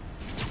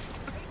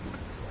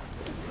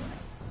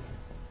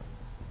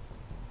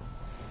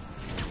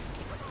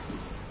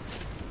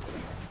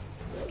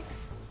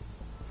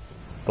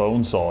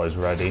 Bonesaw is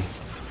ready.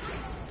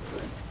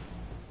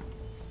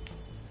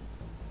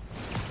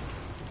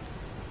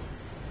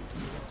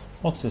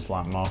 What's this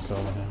landmark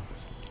over here?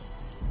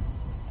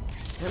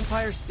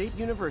 Empire State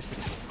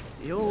University,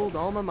 the old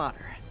alma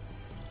mater,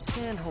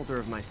 and holder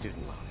of my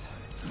student loans.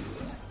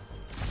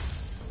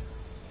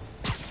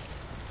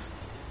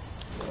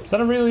 Is that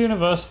a real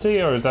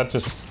university, or is that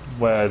just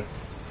where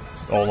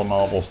all the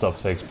Marvel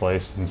stuff takes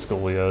place in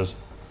school years?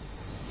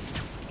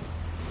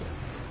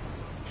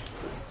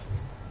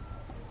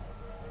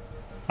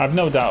 I've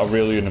no doubt a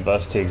real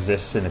university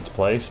exists in its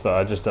place, but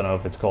I just don't know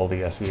if it's called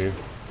ESU.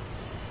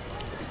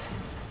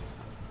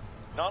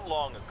 Not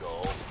long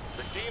ago,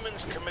 the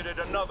Demons committed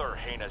another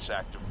heinous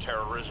act of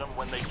terrorism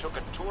when they took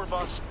a tour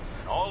bus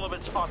and all of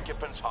its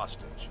occupants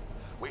hostage.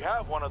 We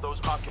have one of those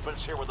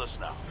occupants here with us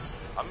now,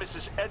 a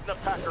Mrs. Edna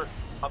Packer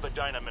of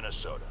Edina,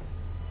 Minnesota.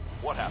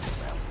 What happened,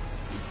 ma'am?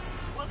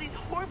 Well, these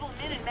horrible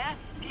men in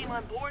masks came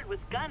on board with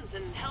guns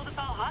and held us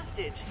all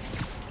hostage.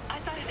 I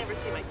thought I'd never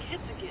see my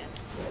kids again.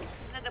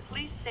 And then the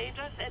police saved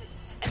us, and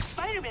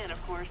Spider-Man,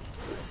 of course.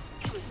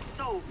 He was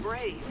so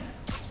brave.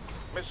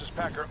 Mrs.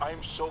 Packer,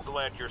 I'm so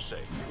glad you're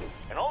safe.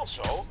 And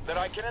also, that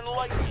I can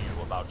enlighten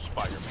you about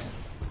Spider-Man.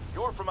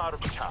 You're from out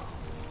of town,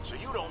 so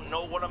you don't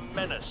know what a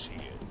menace he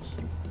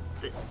is.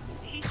 But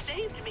he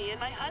saved me and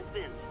my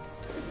husband.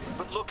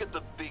 But look at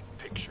the big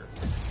picture.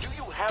 Do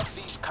you have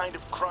these kind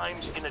of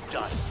crimes in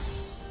Edina?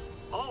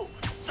 Oh,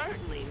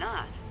 certainly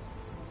not.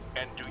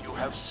 And do you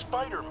have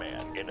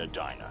Spider-Man in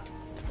Edina?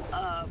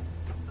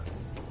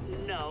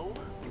 No.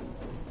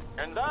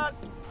 And that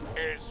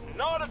is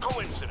not a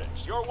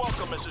coincidence. You're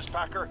welcome, Mrs.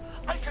 Packer.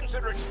 I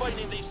consider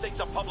explaining these things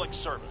a public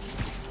service.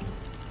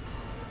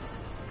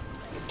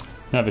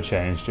 Never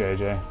changed,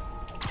 JJ.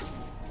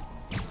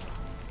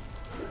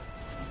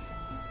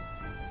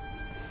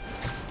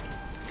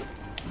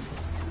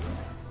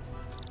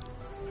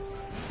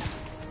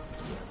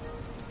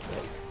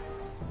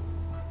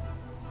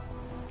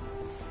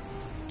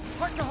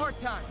 Heart to heart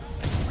time.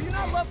 Were you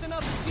not loved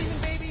enough as demon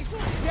babies?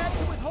 Dad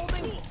too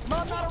withholding?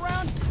 Mom not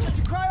around? Let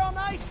you cry all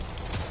night?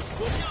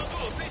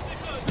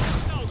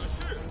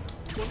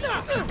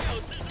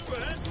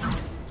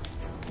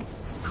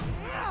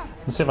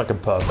 Let's see if I can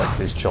perfect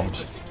these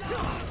chumps.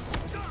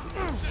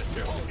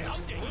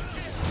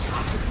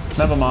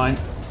 Never mind.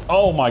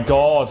 Oh my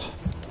god.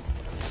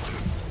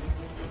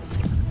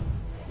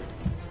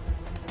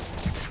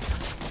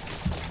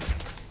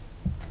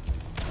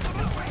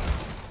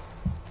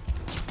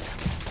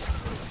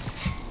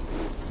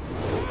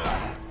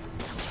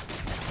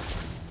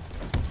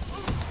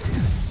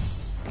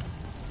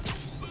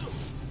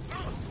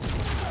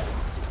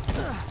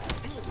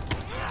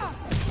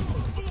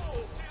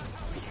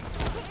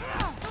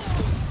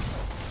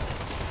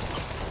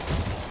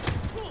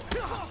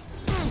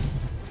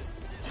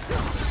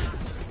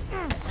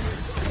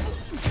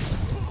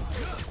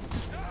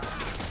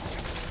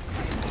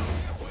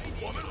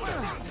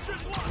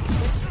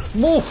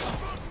 Move!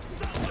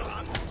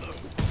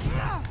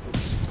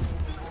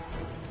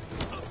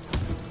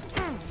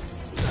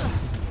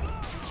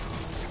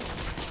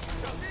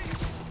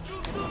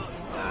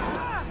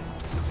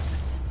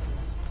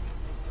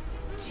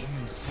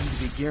 Demons seem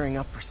to be gearing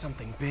up for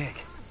something big.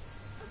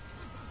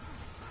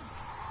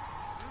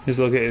 He's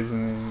located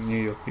in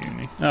New York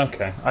Uni.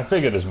 Okay, I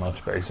figured as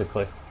much,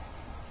 basically.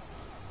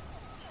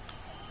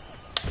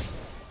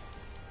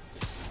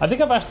 I think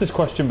I've asked this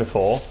question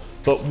before,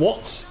 but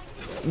what's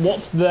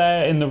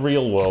there in the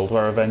real world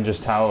where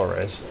Avengers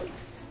Tower is?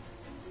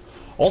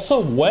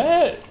 Also,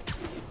 where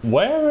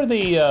are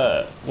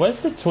the where's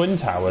the Twin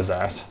Towers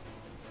at?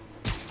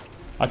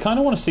 I kind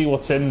of want to see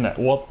what's in there,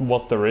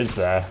 what there is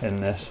there in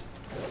this.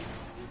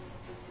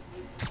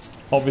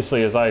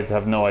 Obviously, as I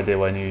have no idea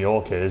where New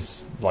York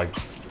is, like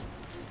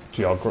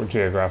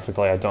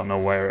geographically, I don't know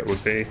where it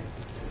would be.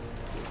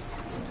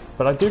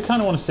 But I do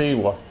kind of want to see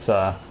what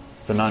the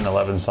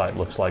 9/11 site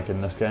looks like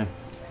in this game.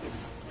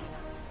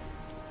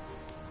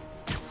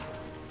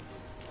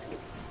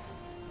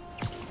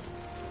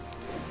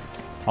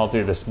 I'll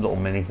do this little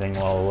mini thing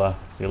while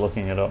you're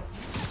looking it up.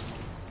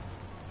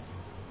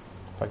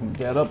 If I can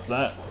get up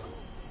there.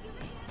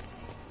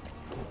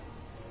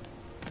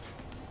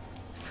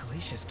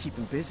 Felicia's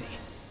keeping busy,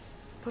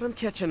 but I'm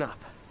catching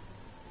up.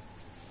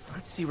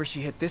 Let's see where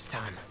she hit this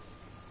time.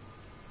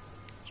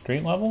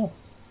 Street level?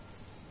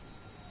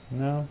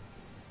 No.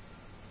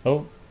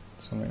 Oh,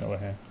 something over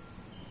here.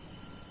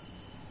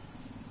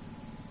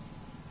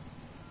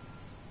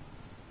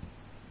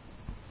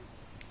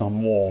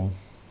 I'm warm.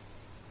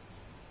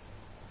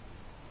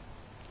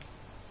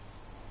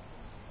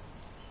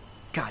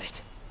 Got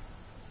it.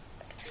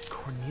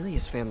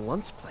 Cornelius Van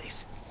Lunt's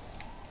place.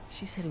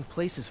 She's hitting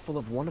places full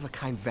of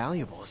one-of-a-kind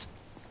valuables.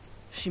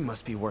 She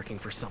must be working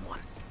for someone.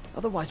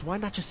 Otherwise, why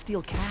not just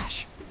steal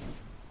cash?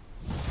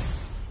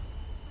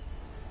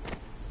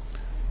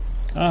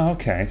 Oh,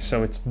 okay,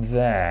 so it's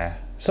there.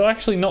 So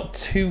actually not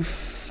too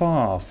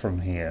far from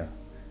here.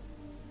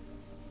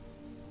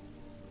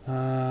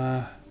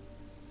 So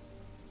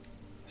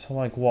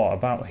like what,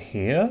 about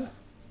here?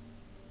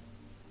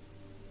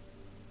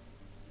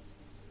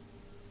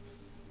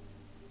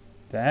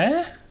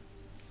 There?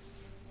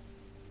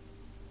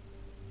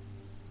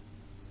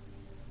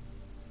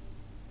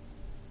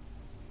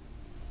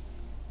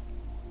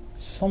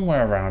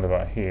 Somewhere around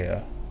about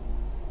here.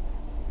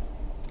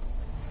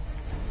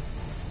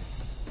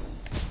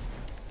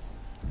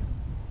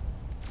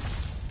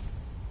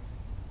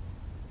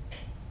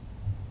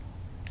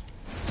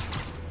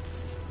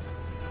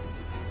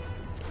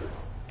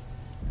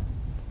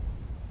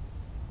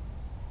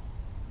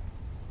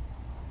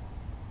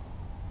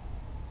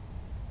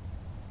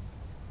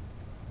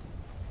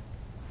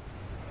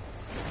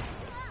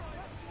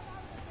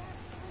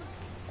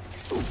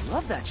 Ooh,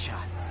 love that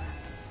shot.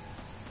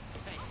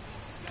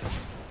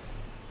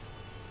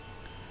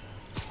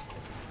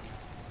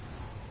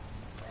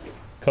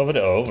 Covered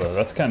it over,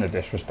 that's kind of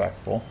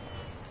disrespectful.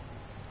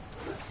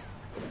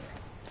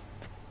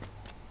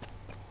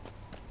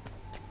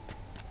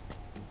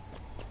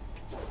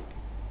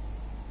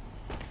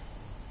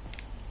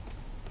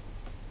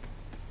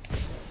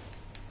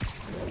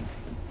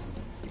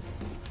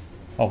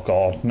 Oh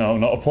god, no,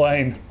 not a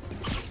plane.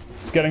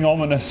 It's getting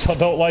ominous, I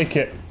don't like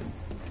it.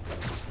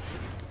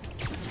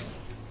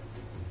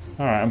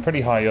 Alright, I'm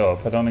pretty high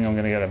up. I don't think I'm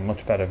going to get a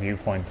much better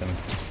viewpoint than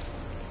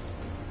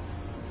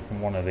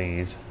one of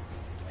these.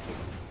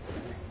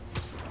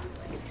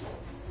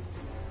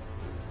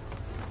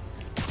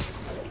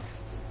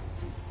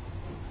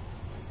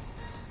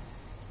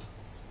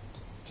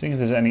 Seeing if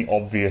there's any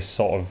obvious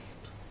sort of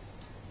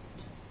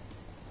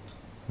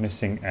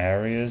missing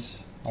areas,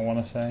 I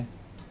want to say.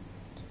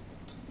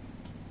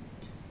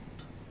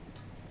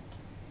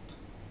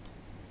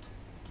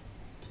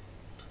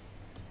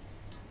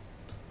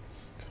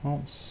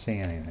 Can't see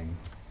anything.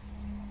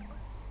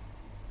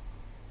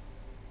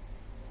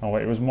 Oh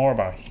wait, it was more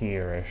about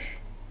here-ish.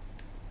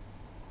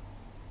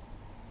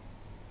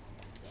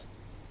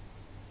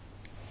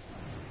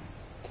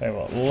 Tell you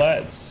what,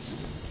 let's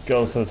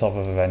go to the top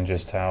of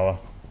Avengers Tower.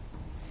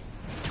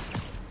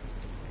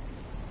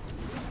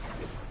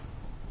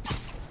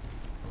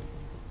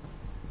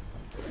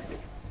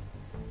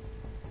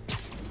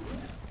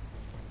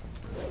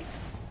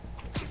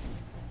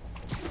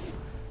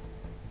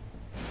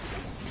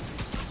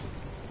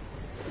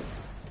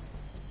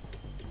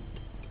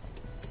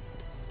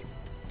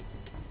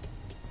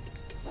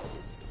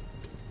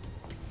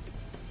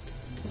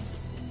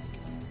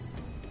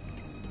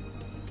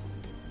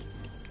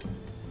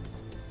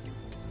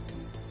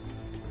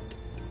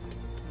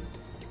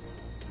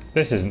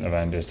 This isn't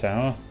Avengers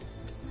Tower.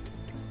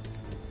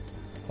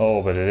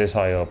 Oh, but it is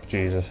high up,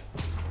 Jesus.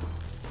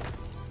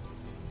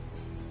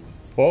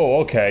 Whoa,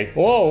 okay.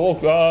 Whoa,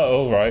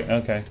 oh, right,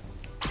 okay.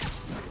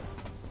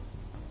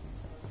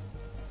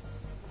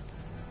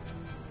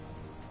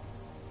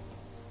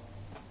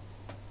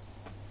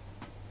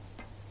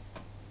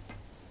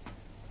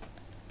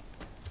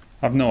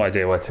 I've no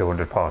idea where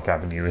 200 Park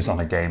Avenue is on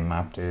a game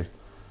map, dude.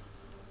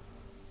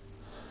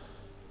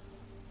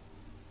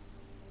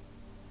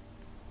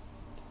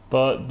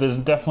 But there's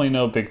definitely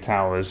no big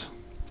towers.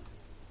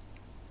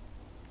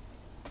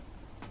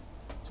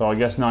 So I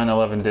guess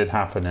 9/11 did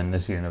happen in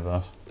this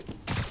universe.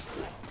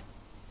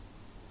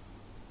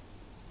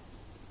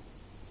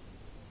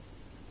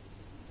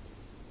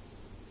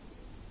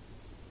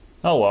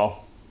 Oh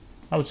well.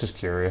 I was just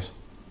curious.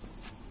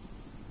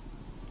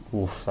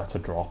 Oof, that's a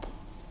drop.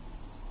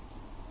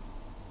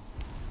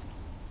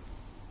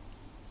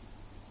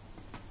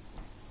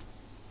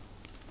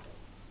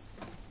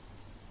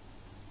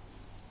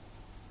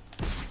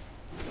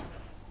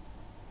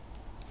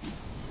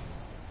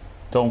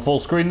 Don't full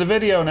screen the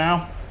video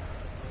now.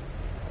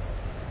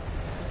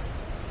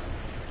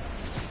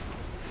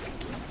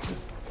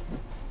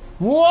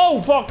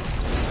 Whoa, fuck!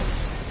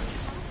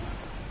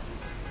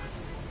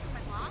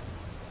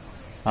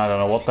 I don't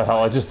know what the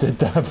hell I just did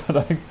there, but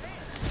I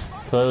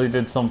clearly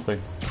did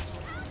something.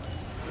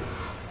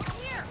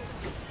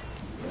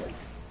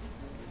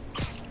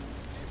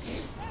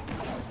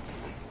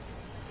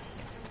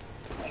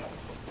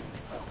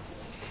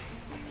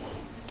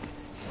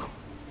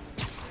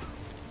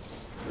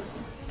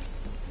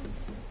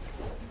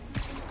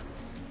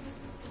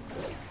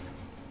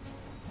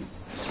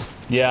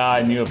 Yeah,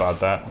 I knew about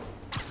that.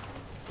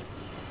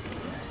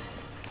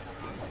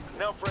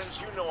 Now, friends,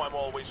 you know I'm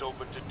always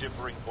open to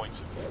differing points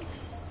of view.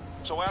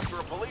 So after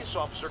a police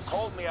officer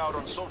called me out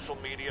on social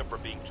media for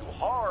being too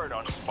hard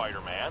on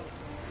Spider-Man,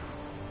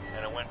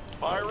 and it went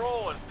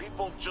viral and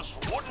people just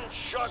wouldn't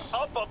shut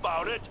up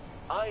about it,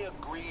 I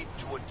agreed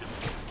to a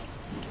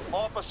deal.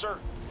 Officer,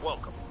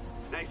 welcome.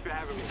 Thanks for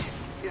having me.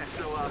 Yeah,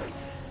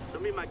 so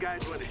me and my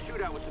guys went to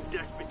shoot out with some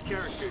desperate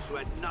characters who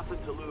had nothing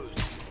to lose.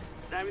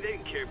 I mean, they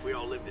didn't care if we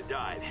all lived or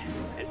died.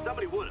 And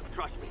somebody would have,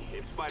 trust me,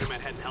 if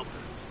Spider-Man hadn't helped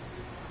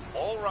us.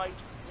 All right,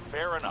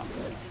 fair enough.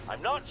 I'm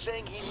not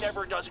saying he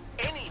never does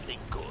anything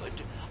good.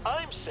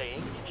 I'm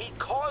saying he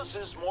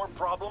causes more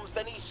problems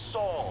than he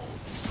solves.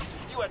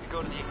 You had to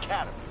go to the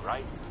academy,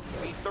 right?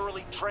 Be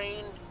thoroughly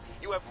trained?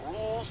 You have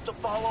rules to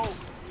follow?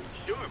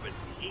 Sure, but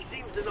he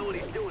seems to know what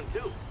he's doing,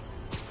 too.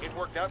 It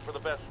worked out for the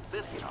best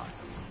this time.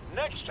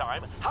 Next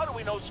time, how do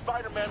we know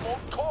Spider-Man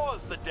won't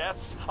cause the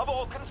deaths of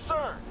all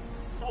concerned?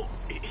 Well,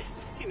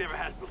 he never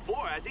has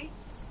before, has he?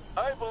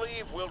 I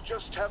believe we'll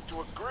just have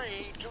to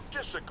agree to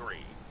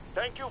disagree.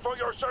 Thank you for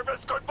your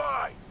service.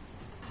 Goodbye.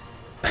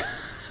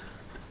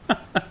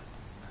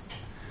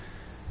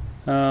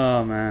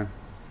 Oh man.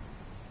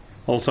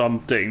 Also, I'm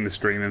updating the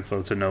stream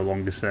info to no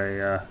longer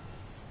say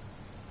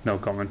no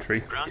commentary,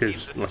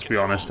 because let's be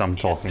honest, I'm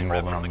talking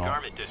more than I'm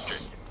not.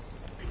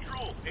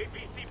 Control,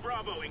 APC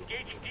Bravo,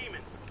 engaging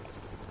demons.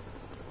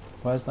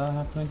 Where's that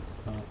happening?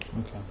 Oh,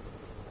 okay.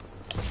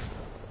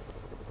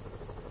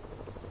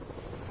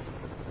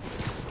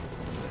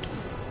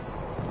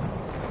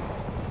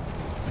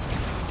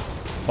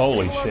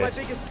 Holy People shit. are my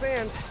biggest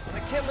fans. I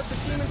can't let the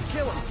demons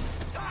kill him.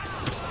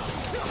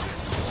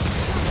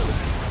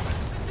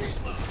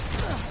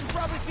 You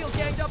probably feel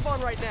ganged up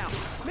on right now.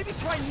 Maybe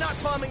try not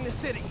bombing the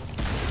city.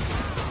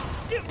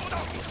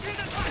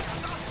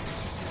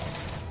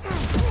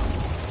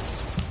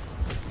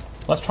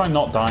 Let's try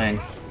not dying.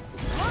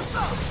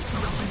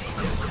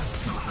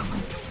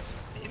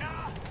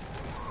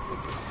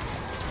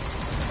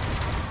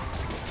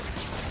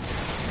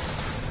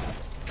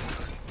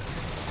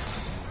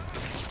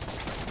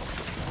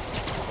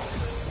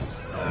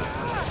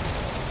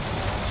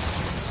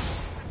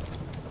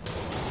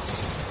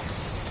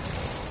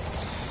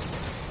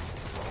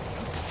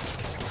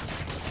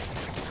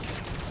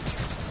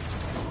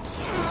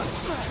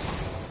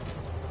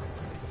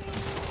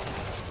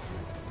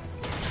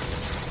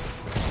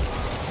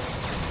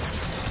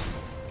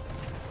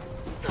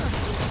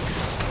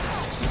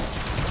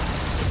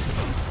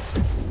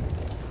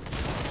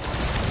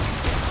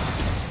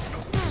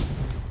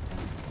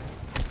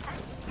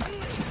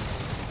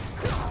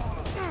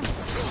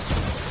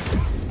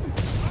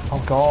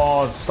 Oh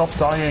god, stop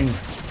dying.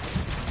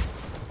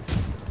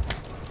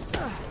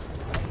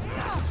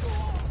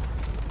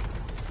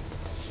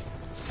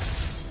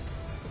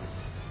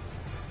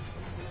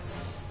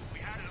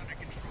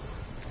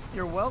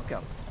 You're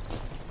welcome.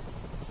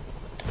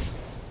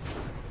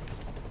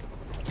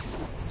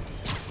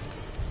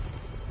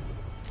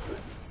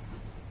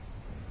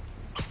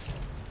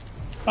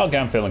 Okay,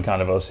 I'm feeling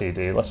kind of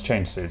OCD. Let's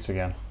change suits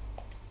again.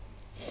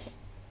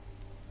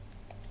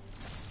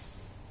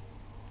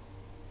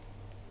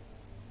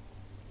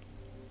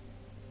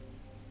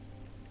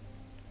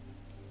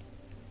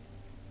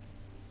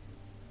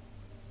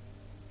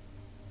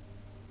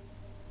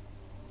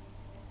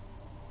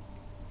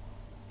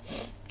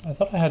 I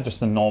thought I had just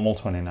the normal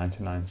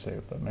 2099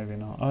 suit, but maybe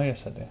not. Oh,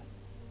 yes, I do.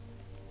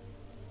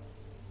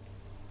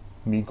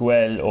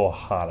 Miguel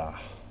O'Hara.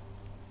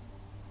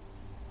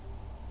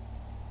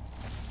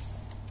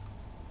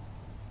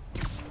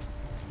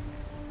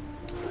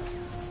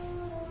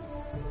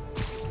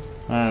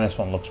 Ah, this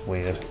one looks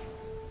weird.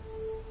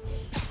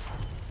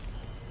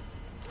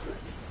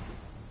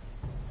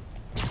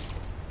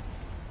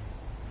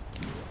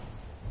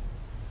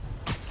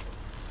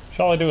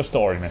 Shall I do a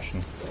story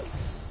mission?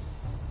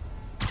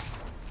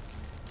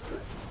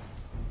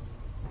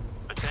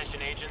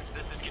 Attention agents,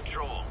 this is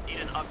Control.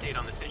 Need an update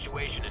on the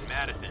situation in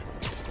Madison.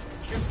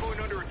 Ship's going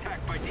under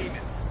attack by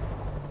demons.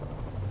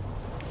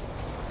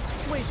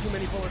 Way too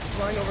many bullets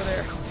flying over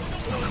there.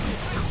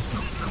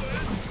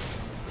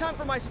 Time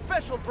for my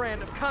special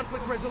brand of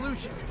conflict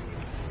resolution.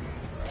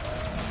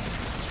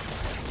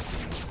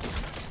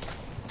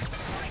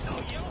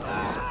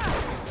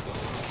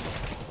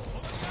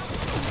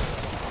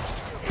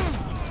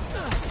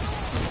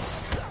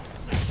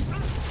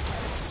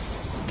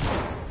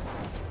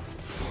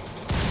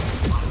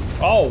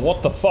 Oh,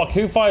 what the fuck?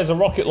 Who fires a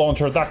rocket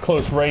launcher at that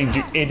close range,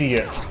 you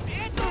idiot?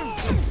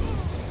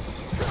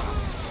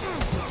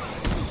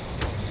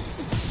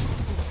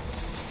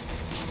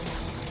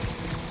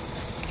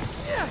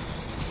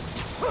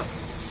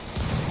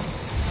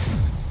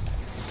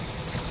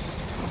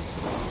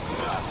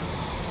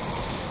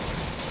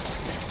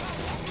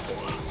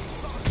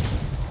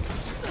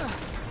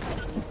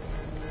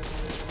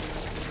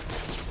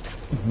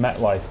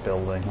 MetLife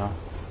building, huh?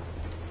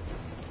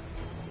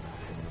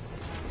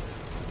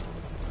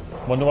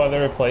 Wonder why they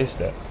replaced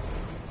it.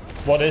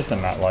 What is the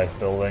MetLife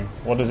building?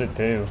 What does it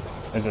do?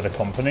 Is it a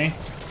company?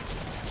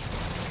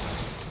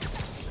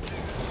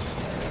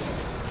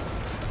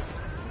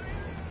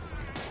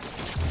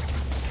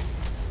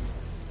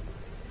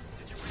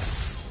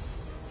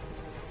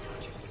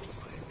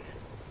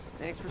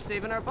 Thanks for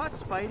saving our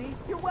butts, Spidey.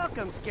 You're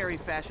welcome, scary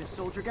fascist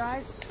soldier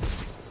guys.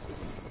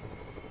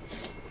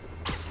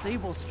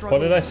 Sable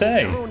struggling What did I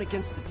say?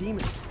 against the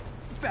demons.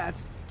 Bad.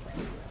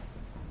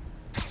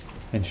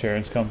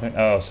 Insurance company?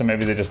 Oh, so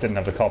maybe they just didn't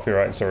have the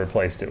copyright, so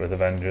replaced it with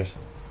Avengers.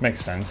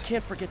 Makes sense.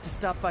 Can't forget to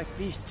stop by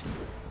Feast.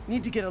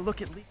 Need to get a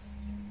look at Lee.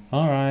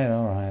 Alright.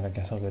 I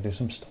guess I'll go do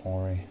some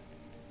story.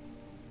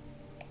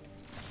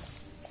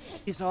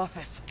 His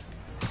office.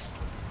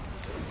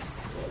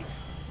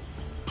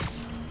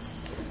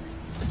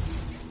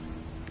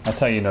 That's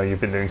how you know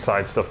you've been doing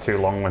side stuff too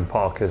long when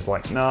Parker's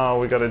like, no,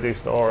 we gotta do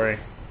story.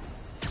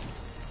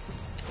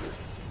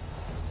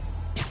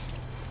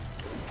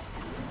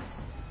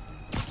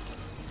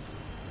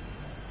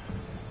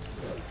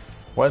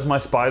 Where's my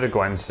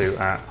Spider-Gwen suit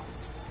at?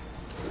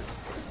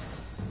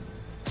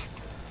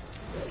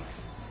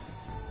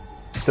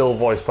 Still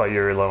voiced by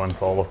Yuri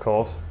Lowenthal, of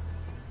course.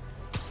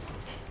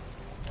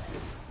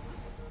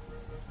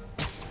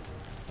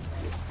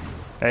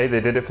 Hey,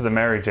 they did it for the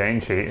Mary Jane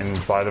cheat in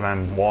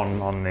Spider-Man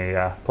 1 on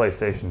the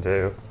PlayStation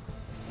 2.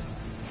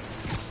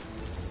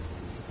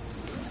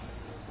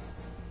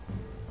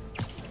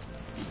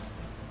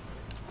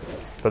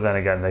 But then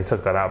again, they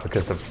took that out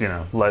because of, you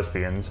know,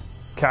 lesbians.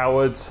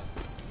 Cowards.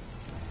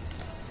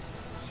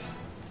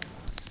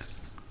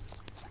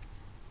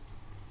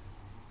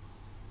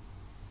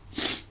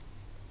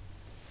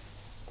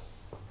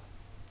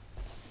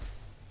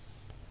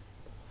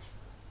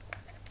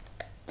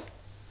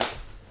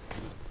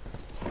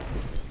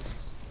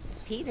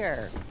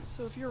 Peter.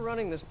 So if you're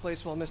running this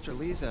place while Mr.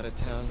 Lee's out of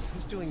town,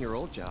 who's doing your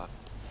old job?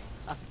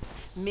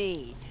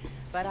 Me.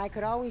 But I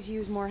could always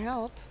use more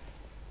help.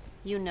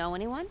 You know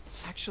anyone?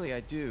 Actually, I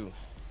do.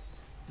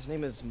 His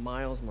name is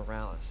Miles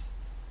Morales.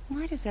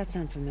 Why does that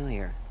sound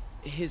familiar?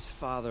 His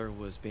father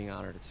was being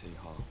honored at City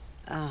Hall.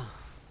 Oh.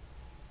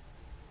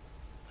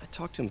 I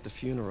talked to him at the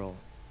funeral.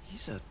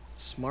 He's a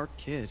smart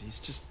kid. He's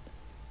just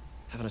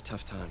having a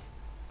tough time.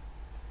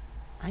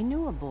 I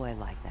knew a boy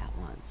like that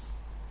once.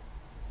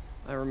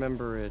 I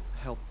remember it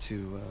helped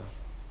to,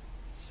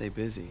 stay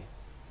busy.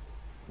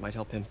 Might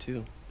help him,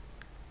 too.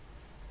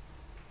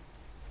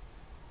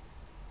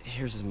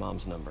 Here's his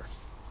mom's number.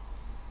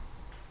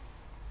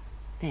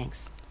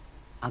 Thanks.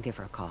 I'll give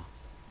her a call.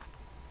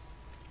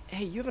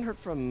 Hey, you haven't heard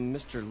from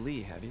Mr.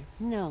 Lee, have you?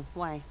 No,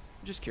 why?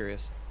 Just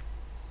curious.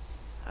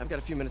 I've got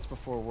a few minutes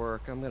before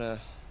work. I'm gonna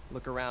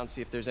look around,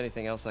 see if there's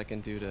anything else I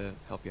can do to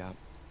help you out.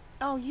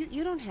 Oh,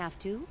 you don't have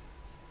to.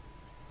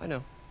 I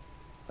know.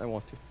 I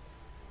want to.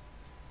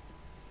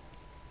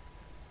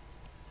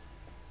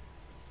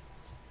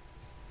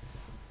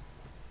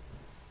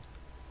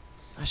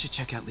 I should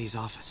check out Lee's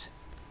office.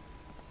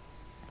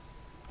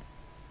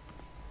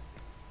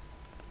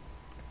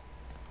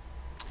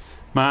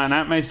 Man,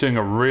 Aunt May's doing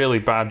a really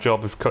bad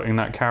job of cutting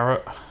that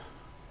carrot.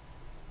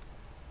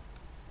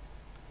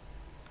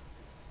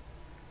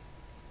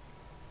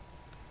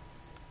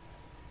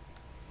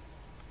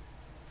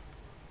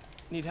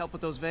 Need help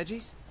with those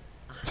veggies?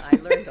 I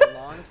learned a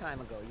long time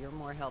ago you're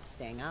more help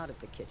staying out of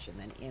the kitchen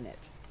than in it.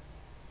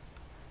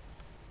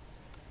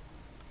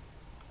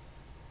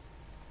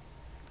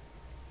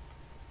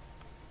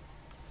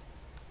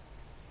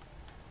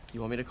 You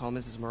want me to call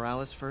Mrs.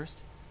 Morales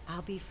first?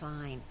 I'll be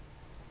fine.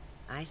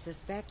 I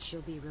suspect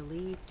she'll be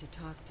relieved to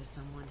talk to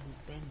someone who's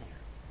been there.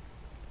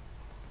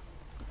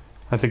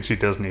 I think she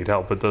does need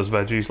help with those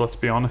veggies, let's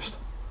be honest.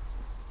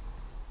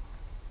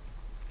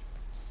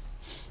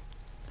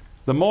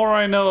 The more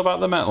I know about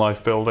the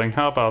MetLife building,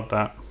 how about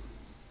that?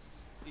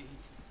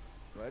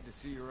 Glad to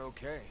see you're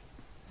okay.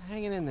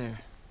 Hanging in there.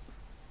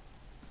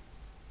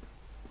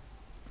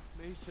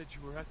 May said you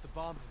were at the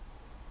bombing.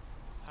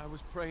 I was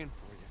praying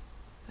for you.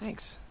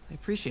 Thanks. I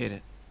appreciate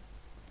it.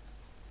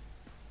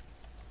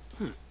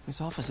 This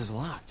office is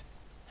locked.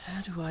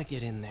 How do I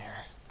get in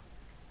there?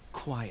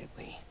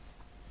 Quietly.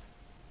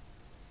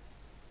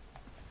 I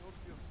don't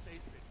feel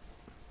safe in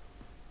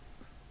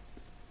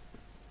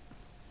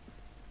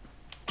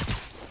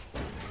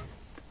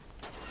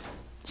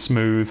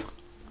Smooth.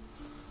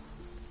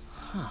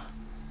 Huh.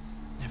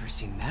 Never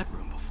seen that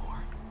room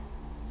before.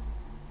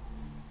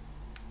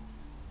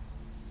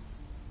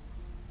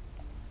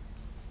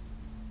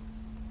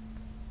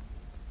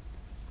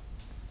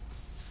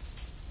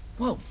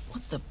 Whoa,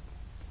 what the...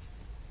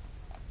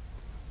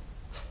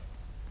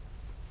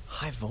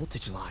 High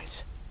voltage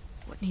lines.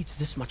 What needs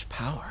this much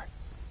power?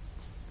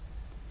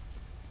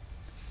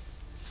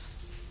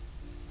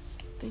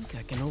 Think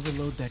I can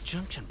overload that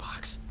junction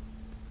box.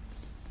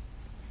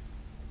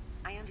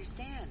 I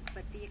understand,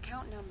 but the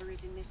account number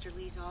is in Mr.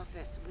 Lee's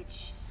office,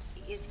 which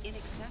is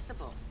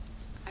inaccessible.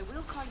 I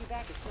will call you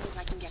back as soon as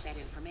I can get that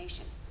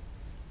information.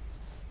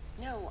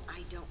 No,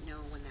 I don't know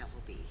when that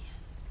will be.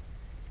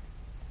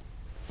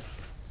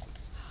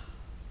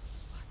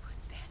 What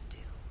would Ben do?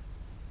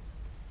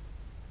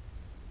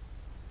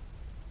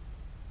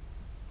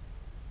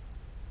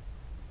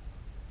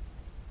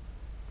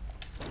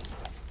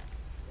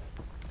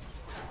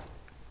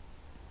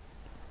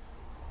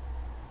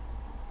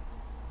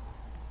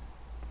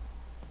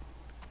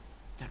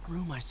 That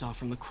room I saw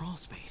from the crawl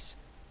space.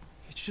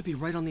 It should be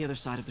right on the other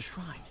side of the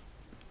shrine.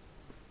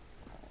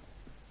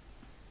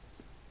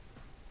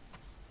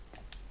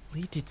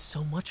 Lee did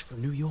so much for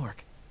New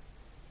York.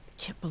 I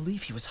can't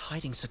believe he was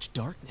hiding such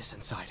darkness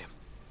inside him.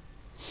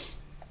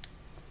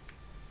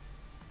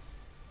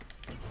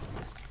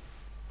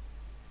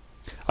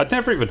 I'd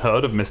never even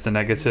heard of Mr.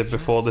 Negative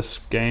before this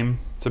game,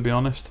 to be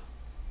honest.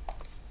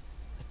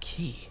 A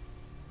key.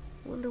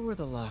 Wonder where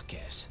the lock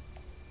is.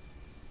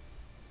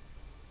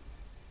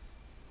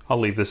 I'll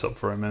leave this up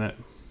for a minute.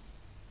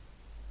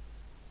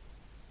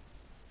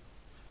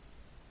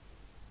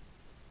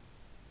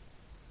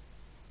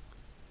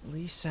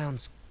 Lee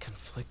sounds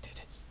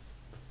conflicted.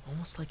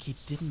 Almost like he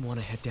didn't want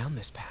to head down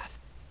this path.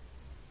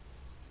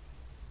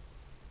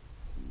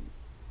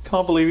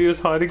 Can't believe he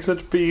was hiding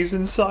such bees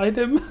inside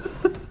him.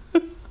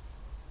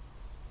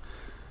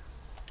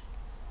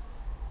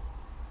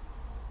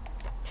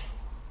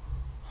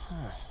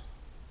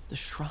 The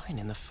shrine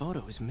in the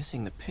photo is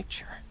missing the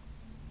picture.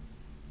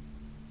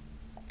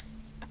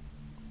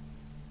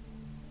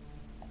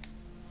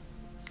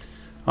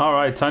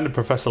 Alright, time to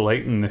Professor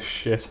Layton this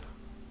shit.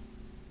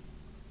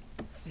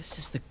 This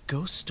is the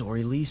ghost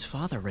story Lee's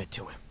father read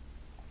to him.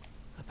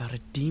 About a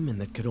demon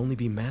that could only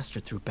be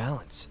mastered through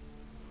balance.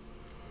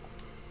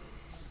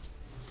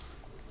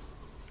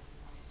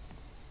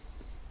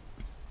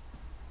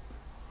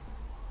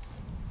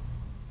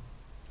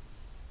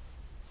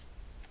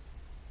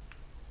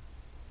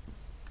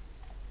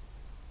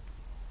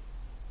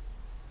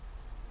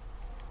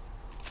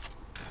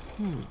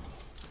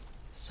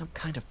 Some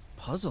kind of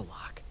puzzle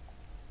lock.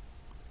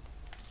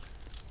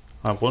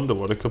 I wonder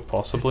what it could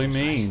possibly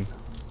mean.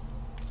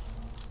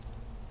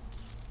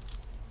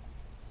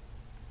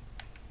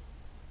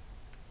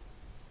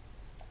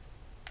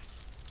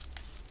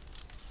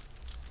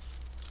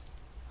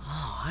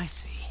 Oh, I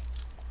see.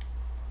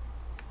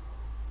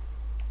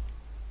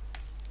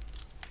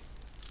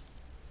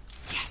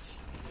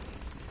 Yes.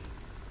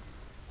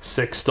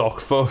 Sick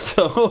stock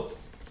photo.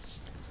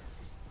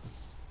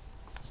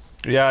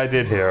 Yeah, I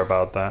did hear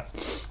about that.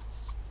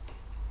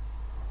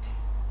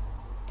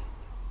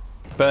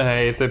 But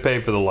hey, if they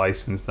pay for the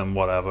license, then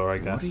whatever, I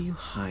guess. What are you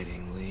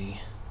hiding, Lee?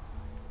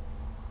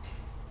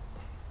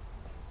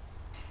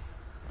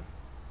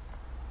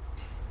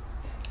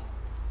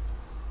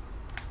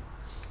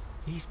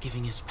 Lee's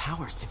giving his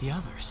powers to the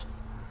others.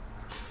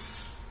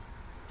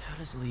 How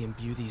does Lee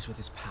imbue these with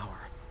his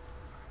power?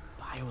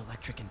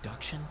 Bioelectric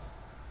induction?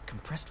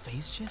 Compressed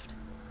phase shift?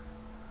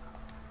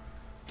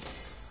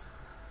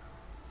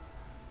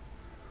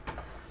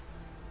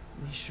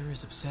 Lee sure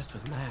is obsessed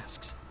with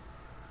masks.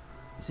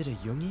 Is it a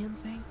Jungian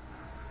thing?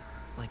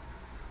 Like,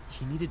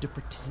 he needed to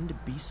pretend to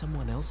be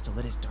someone else to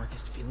let his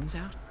darkest feelings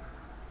out?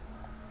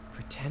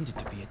 Pretended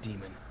to be a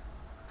demon,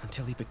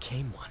 until he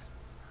became one.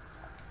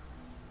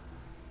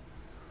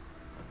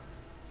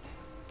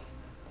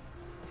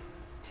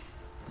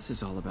 This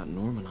is all about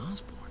Norman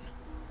Osborn.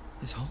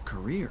 His whole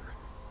career.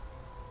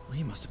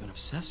 Lee must have been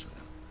obsessed with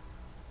him.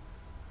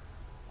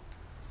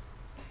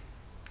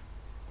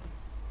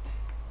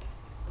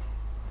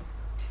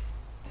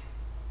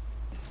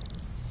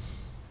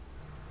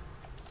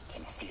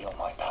 Can feel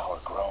my power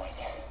growing,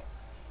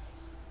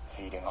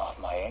 feeding off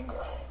my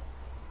anger.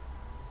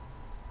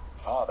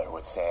 Father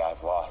would say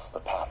I've lost the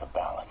path of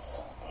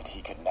balance, that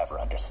he could never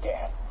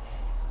understand.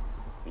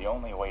 The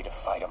only way to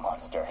fight a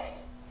monster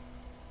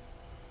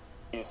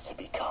is to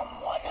become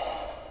one.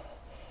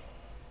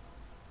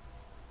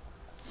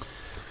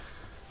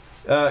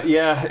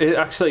 Yeah, it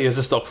actually is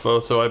a stock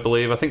photo, I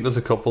believe. I think there's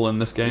a couple in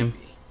this game.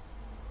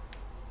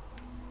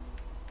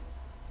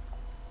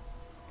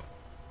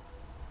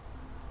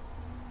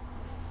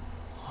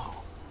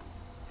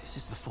 This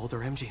is the folder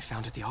MJ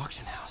found at the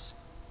auction house.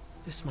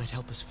 This might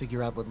help us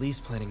figure out what Lee's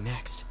planning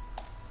next.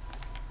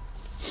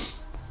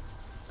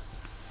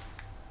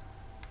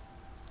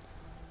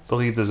 I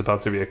believe there's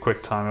about to be a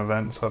quick time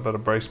event, so I better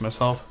brace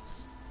myself.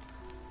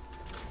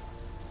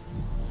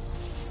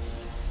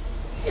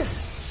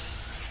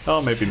 Oh,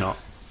 maybe not.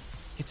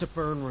 It's a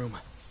burn room,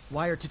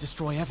 wired to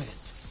destroy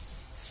evidence.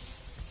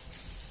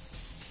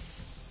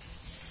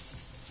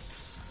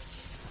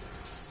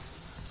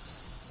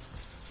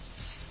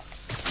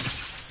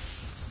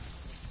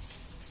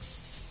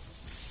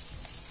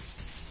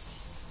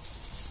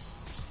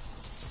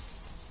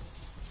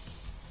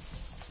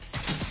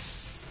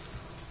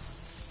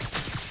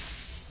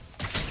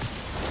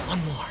 One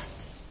more.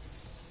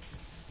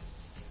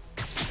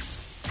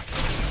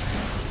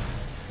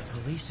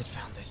 The police had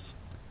found this.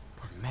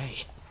 Or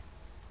May.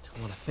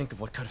 Don't want to think of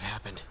what could have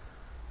happened.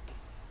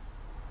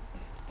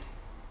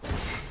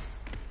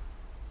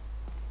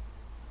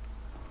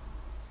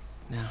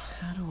 Now,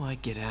 how do I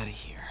get out of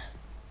here?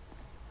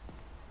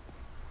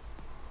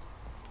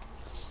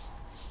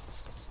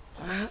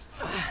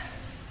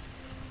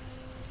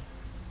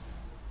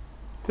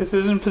 This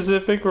isn't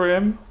Pacific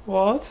Rim?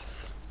 What?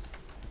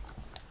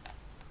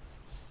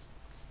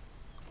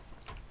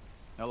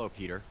 Hello,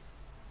 Peter.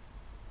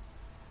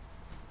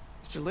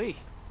 Mr. Lee.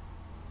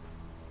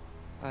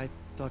 I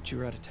thought you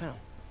were out of town.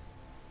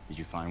 Did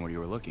you find what you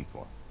were looking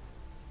for?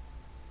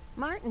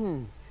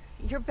 Martin,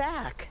 you're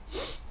back.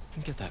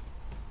 Get that.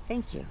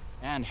 Thank you.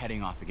 And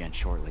heading off again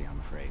shortly, I'm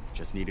afraid.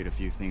 Just needed a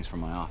few things from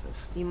my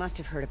office. You must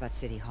have heard about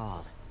City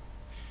Hall.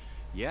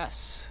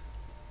 Yes.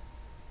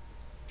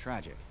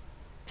 Tragic.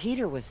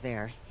 Peter was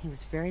there. He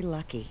was very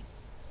lucky.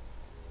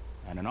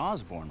 At an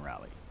Osborn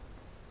rally.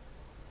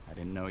 I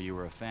didn't know you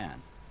were a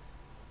fan.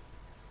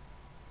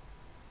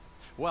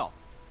 Well,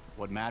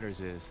 what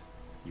matters is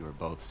you are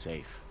both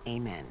safe.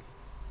 Amen.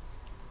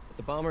 But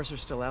the bombers are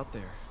still out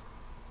there.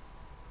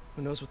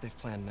 Who knows what they've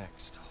planned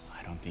next?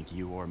 I don't think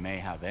you or May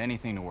have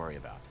anything to worry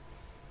about.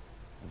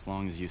 As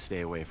long as you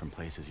stay away from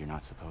places you're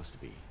not supposed to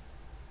be.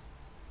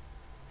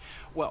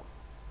 Well,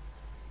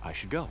 I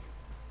should go.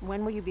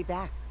 When will you be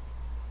back?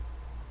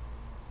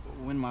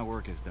 When my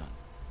work is done.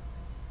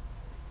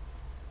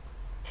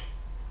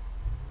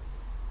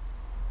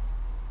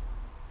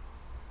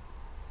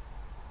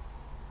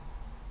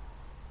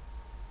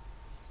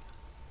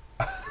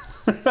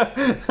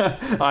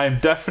 I'm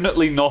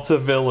definitely not a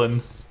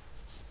villain.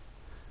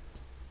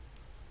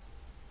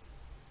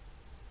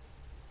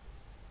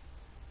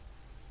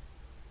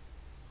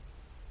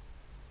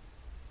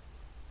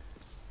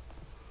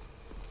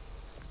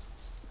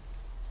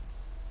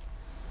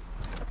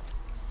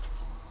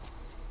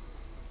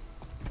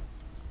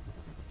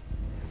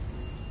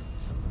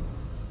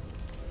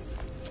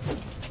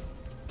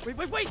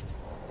 Wait!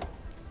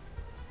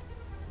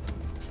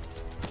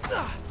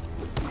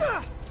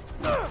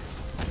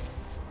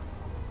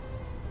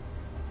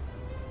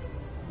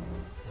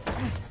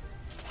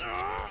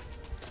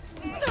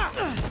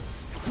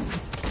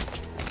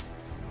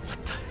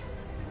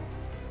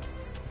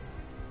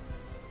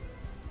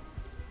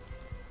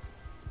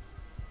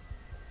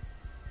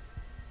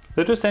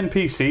 They're just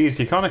NPCs,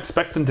 you can't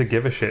expect them to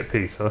give a shit,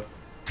 Peter.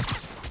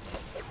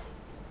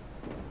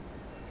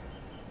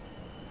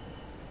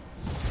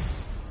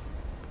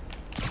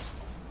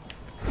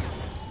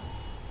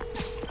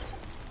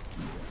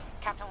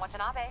 Captain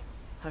Watanabe.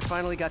 I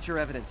finally got your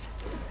evidence.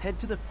 Head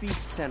to the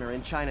Feast Center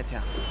in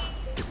Chinatown.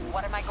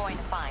 What am I going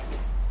to find?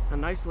 A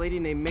nice lady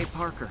named May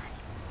Parker.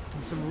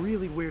 And some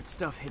really weird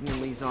stuff hidden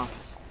in Lee's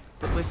office.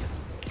 But listen,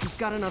 he's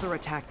got another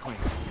attack plan.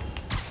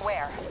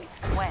 Where?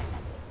 When?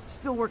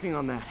 Still working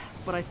on that,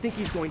 but I think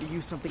he's going to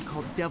use something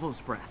called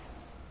Devil's Breath.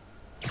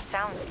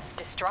 Sounds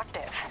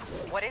destructive.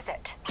 What is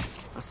it?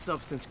 A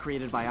substance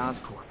created by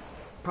Oscorp.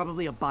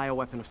 Probably a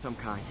bioweapon of some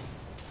kind.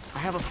 I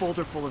have a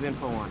folder full of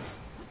info on it.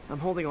 I'm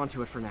holding on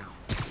to it for now.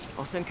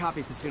 I'll send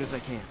copies as soon as I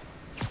can.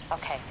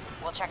 Okay,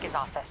 we'll check his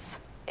office.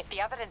 If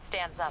the evidence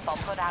stands up, I'll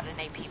put out an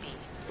APB.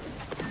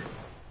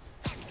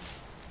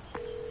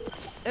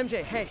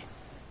 MJ, hey.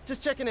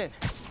 Just checking in.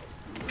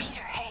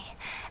 Peter, hey.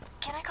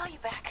 Can I call you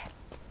back?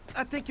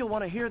 I think you'll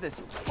want to hear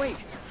this. Wait,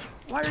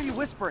 why are you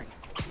whispering?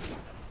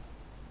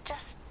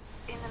 Just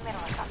in the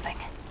middle of something.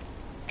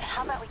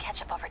 How about we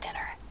catch up over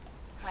dinner?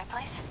 My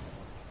place?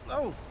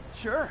 Oh,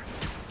 sure.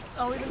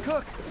 I'll even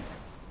cook.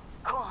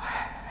 Cool.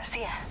 See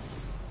ya.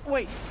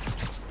 Wait,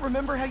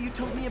 remember how you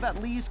told me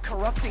about Lee's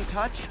corrupting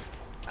touch?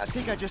 I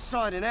think I just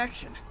saw it in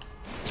action.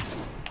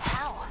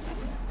 How?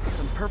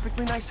 Some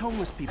perfectly nice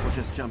homeless people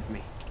just jumped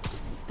me.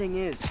 Thing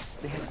is,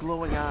 they had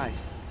glowing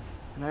eyes.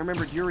 And I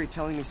remembered Yuri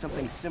telling me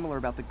something similar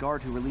about the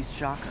guard who released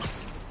Shocker.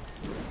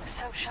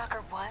 So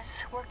Shocker was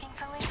working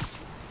for Lee?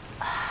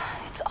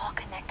 It's all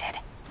connected.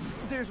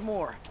 There's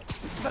more,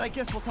 but I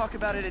guess we'll talk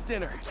about it at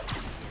dinner.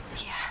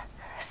 Yeah,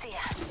 see ya.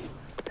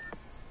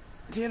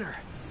 Dinner?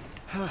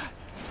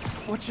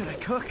 What should I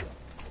cook?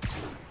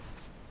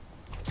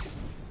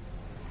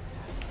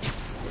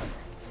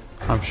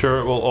 I'm sure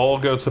it will all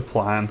go to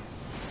plan.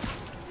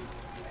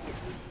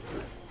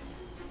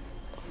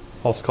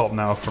 Oscorp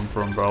now from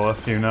Umbrella,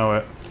 you know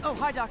it. Oh,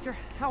 hi, Doctor.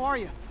 How are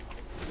you?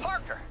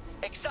 Parker,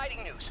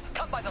 exciting news.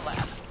 Come by the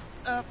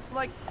lab.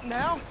 Like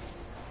now?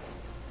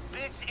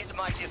 This is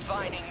my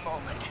defining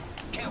moment.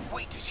 Can't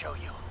wait to show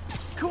you.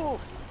 Cool.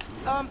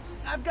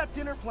 I've got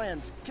dinner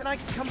plans. Can I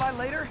come by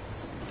later?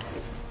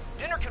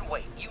 Dinner can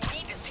wait. You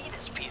need to see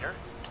this, Peter.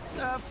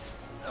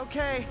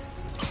 Okay.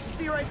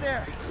 Be right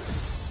there.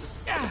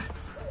 God,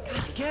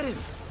 get him.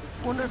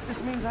 Wonder if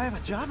this means I have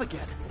a job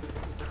again.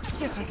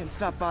 Guess I can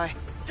stop by,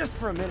 just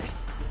for a minute.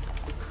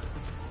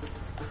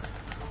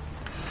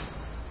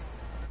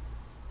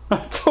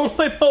 I'm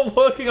totally not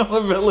working on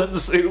a villain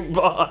suit,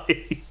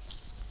 bye.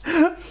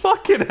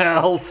 Fucking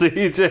hell,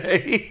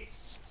 CJ.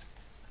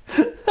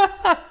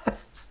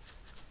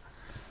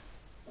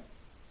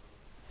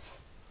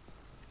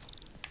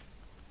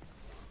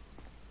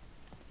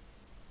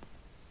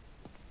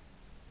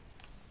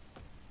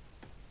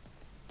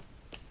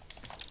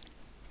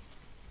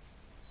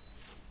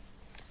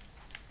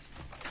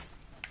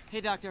 Hey,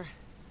 Doctor.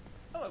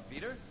 Hello,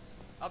 Peter.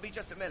 I'll be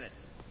just a minute.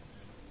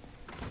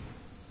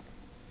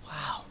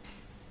 Wow.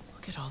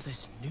 Look at all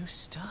this new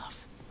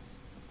stuff.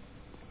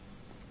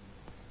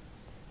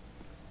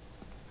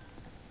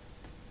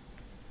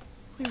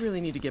 We really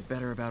need to get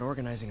better about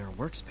organizing our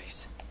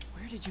workspace.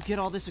 Where did you get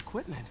all this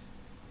equipment?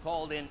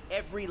 Called in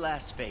every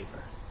last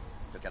favor.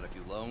 Took out a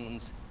few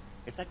loans.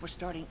 It's like we're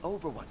starting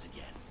over once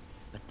again.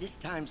 But this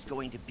time's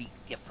going to be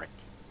different.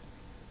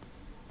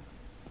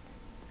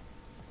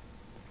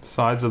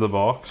 Sides of the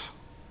box.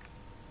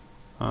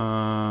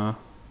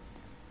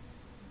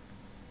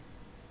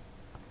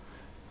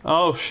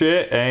 Oh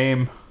shit,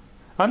 aim.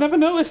 I never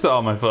noticed that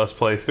on my first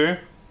playthrough.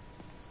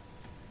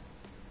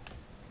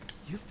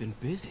 You've been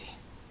busy.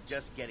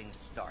 Just getting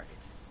started.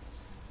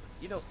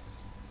 You know,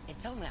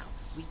 until now,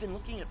 we've been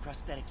looking at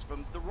prosthetics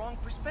from the wrong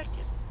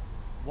perspective.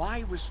 Why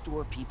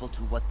restore people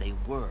to what they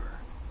were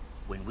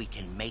when we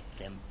can make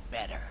them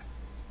better?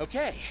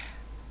 Okay,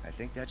 I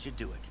think that should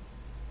do it.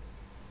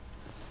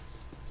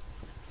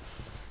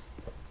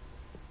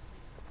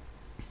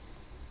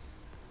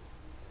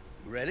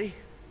 Ready?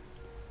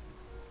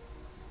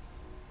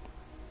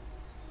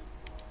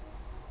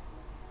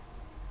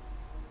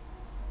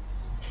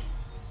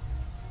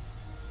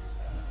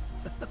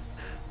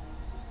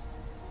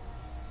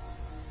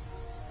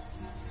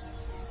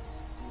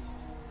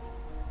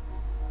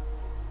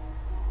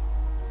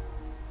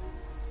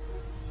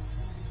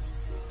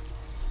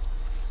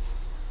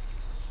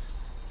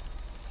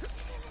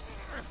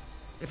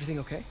 Everything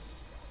okay?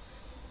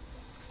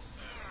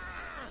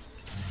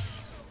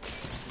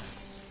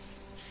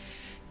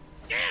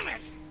 Damn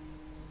it!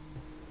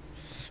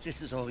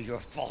 This is all your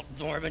fault,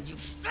 Norman, you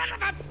son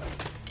of a...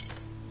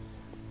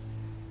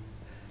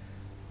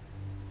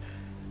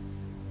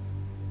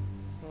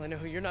 Well, I know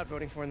who you're not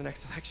voting for in the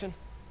next election.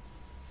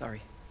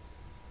 Sorry.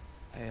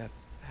 I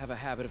have a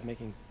habit of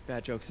making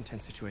bad jokes in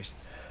tense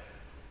situations.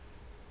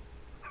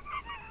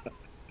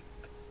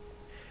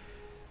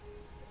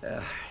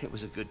 It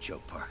was a good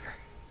joke, Parker.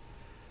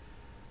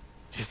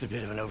 Just a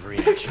bit of an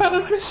overreaction.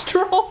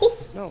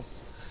 No,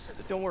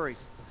 don't worry.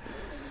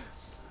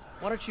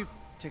 Why don't you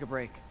take a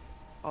break?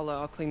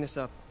 I'll clean this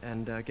up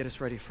and get us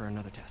ready for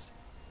another test.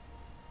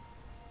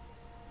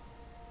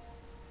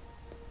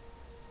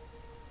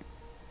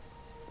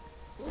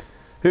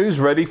 Who's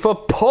ready for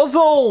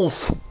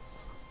puzzles?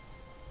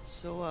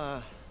 So,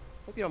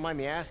 hope you don't mind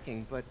me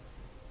asking, but it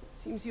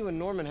seems you and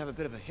Norman have a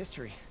bit of a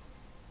history.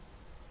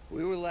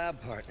 We were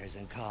lab partners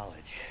in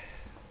college.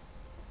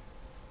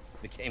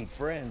 Became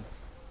friends.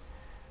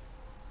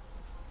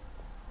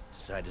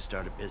 Decided to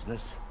start a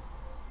business.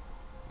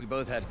 We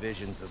both had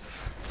visions of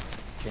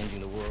changing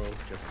the world,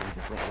 just in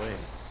different ways.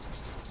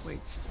 Wait,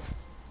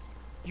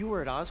 you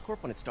were at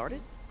Oscorp when it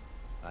started?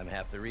 I'm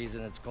half the reason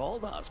it's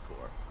called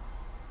Oscorp.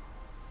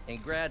 In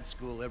grad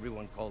school,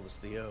 everyone called us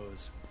the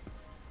O's.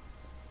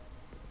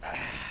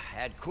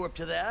 Add Corp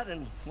to that,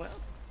 and, well,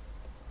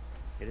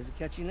 it is a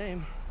catchy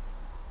name.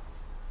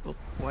 Well,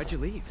 why'd you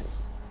leave?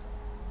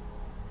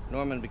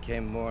 Norman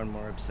became more and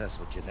more obsessed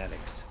with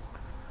genetics.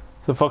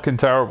 It's a fucking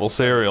terrible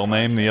cereal,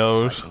 name the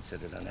O's. I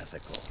considered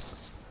unethical.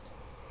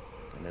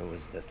 And there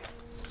was this...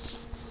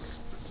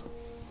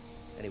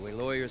 Anyway,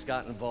 lawyers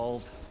got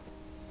involved.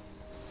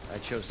 I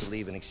chose to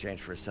leave in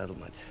exchange for a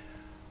settlement.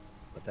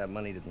 But that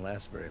money didn't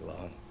last very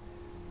long.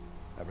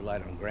 I've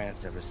relied on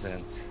grants ever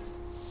since.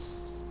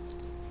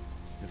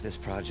 If this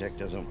project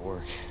doesn't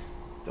work...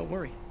 Don't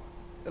worry.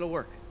 It'll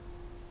work.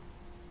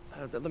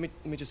 Let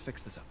me just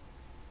fix this up.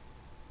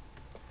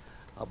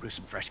 I'll brew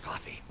some fresh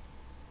coffee.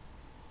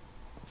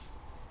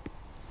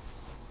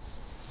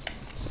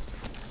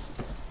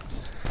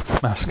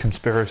 Mass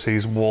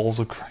conspiracies, walls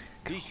of crazy.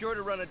 Be sure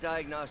to run a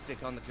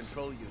diagnostic on the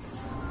control unit.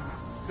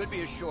 Could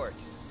be a short.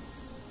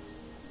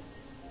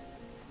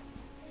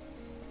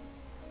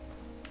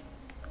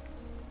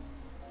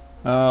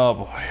 Oh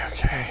boy,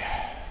 okay.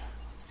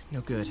 No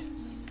good.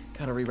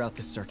 Gotta reroute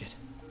this circuit.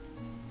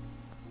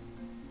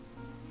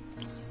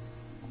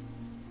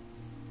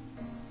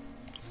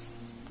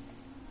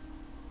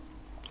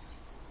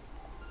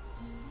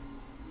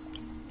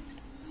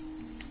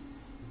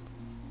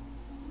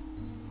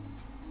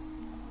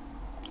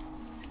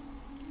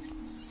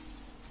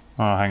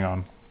 Oh, hang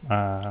on.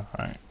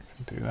 Right,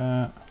 do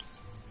that.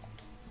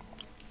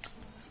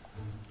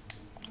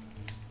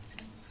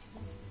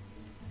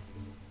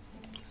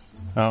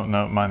 Oh,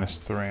 no,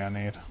 -3 I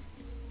need.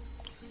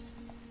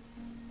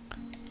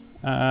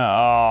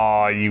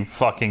 Oh, you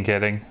fucking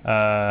kidding.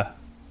 Can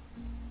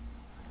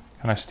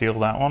I steal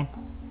that one?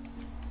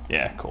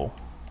 Yeah, cool.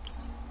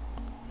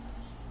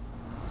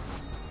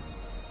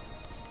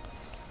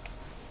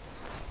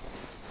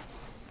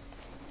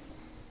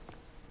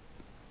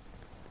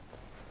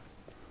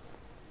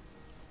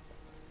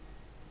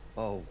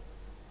 Oh,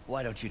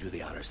 why don't you do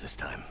the honors this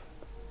time?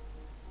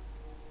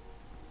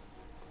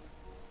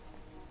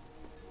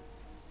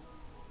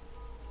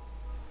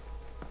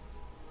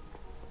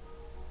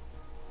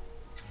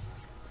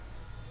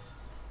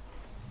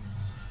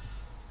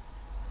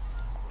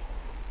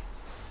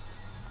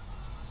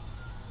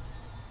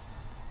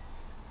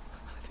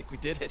 I think we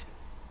did it.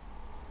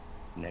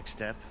 Next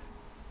step,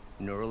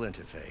 neural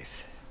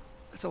interface.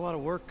 That's a lot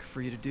of work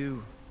for you to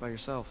do by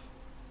yourself.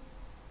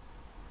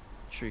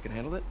 Sure you can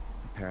handle it?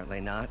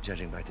 Apparently not,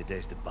 judging by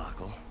today's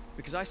debacle.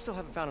 Because I still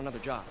haven't found another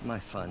job. My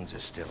funds are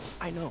still...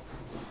 I know.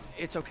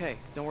 It's okay.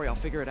 Don't worry, I'll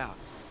figure it out.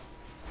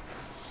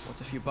 What's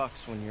a few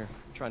bucks when you're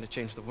trying to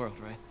change the world,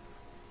 right?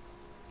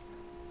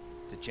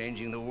 To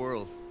changing the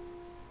world.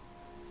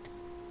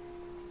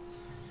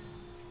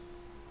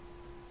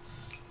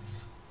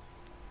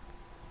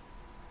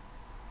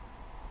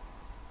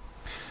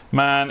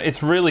 Man,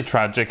 it's really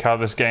tragic how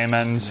this game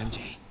ends.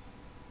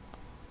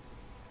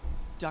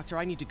 Doctor,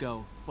 I need to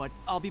go, but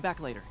I'll be back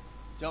later.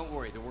 Don't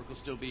worry, the work will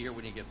still be here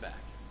when you get back.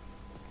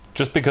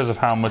 Just because of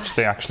how much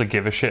they actually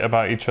give a shit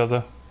about each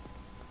other.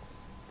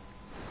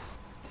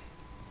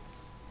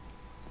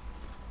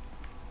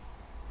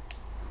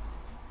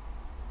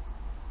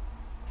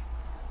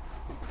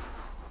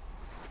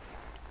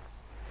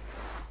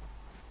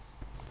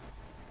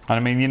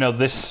 I mean, you know,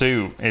 this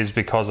suit is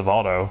because of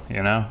Otto,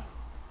 you know?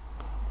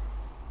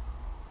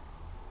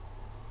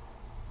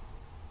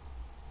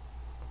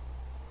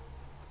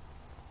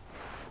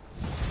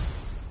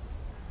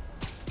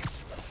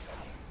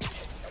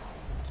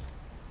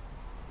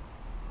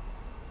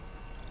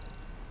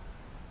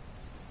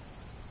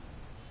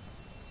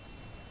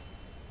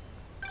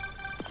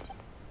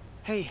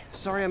 Hey,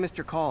 sorry I missed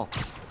your call.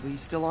 Are you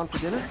still on for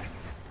dinner?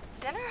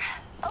 Dinner?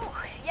 Oh,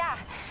 yeah.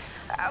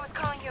 I was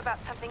calling you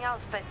about something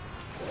else, but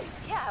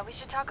yeah, we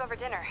should talk over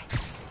dinner.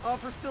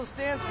 Offer still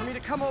stands for me to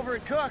come over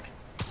and cook.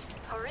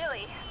 Oh,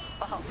 really?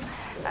 Well,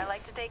 I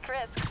like to take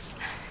risks.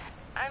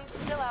 I'm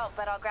still out,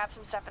 but I'll grab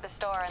some stuff at the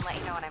store and let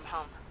you know when I'm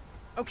home.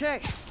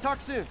 Okay,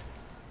 talk soon.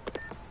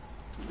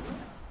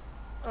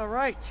 All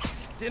right,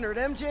 dinner at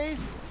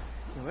MJ's.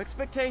 No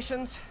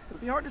expectations. It'll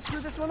be hard to screw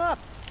this one up.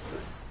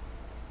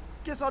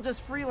 Guess I'll just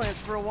freelance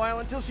for a while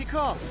until she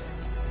calls.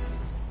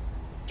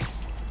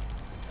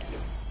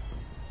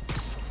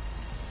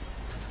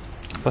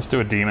 Let's do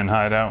a demon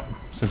hideout,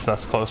 since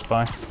that's close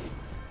by.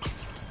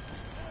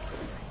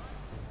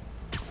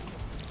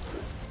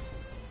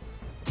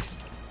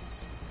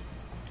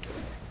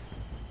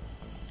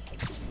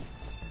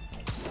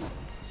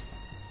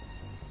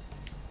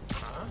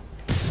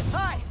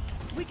 Hi!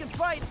 We can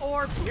fight,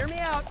 or, hear me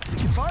out, we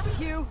can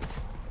barbecue!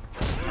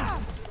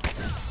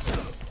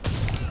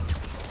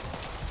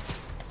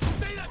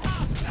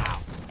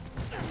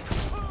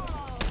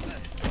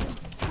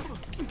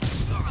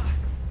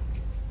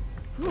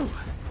 Whew,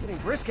 getting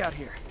brisk out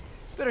here.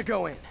 Better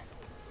go in.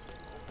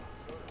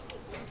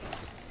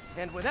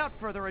 And without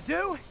further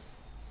ado...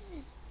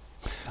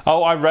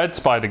 Oh, I read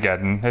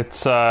Spider-Geddon.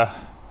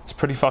 It's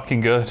pretty fucking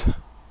good.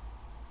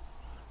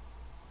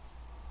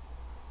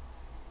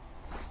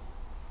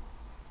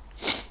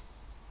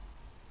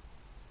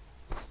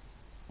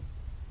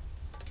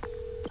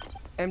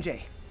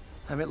 MJ,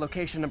 I'm at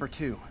location number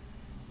 2.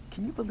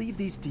 Can you believe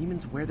these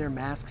demons wear their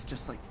masks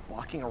just like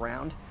walking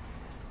around?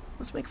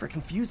 Must make for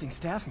confusing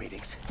staff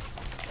meetings.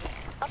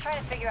 I'll try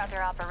to figure out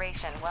their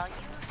operation while you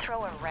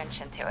throw a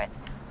wrench into it.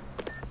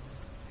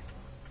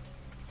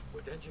 我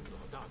担心老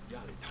大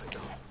压力太大，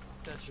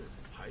但是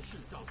还是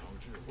照常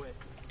指挥。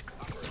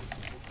而不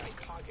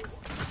他给我。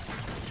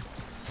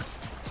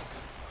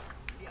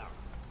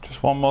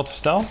 Just one more to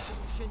stealth.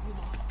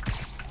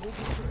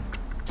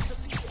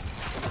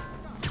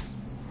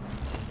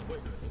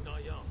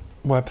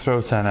 Web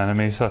throw 10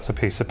 enemies, that's a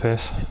piece of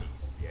piss.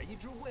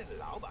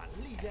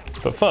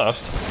 But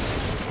first...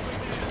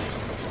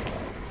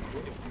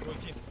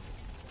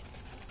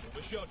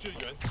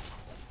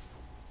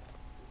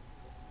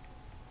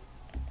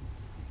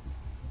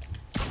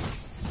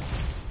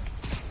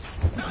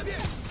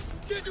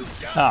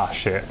 Ah,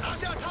 shit.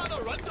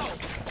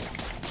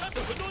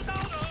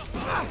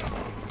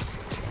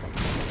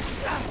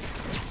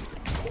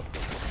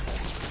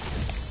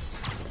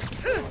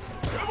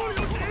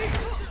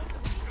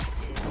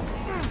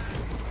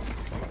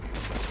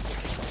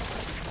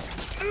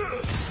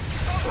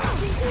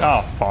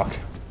 Oh, fuck.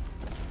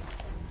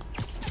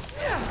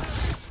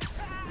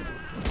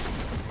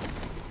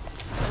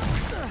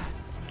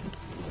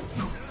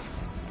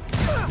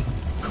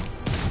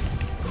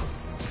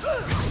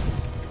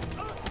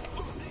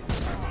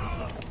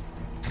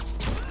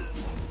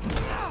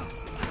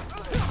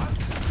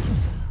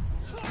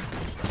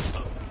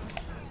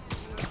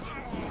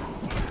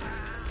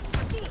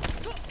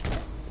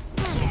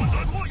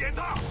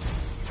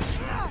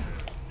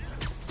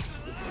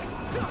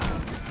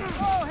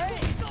 Oh, hey!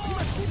 You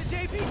must be the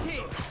JP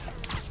team!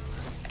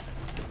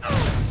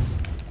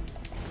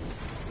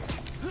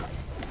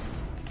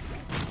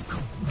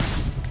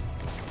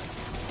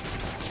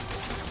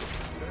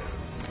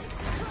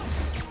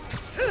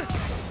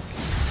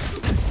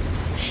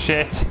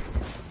 Shit.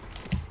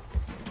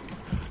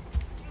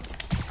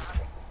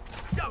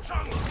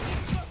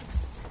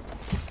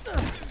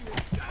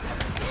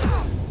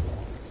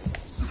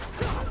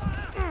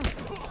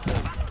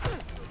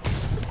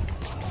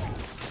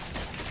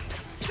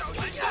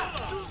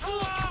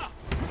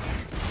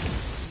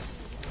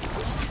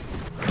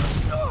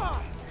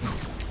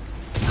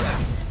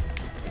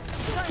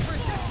 Time for a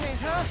shift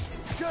change, huh?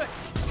 Good.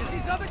 'Cause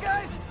these other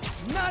guys,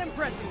 not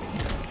impressing me.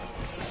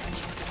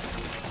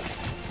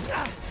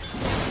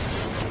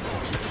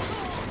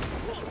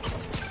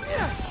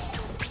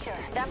 Peter,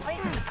 that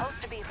place is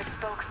supposed to be a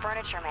bespoke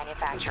furniture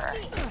manufacturer.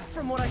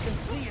 From what I can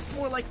see, it's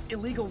more like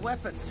illegal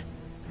weapons.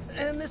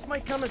 And this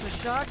might come as a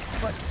shock,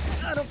 but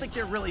I don't think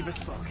they're really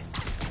bespoke.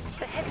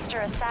 The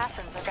hipster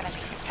assassins are gonna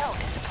be so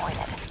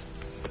disappointed.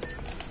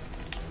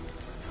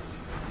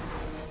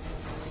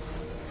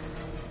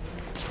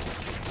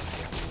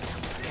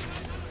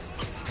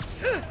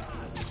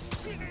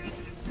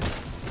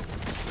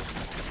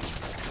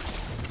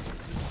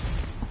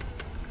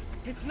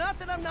 It's not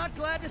that I'm not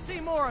glad to see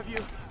more of you.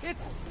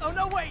 It's... Oh,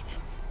 no, wait.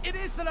 It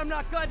is that I'm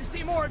not glad to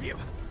see more of you.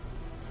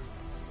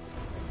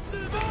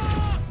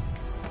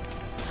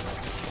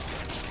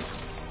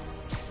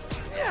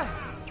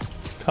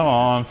 Come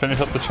on, finish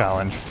up the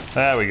challenge.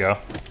 There we go.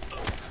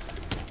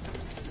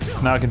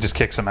 Now I can just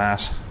kick some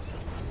ass.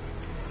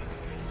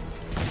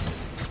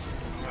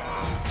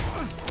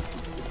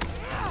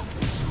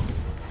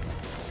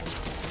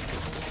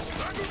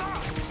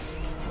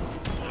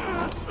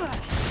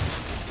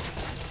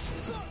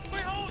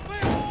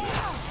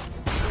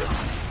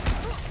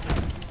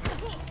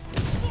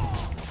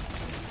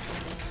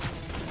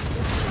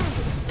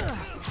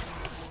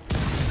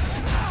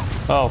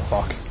 Oh,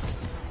 fuck.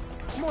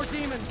 More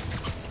demons.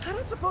 I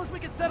don't suppose we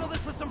could settle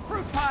this with some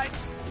fruit pies.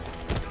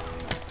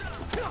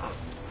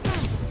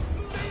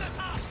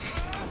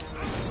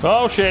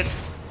 Oh, shit.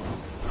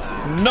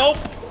 Nope.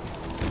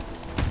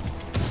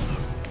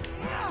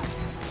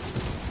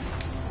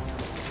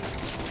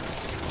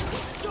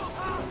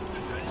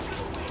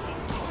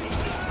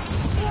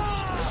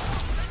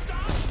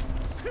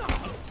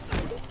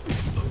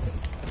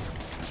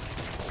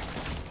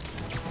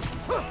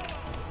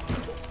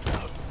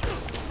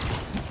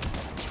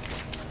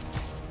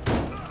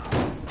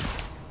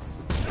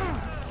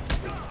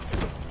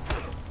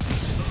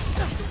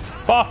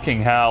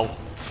 Fucking hell.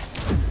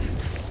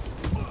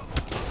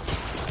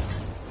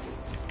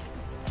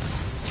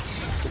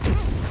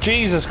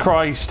 Jesus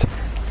Christ.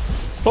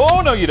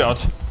 Oh, no, you don't.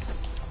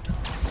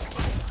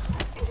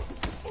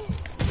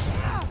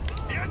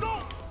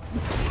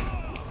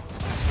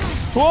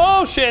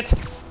 Whoa, shit.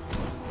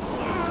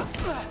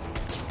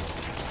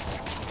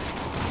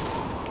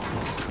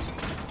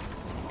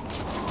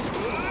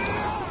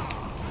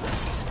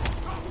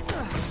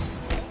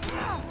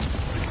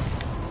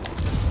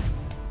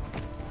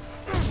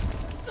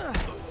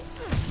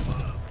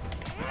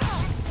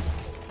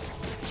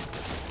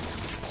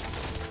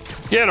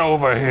 Get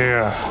over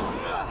here.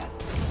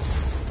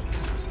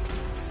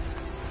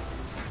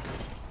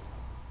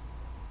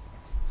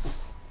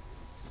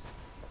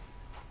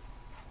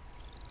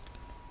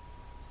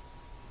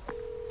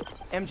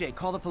 MJ,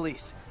 call the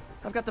police.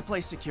 I've got the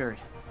place secured.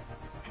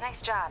 Nice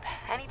job.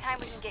 Anytime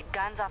we can get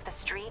guns off the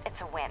street,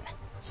 it's a win.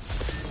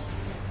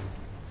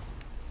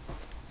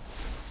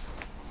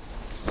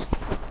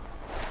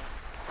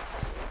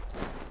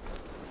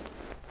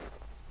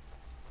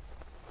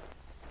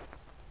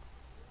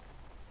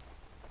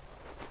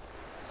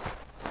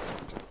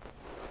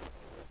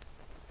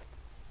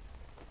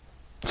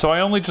 So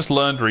I only just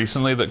learned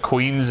recently that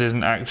Queens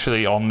isn't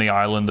actually on the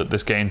island that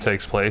this game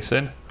takes place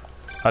in.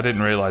 I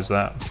didn't realize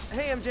that.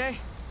 Hey, MJ.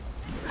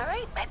 All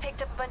right, I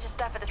picked up a bunch of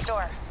stuff at the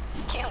store.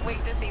 Can't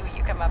wait to see what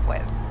you come up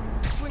with.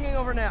 Swinging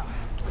over now.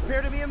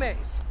 Prepare to be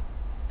amazed.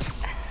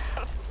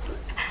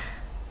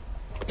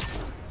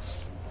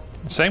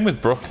 Same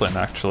with Brooklyn,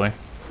 actually.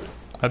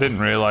 I didn't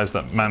realize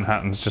that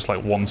Manhattan's just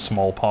like one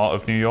small part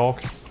of New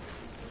York.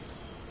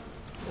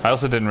 I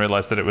also didn't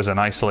realize that it was an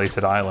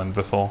isolated island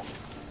before.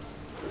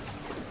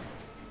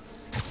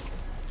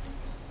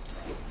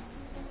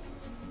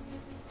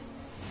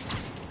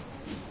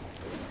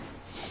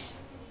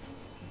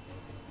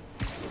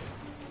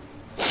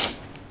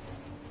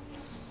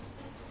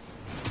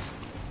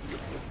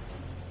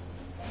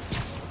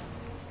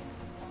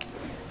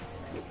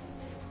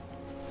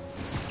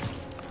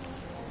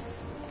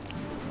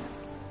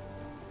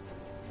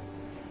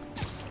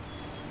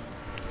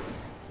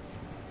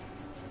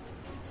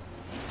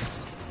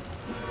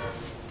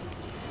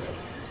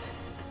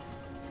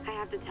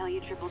 tell you,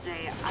 Triple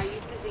J. I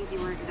used to think you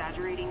were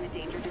exaggerating the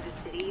danger to the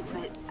city,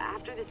 but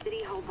after the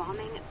City Hall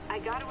bombing, I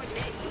gotta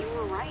admit, you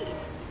were right.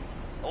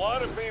 A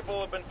lot of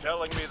people have been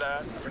telling me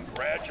that,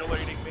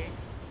 congratulating me,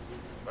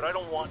 but I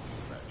don't want to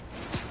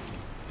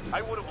congratulate.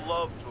 I would have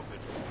loved to have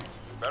been wrong.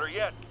 Better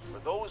yet, for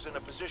those in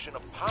a position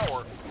of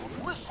power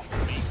who listened to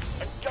me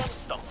and done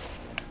something.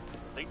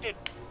 They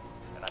didn't,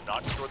 and I'm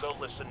not sure they'll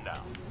listen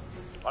now.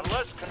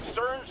 Unless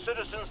concerned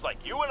citizens like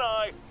you and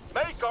I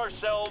make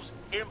ourselves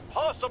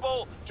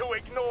impossible to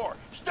ignore.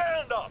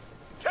 Stand up!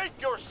 Take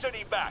your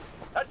city back!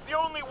 That's the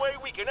only way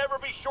we can ever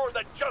be sure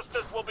that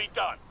justice will be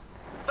done.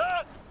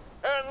 That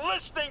and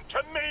listening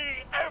to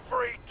me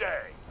every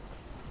day!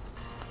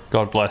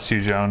 God bless you,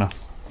 Jonah.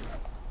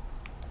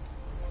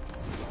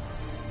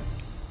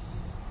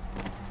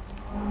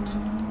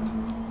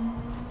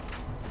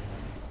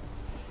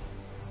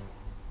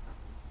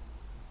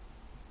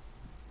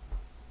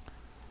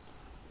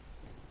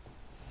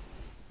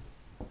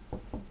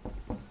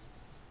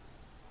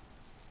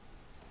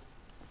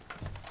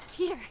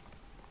 Peter!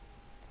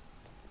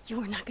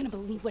 You are not gonna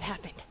believe what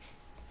happened.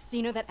 So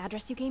you know that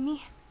address you gave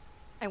me?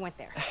 I went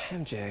there.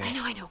 MJ.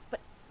 I know,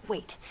 but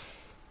wait.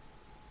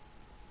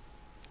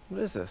 What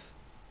is this?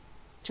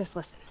 Just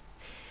listen.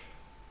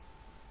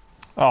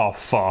 Oh,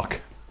 fuck.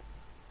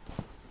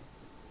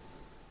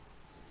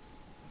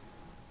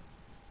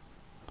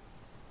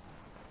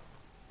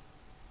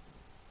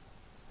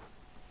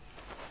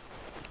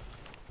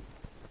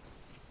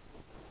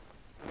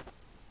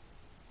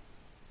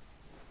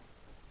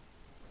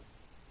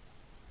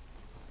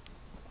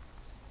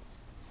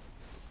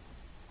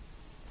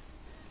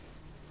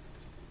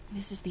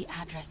 This is the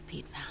address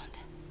Pete found.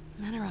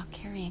 Men are all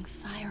carrying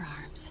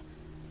firearms.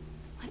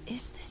 What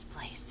is this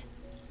place?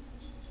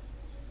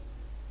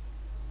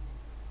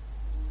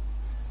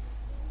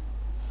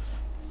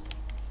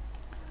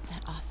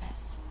 That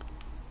office.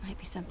 Might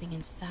be something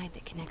inside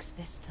that connects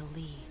this to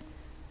Lee.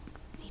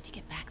 Need to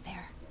get back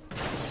there.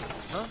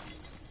 Huh?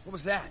 What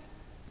was that?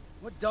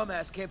 What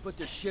dumbass can't put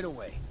their shit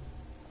away?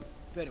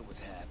 Bet it was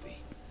Happy.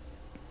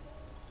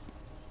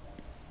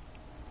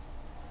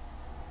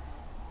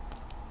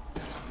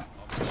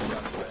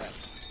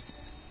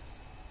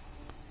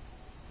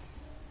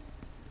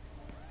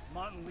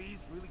 Martin Lee's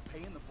really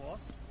paying the boss?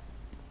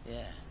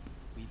 Yeah.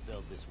 We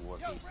built this war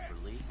beast for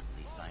Lee.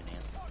 Lee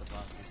finances the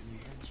boss's new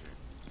venture.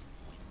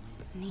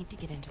 Win-win. Need to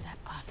get into that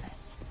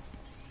office.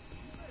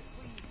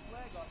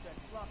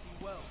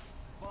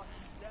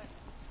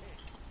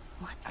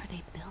 What are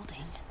they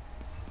building?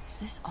 Is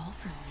this all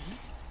for Lee?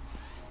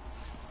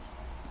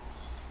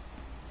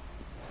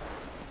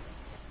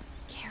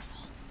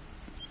 Careful.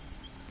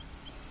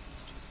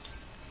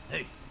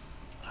 Hey,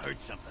 I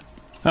heard something.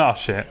 Oh,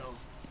 shit.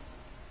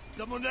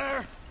 Someone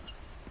there?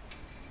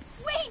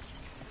 Wait!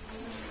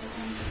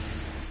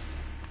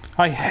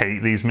 I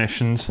hate these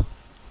missions.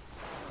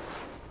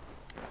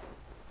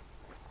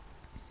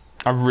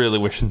 I really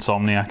wish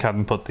Insomniac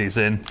hadn't put these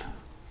in.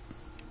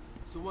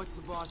 So what's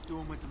the boss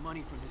doing with the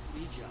money from his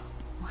Lee job?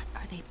 What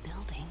are they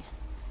building?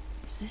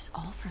 Is this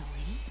all for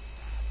Lee?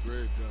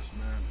 Grave dust,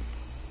 man.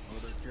 All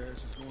that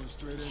cash is going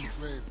straight into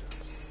grave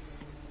dust.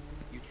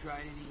 You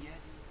tried any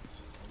yet?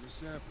 Only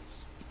samples.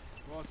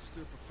 Boss is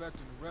still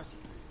perfecting the recipe,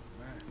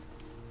 but man,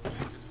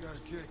 just got a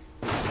kick.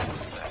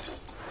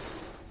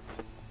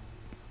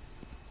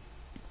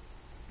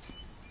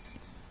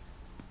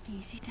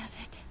 Easy does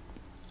it.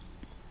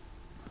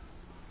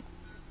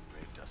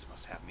 Grave dust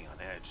must have me on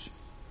edge.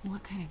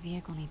 What kind of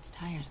vehicle needs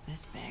tires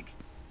this big?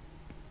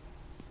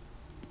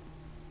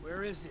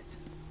 Where is it?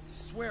 I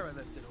swear I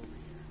left it over here.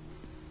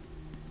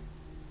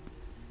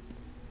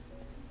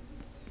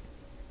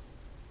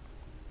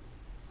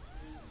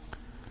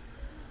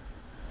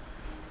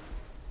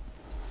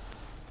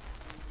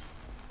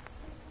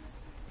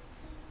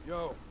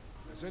 Yo,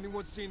 has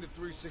anyone seen the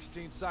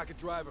 316 socket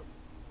driver?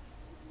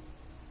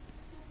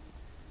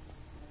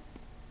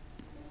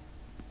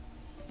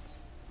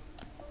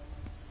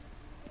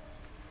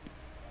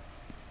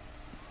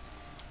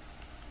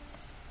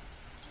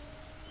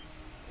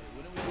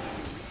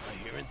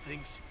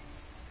 Things.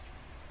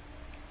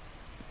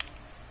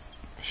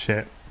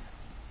 Shit.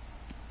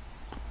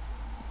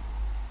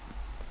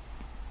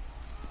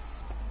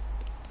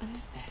 What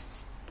is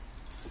this?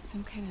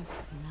 Some kind of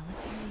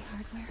military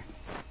hardware?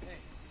 Hey,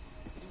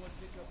 anyone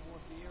pick up more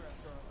beer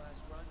after our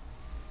last run?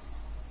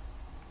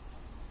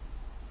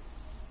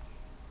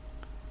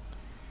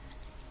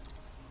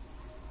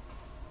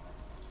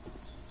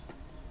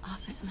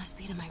 Office must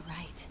be to my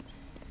right.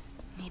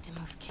 Need to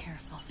move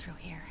careful through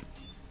here.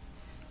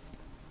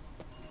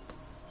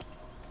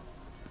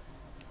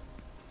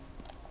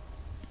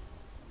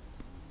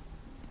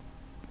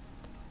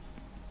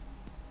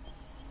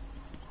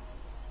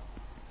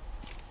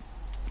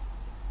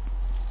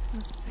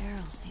 Those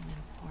barrels seem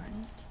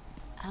important.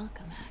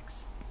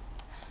 Alchemax.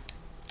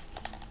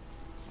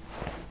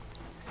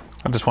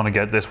 I just want to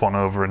get this one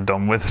over and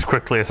done with as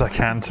quickly as I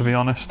can, to be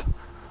honest.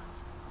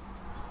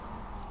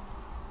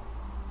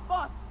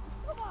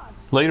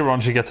 Later on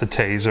she gets a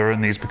taser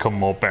and these become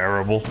more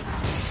bearable.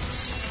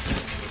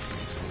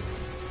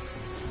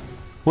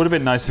 Would have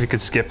been nice if you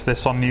could skip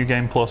this on New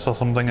Game Plus or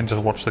something and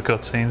just watch the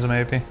cutscenes,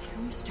 maybe.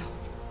 Tombstone.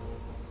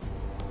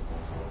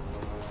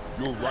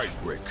 You're right,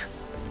 Rick.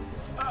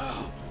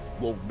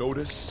 Won't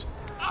notice?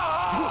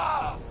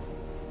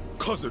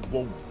 Cause it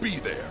won't be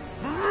there.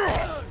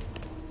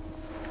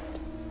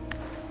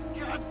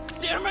 God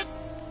damn it!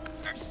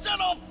 I said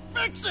I'll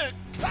fix it!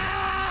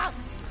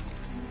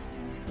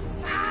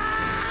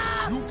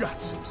 You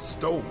got some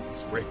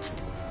stones, Rick.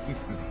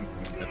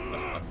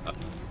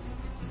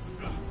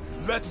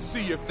 Let's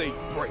see if they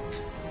break.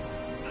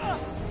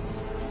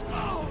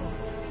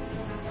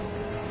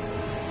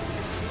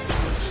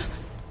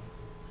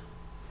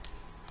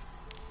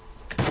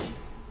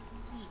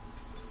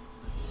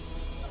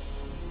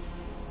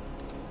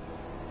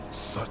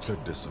 Such a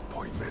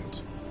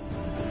disappointment.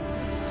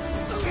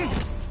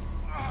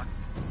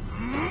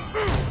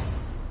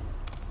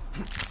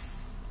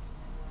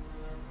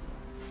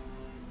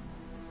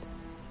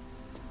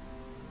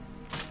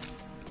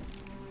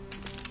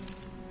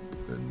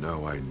 And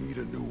now I need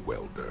a new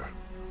welder.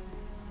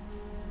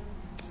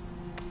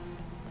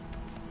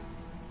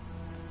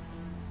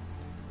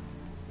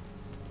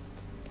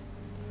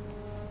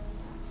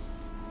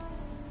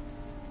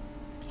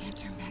 Can't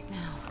turn back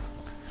now.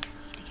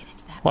 Need to get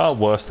into that. Well,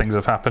 worse things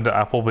have happened at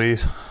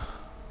Applebee's.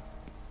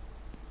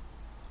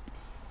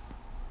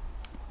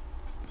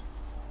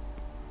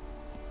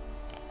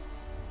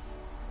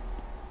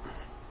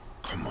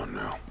 Come on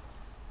now.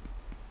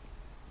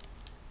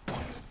 Am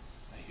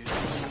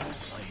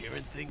I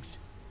hearing things?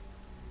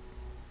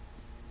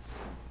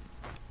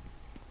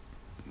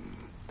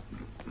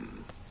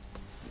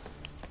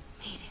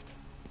 Made it.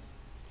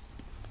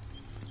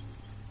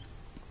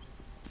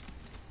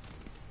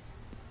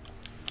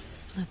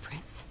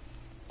 Blueprints.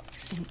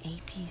 An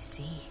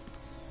APC.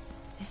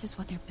 This is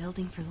what they're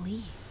building for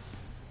Lee.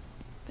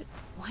 But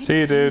why does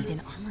he need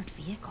an armored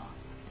vehicle?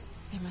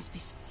 There must be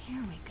some...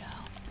 Here we go.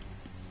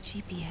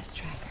 GPS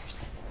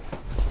trackers.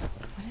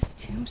 What is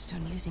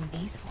Tombstone using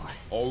these for?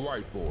 All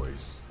right,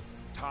 boys.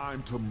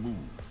 Time to move.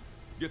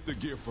 Get the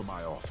gear from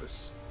my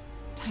office.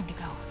 Time to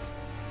go.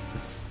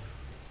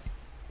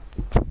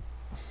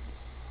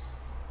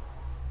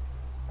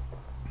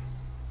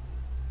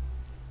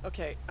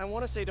 Okay, I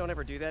want to say don't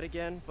ever do that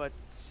again, but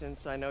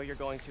since I know you're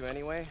going to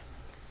anyway,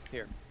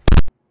 here.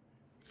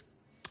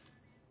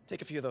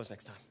 Take a few of those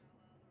next time.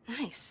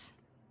 Nice.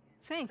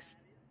 Thanks.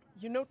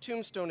 You know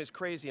Tombstone is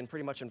crazy and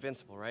pretty much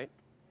invincible, right?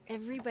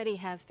 Everybody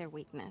has their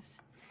weakness.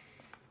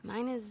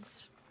 Mine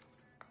is...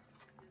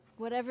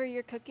 whatever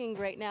you're cooking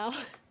right now.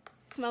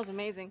 Smells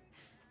amazing.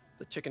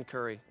 The chicken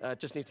curry.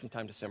 Just needs some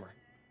time to simmer.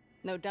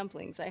 No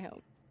dumplings, I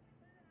hope.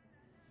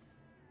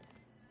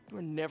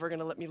 You're never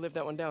gonna let me live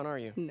that one down, are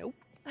you? Nope.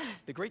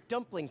 The Great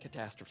Dumpling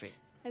Catastrophe.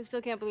 I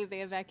still can't believe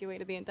they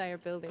evacuated the entire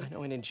building. I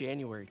know, and in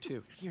January,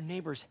 too. Your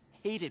neighbors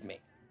hated me.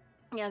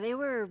 Yeah, they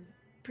were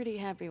pretty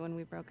happy when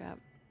we broke up.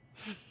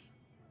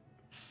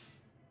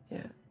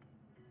 Yeah.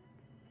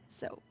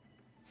 So,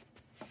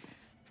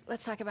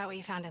 let's talk about what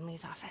you found in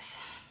Lee's office.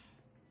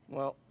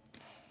 Well,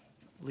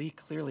 Lee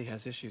clearly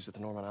has issues with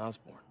Norman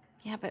Osborn.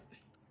 Yeah, but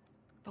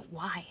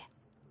why?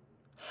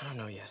 I don't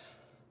know yet.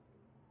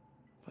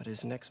 But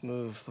his next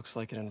move looks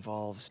like it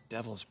involves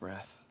Devil's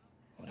Breath.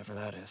 Whatever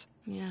that is.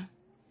 Yeah.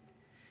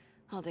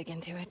 I'll dig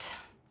into it.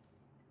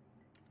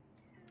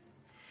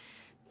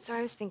 So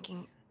I was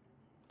thinking...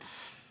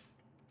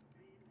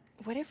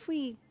 what if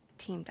we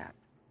teamed up?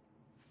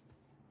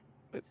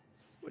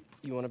 What,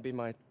 you want to be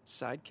my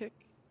sidekick?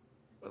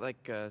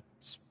 Like a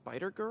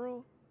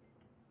Spider-Girl?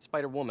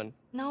 Spider-Woman.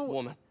 No.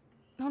 Woman.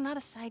 No, not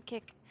a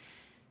sidekick.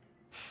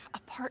 A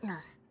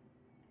partner.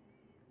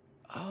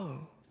 Oh.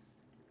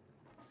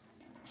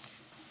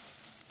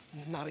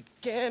 Not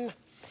again.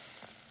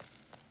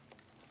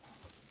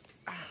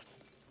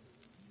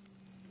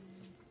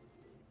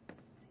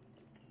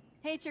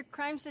 Hey, it's your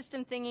crime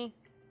system thingy.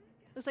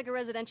 Looks like a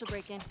residential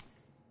break-in.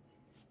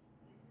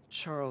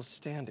 Charles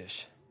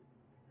Standish.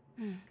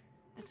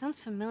 That sounds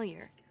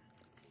familiar.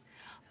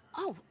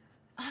 Oh,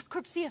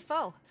 Oscorp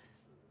CFO.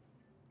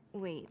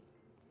 Wait.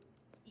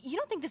 You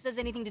don't think this has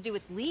anything to do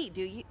with Lee,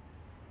 do you?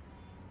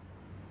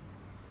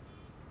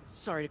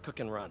 Sorry to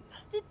cook and run.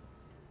 Did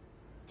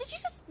you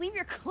just leave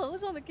your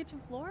clothes on the kitchen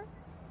floor?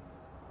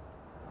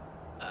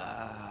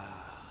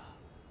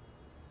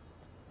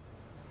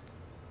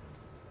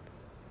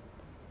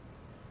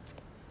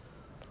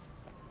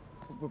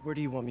 Where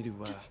do you want me to,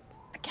 Just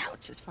the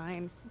couch is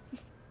fine.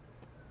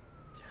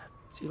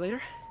 See you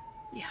later?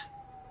 Yeah.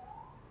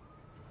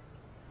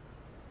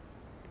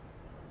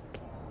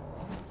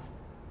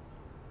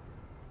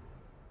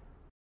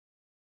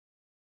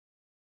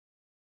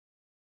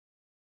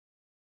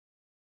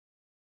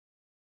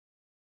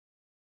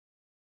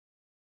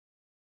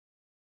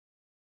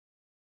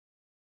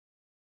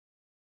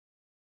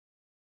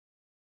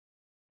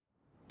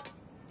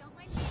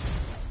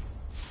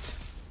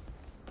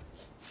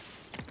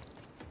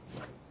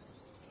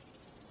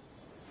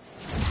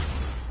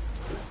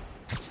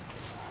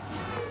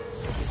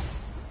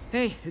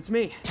 Hey, it's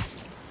me.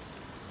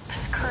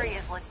 This curry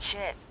is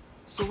legit.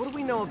 So what do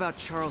we know about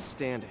Charles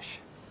Standish?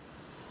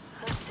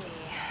 Let's see.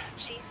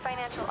 Chief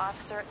Financial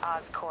Officer at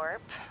Oscorp.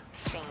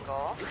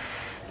 Single.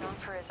 Known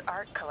for his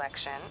art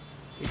collection.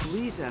 If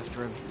Lee's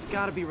after him, it's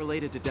gotta be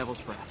related to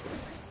Devil's Breath.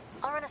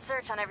 I'll run a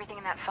search on everything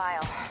in that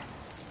file.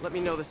 Let me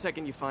know the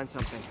second you find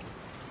something.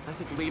 I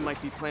think Lee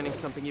might be planning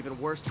something even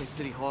worse than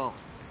City Hall.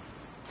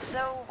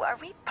 So, are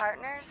we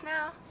partners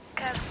now?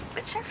 'Cause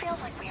it sure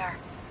feels like we are.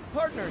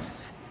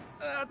 Partners!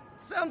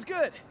 Sounds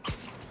good.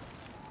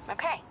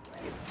 Okay.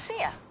 See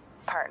ya,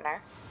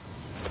 partner.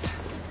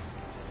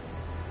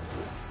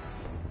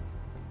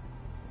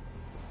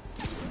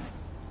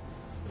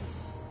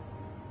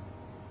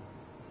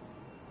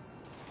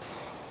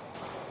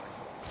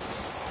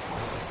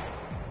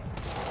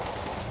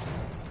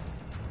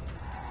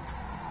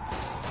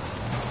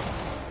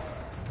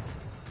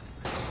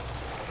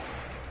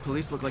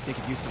 Police look like they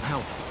could use some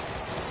help.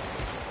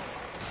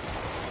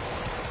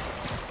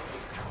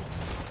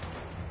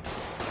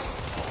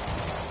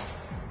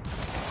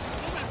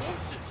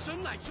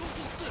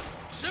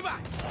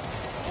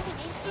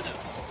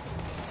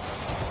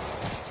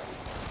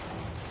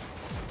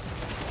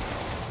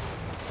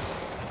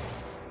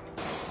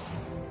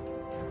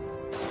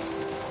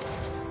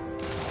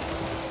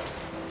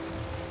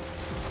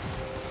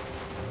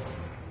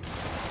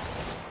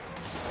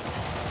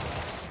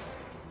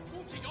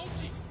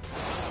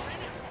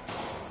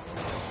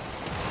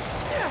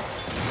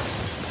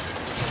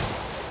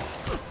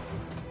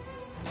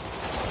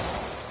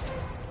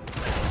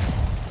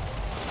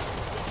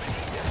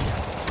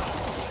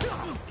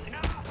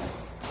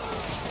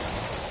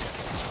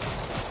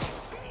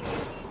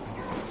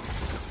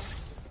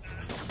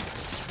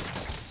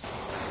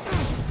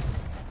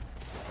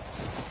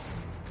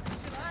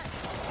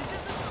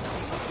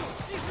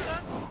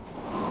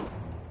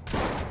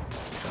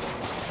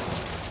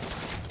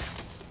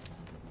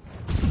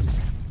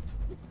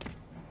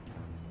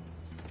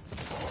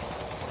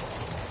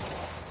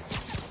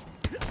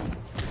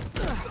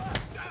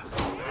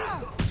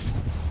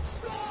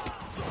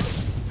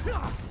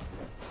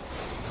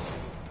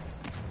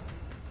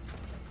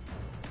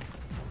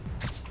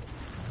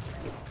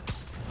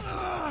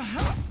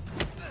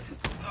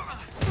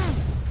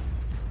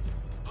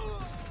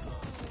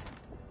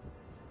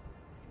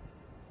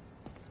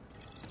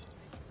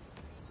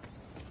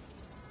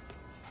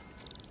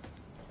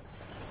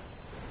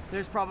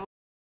 There's probably...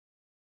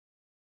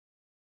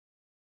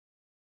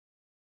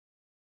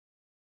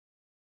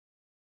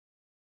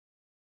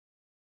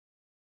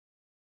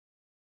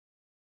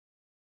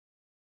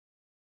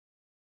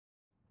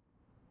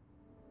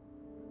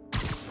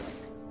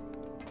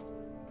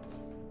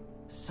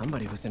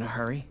 Somebody was in a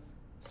hurry.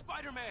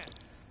 Spider-Man!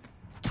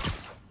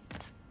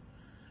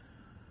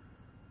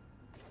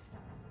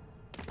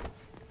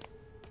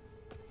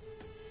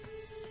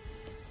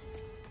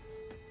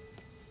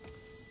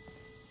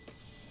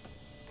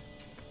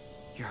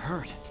 You're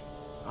hurt.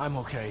 I'm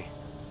okay.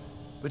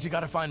 But you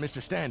gotta find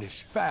Mr.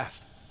 Standish,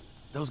 fast.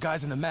 Those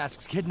guys in the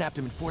masks kidnapped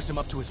him and forced him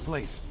up to his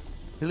place.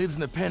 He lives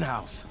in the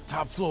penthouse,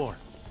 top floor.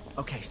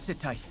 Okay, sit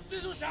tight.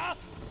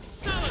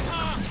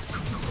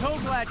 So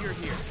glad you're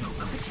here.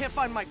 I can't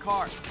find my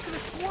car. I could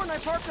have sworn I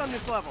parked on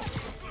this level.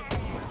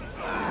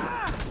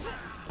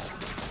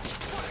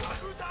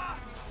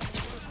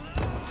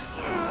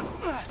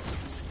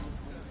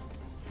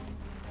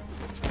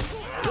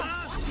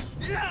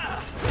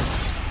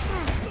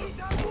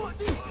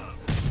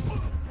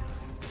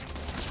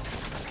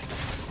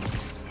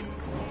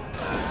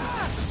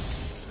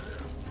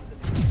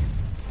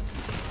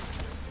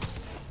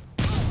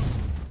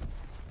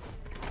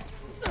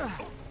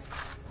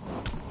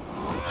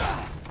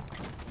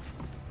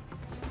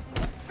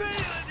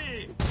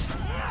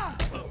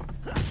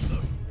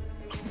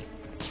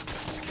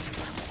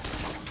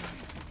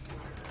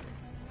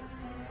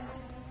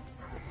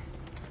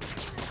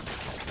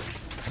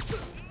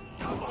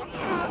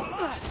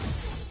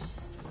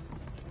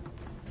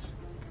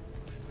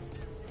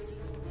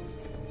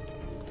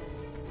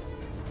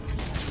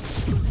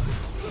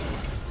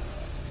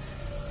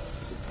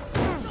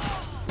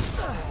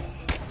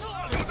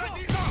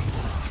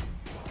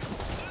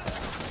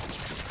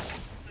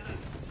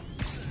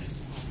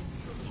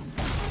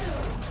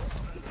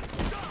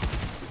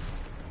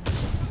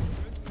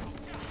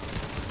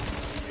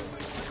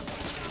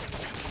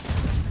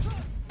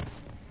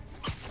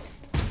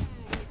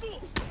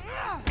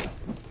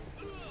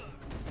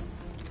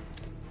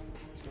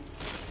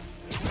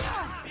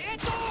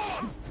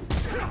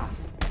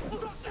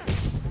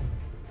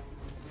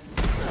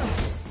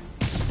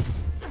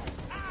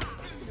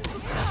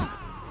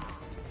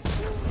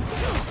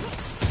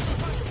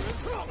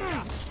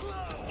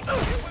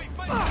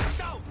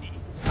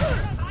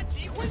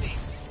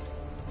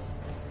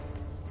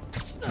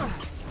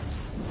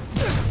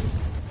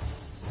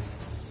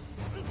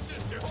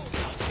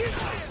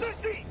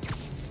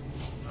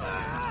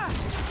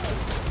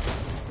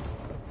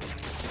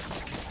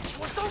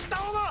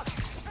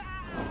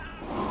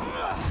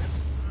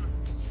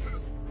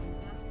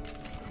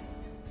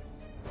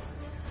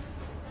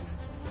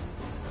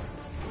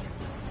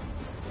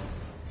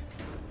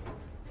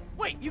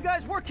 Wait, you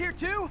guys work here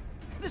too?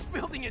 This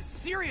building is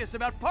serious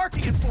about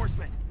parking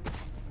enforcement.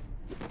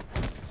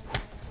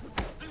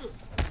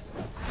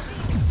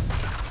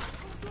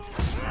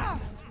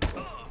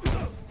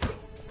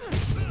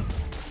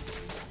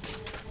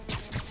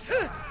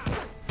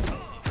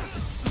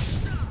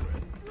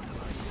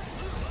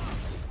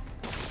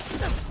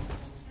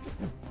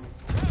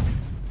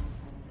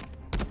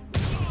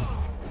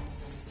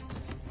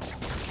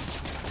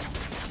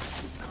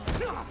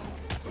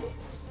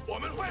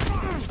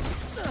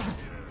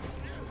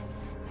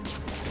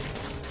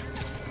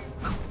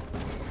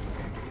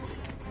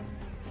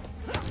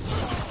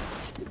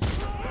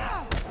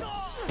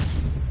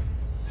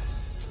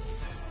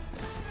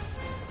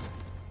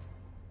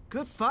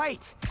 Good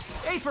fight!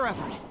 A for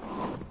effort!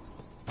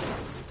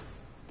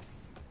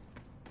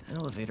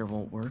 Elevator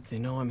won't work, they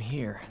know I'm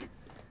here.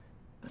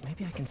 But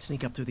maybe I can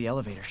sneak up through the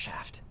elevator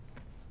shaft.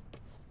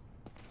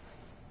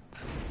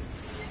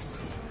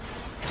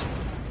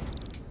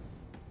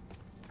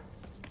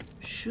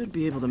 Should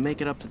be able to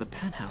make it up to the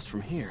penthouse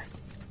from here.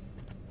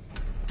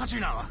 他去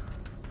哪了？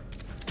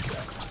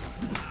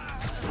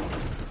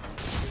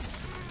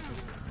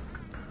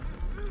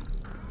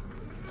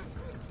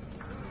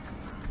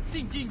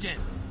定定见，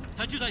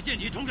他就在电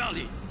梯通道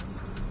里。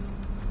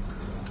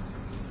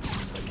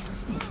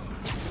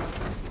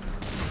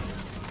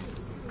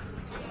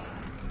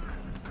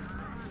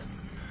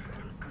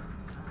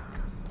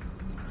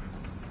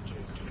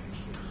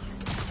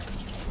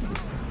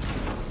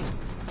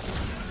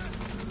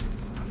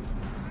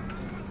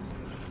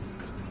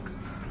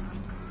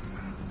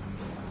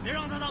别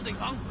让他到顶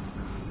房。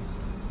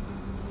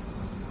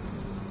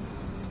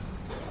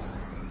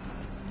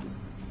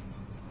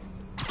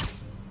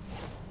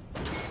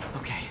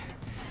 Okay,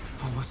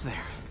 almost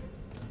there.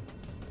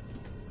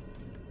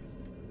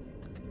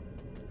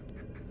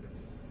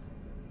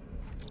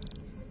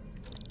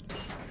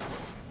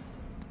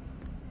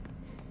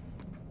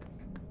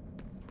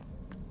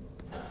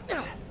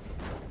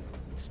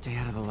 Stay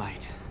out of the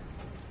light.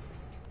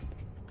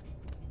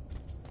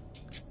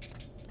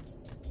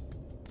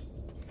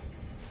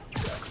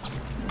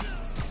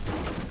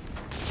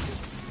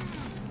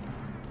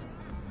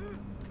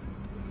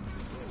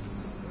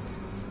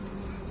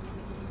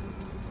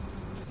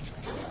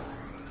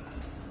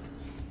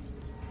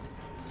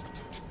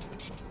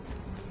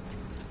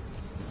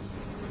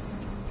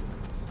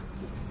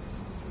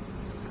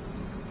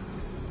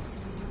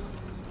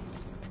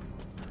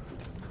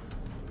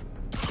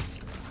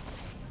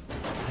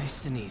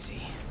 Nice and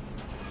easy.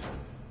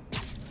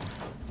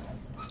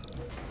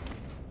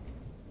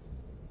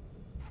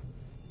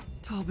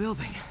 Tall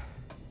building.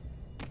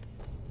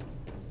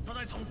 他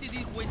在从地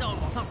梯轨道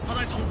往上，他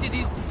在从地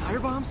梯 Fire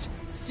bombs?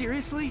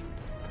 Seriously?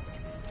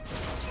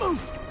 Move!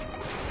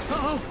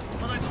 Uh-oh!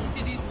 他在从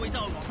地梯轨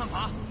道往上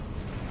爬。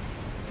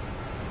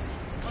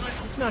他在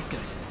从 Not good.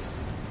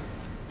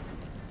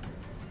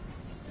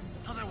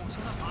 他在往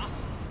墙上爬。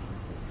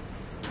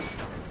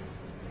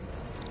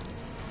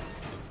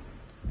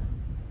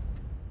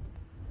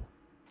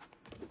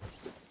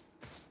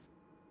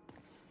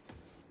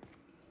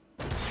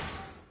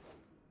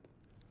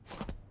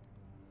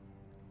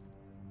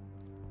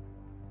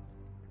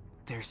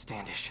 There's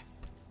Standish.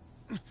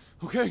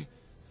 Okay,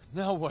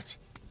 now what?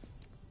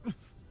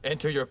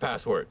 Enter your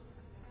password.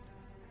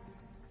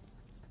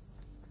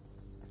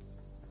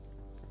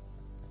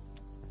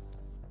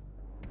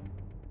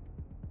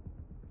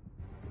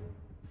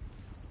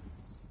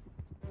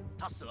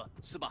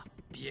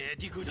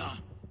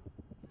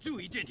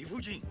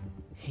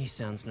 He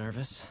sounds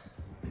nervous.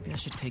 Maybe I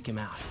should take him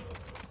out.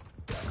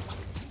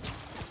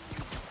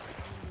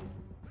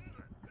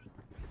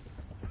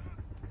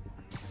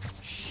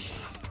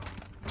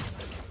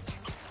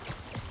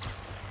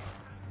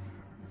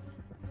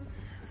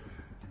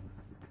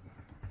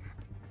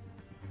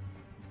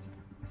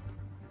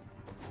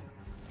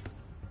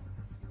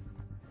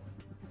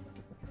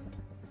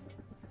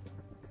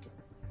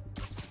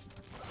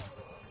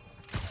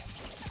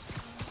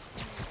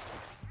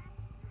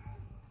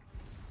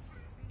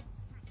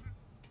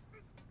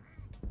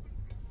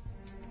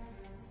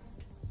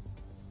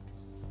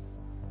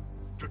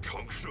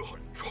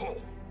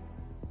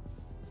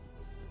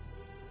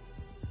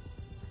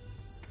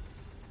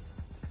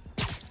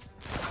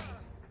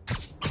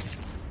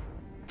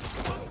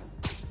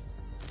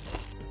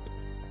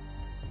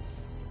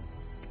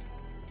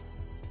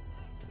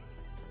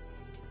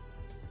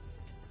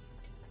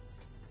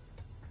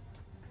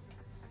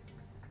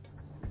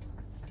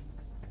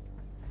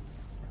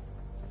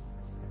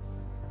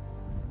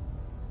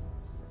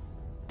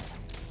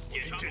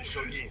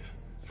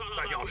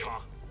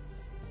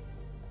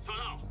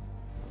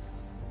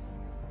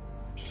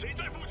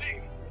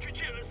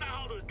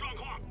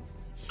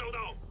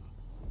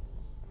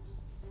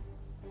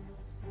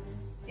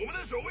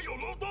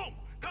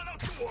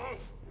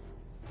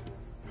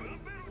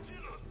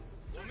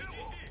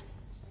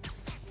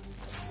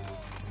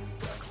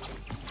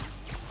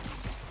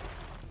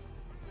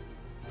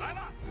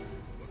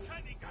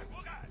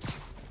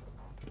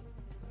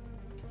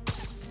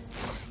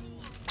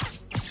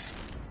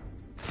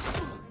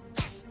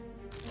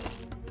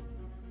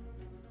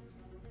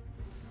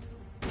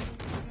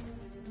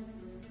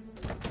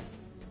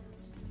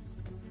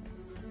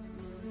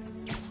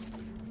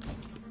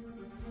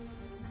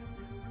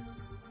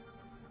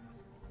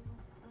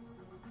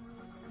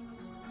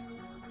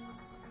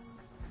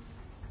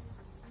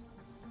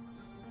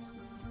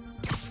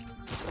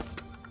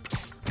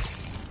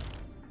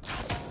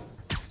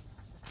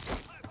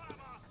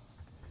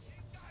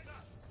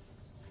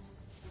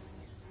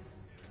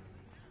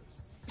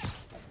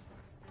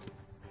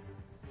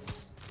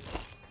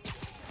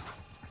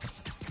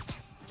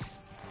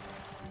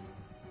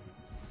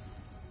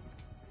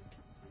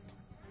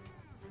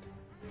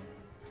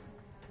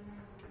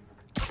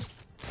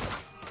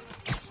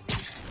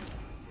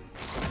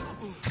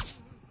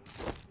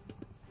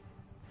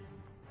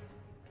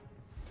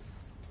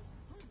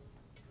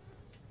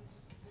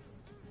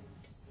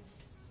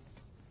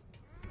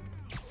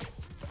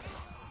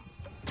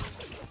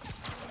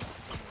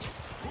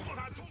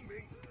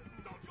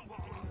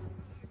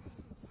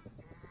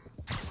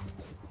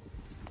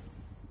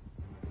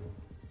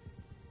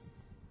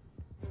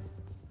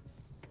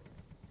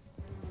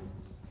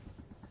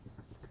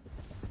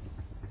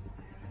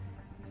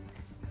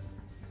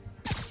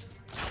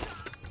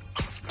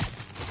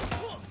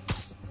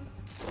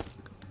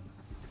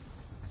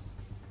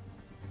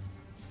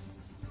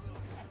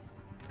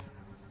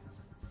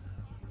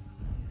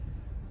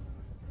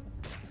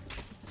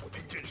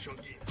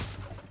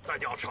 在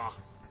调查。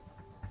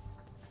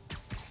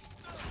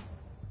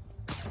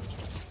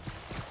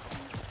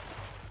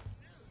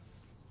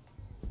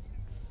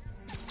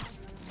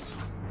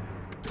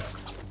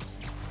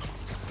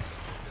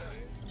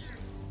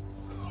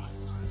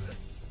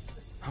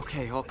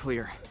 Okay, all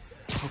clear.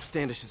 Hope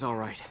Standish is all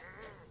right.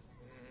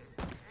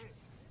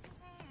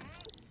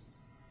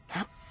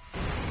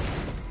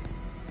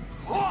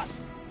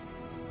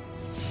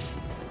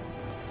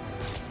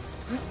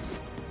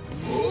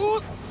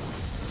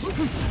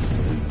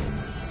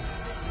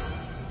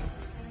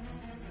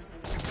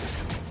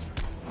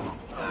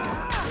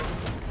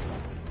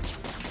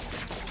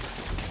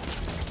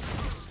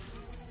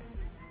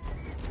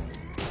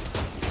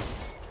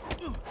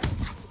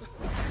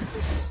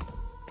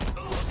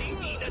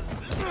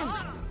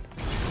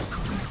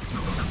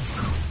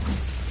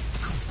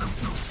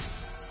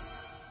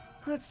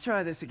 Let's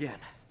try this again.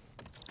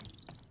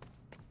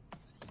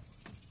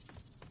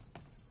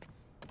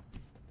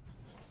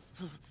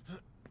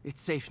 It's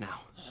safe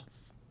now.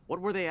 What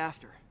were they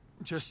after?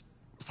 Just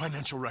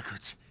financial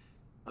records.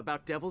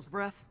 About Devil's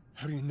Breath?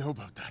 How do you know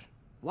about that?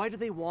 Why do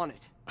they want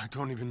it? I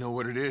don't even know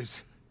what it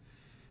is.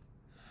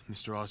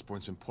 Mr.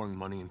 Osborn's been pouring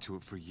money into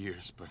it for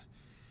years, but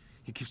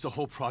he keeps the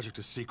whole project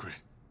a secret.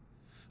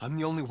 I'm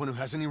the only one who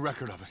has any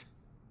record of it.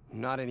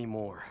 Not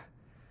anymore.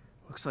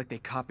 Looks like they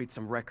copied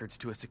some records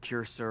to a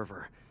secure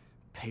server.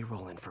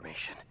 Payroll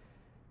information.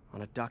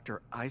 On a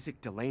Dr.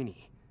 Isaac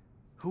Delaney.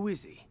 Who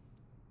is he?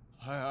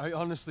 I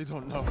honestly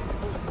don't know.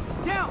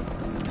 Down!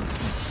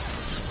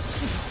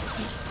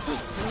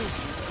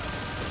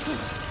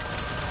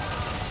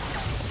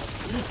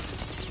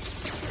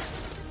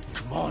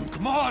 Come on,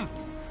 come on!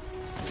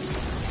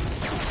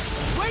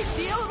 Wait,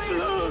 the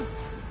elevator!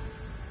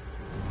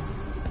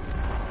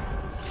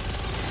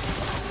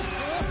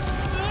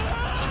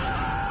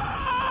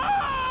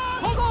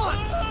 Hold on!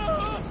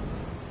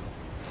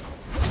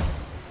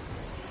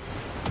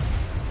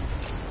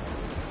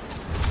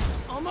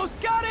 Almost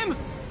got him!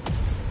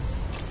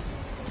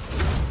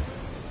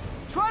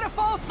 Try to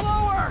fall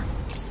slower!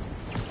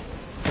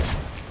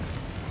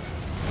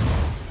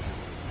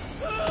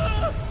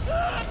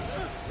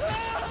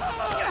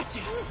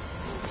 Gotcha!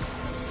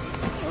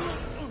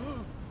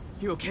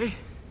 You okay?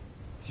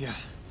 Yeah,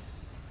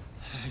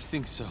 I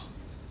think so.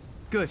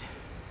 Good.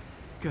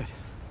 Good.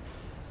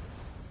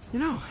 You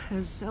know,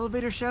 as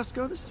elevator shafts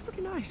go, this is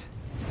pretty nice.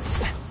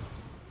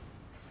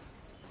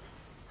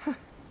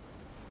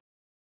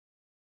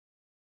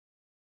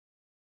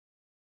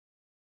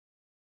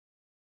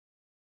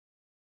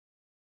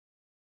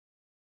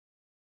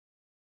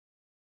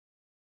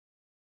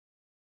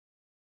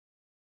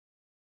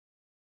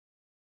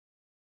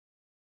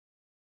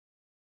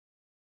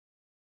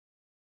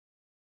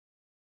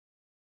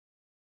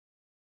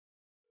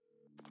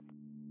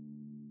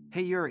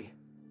 Hey, Yuri.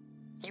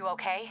 You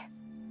okay?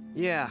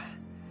 Yeah,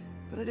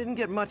 but I didn't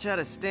get much out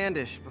of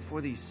Standish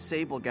before these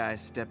Sable guys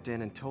stepped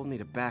in and told me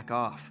to back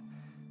off.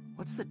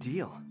 What's the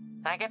deal?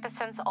 I get the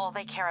sense all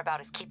they care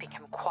about is keeping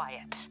him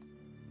quiet.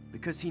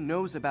 Because he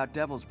knows about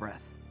Devil's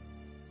Breath.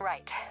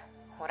 Right.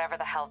 Whatever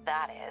the hell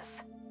that is.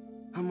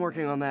 I'm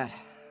working on that.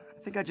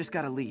 I think I just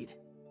got a lead.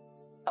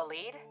 A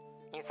lead?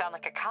 You sound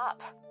like a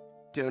cop.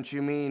 Don't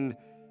you mean...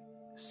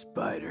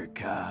 Spider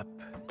Cop?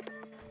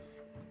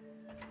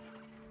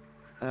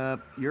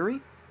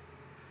 Yuri?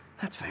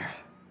 That's fair.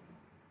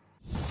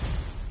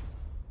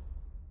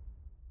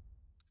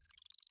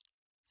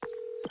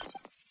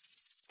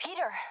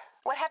 Peter,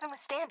 what happened with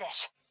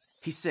Standish?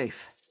 He's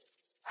safe.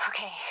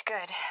 Okay,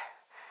 good.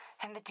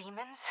 And the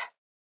demons?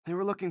 They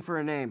were looking for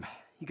a name.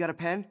 You got a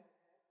pen?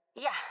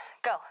 Yeah,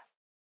 go.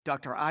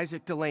 Dr.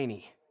 Isaac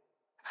Delaney.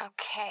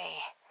 Okay.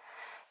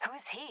 Who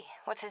is he?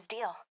 What's his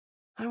deal?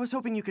 I was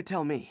hoping you could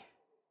tell me.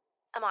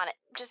 I'm on it.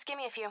 Just give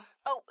me a few.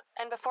 Oh,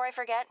 and before I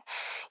forget,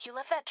 you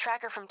left that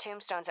tracker from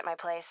Tombstones at my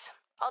place.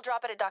 I'll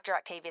drop it at Dr.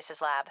 Octavius's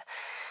lab.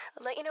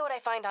 Let you know what I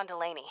find on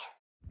Delaney.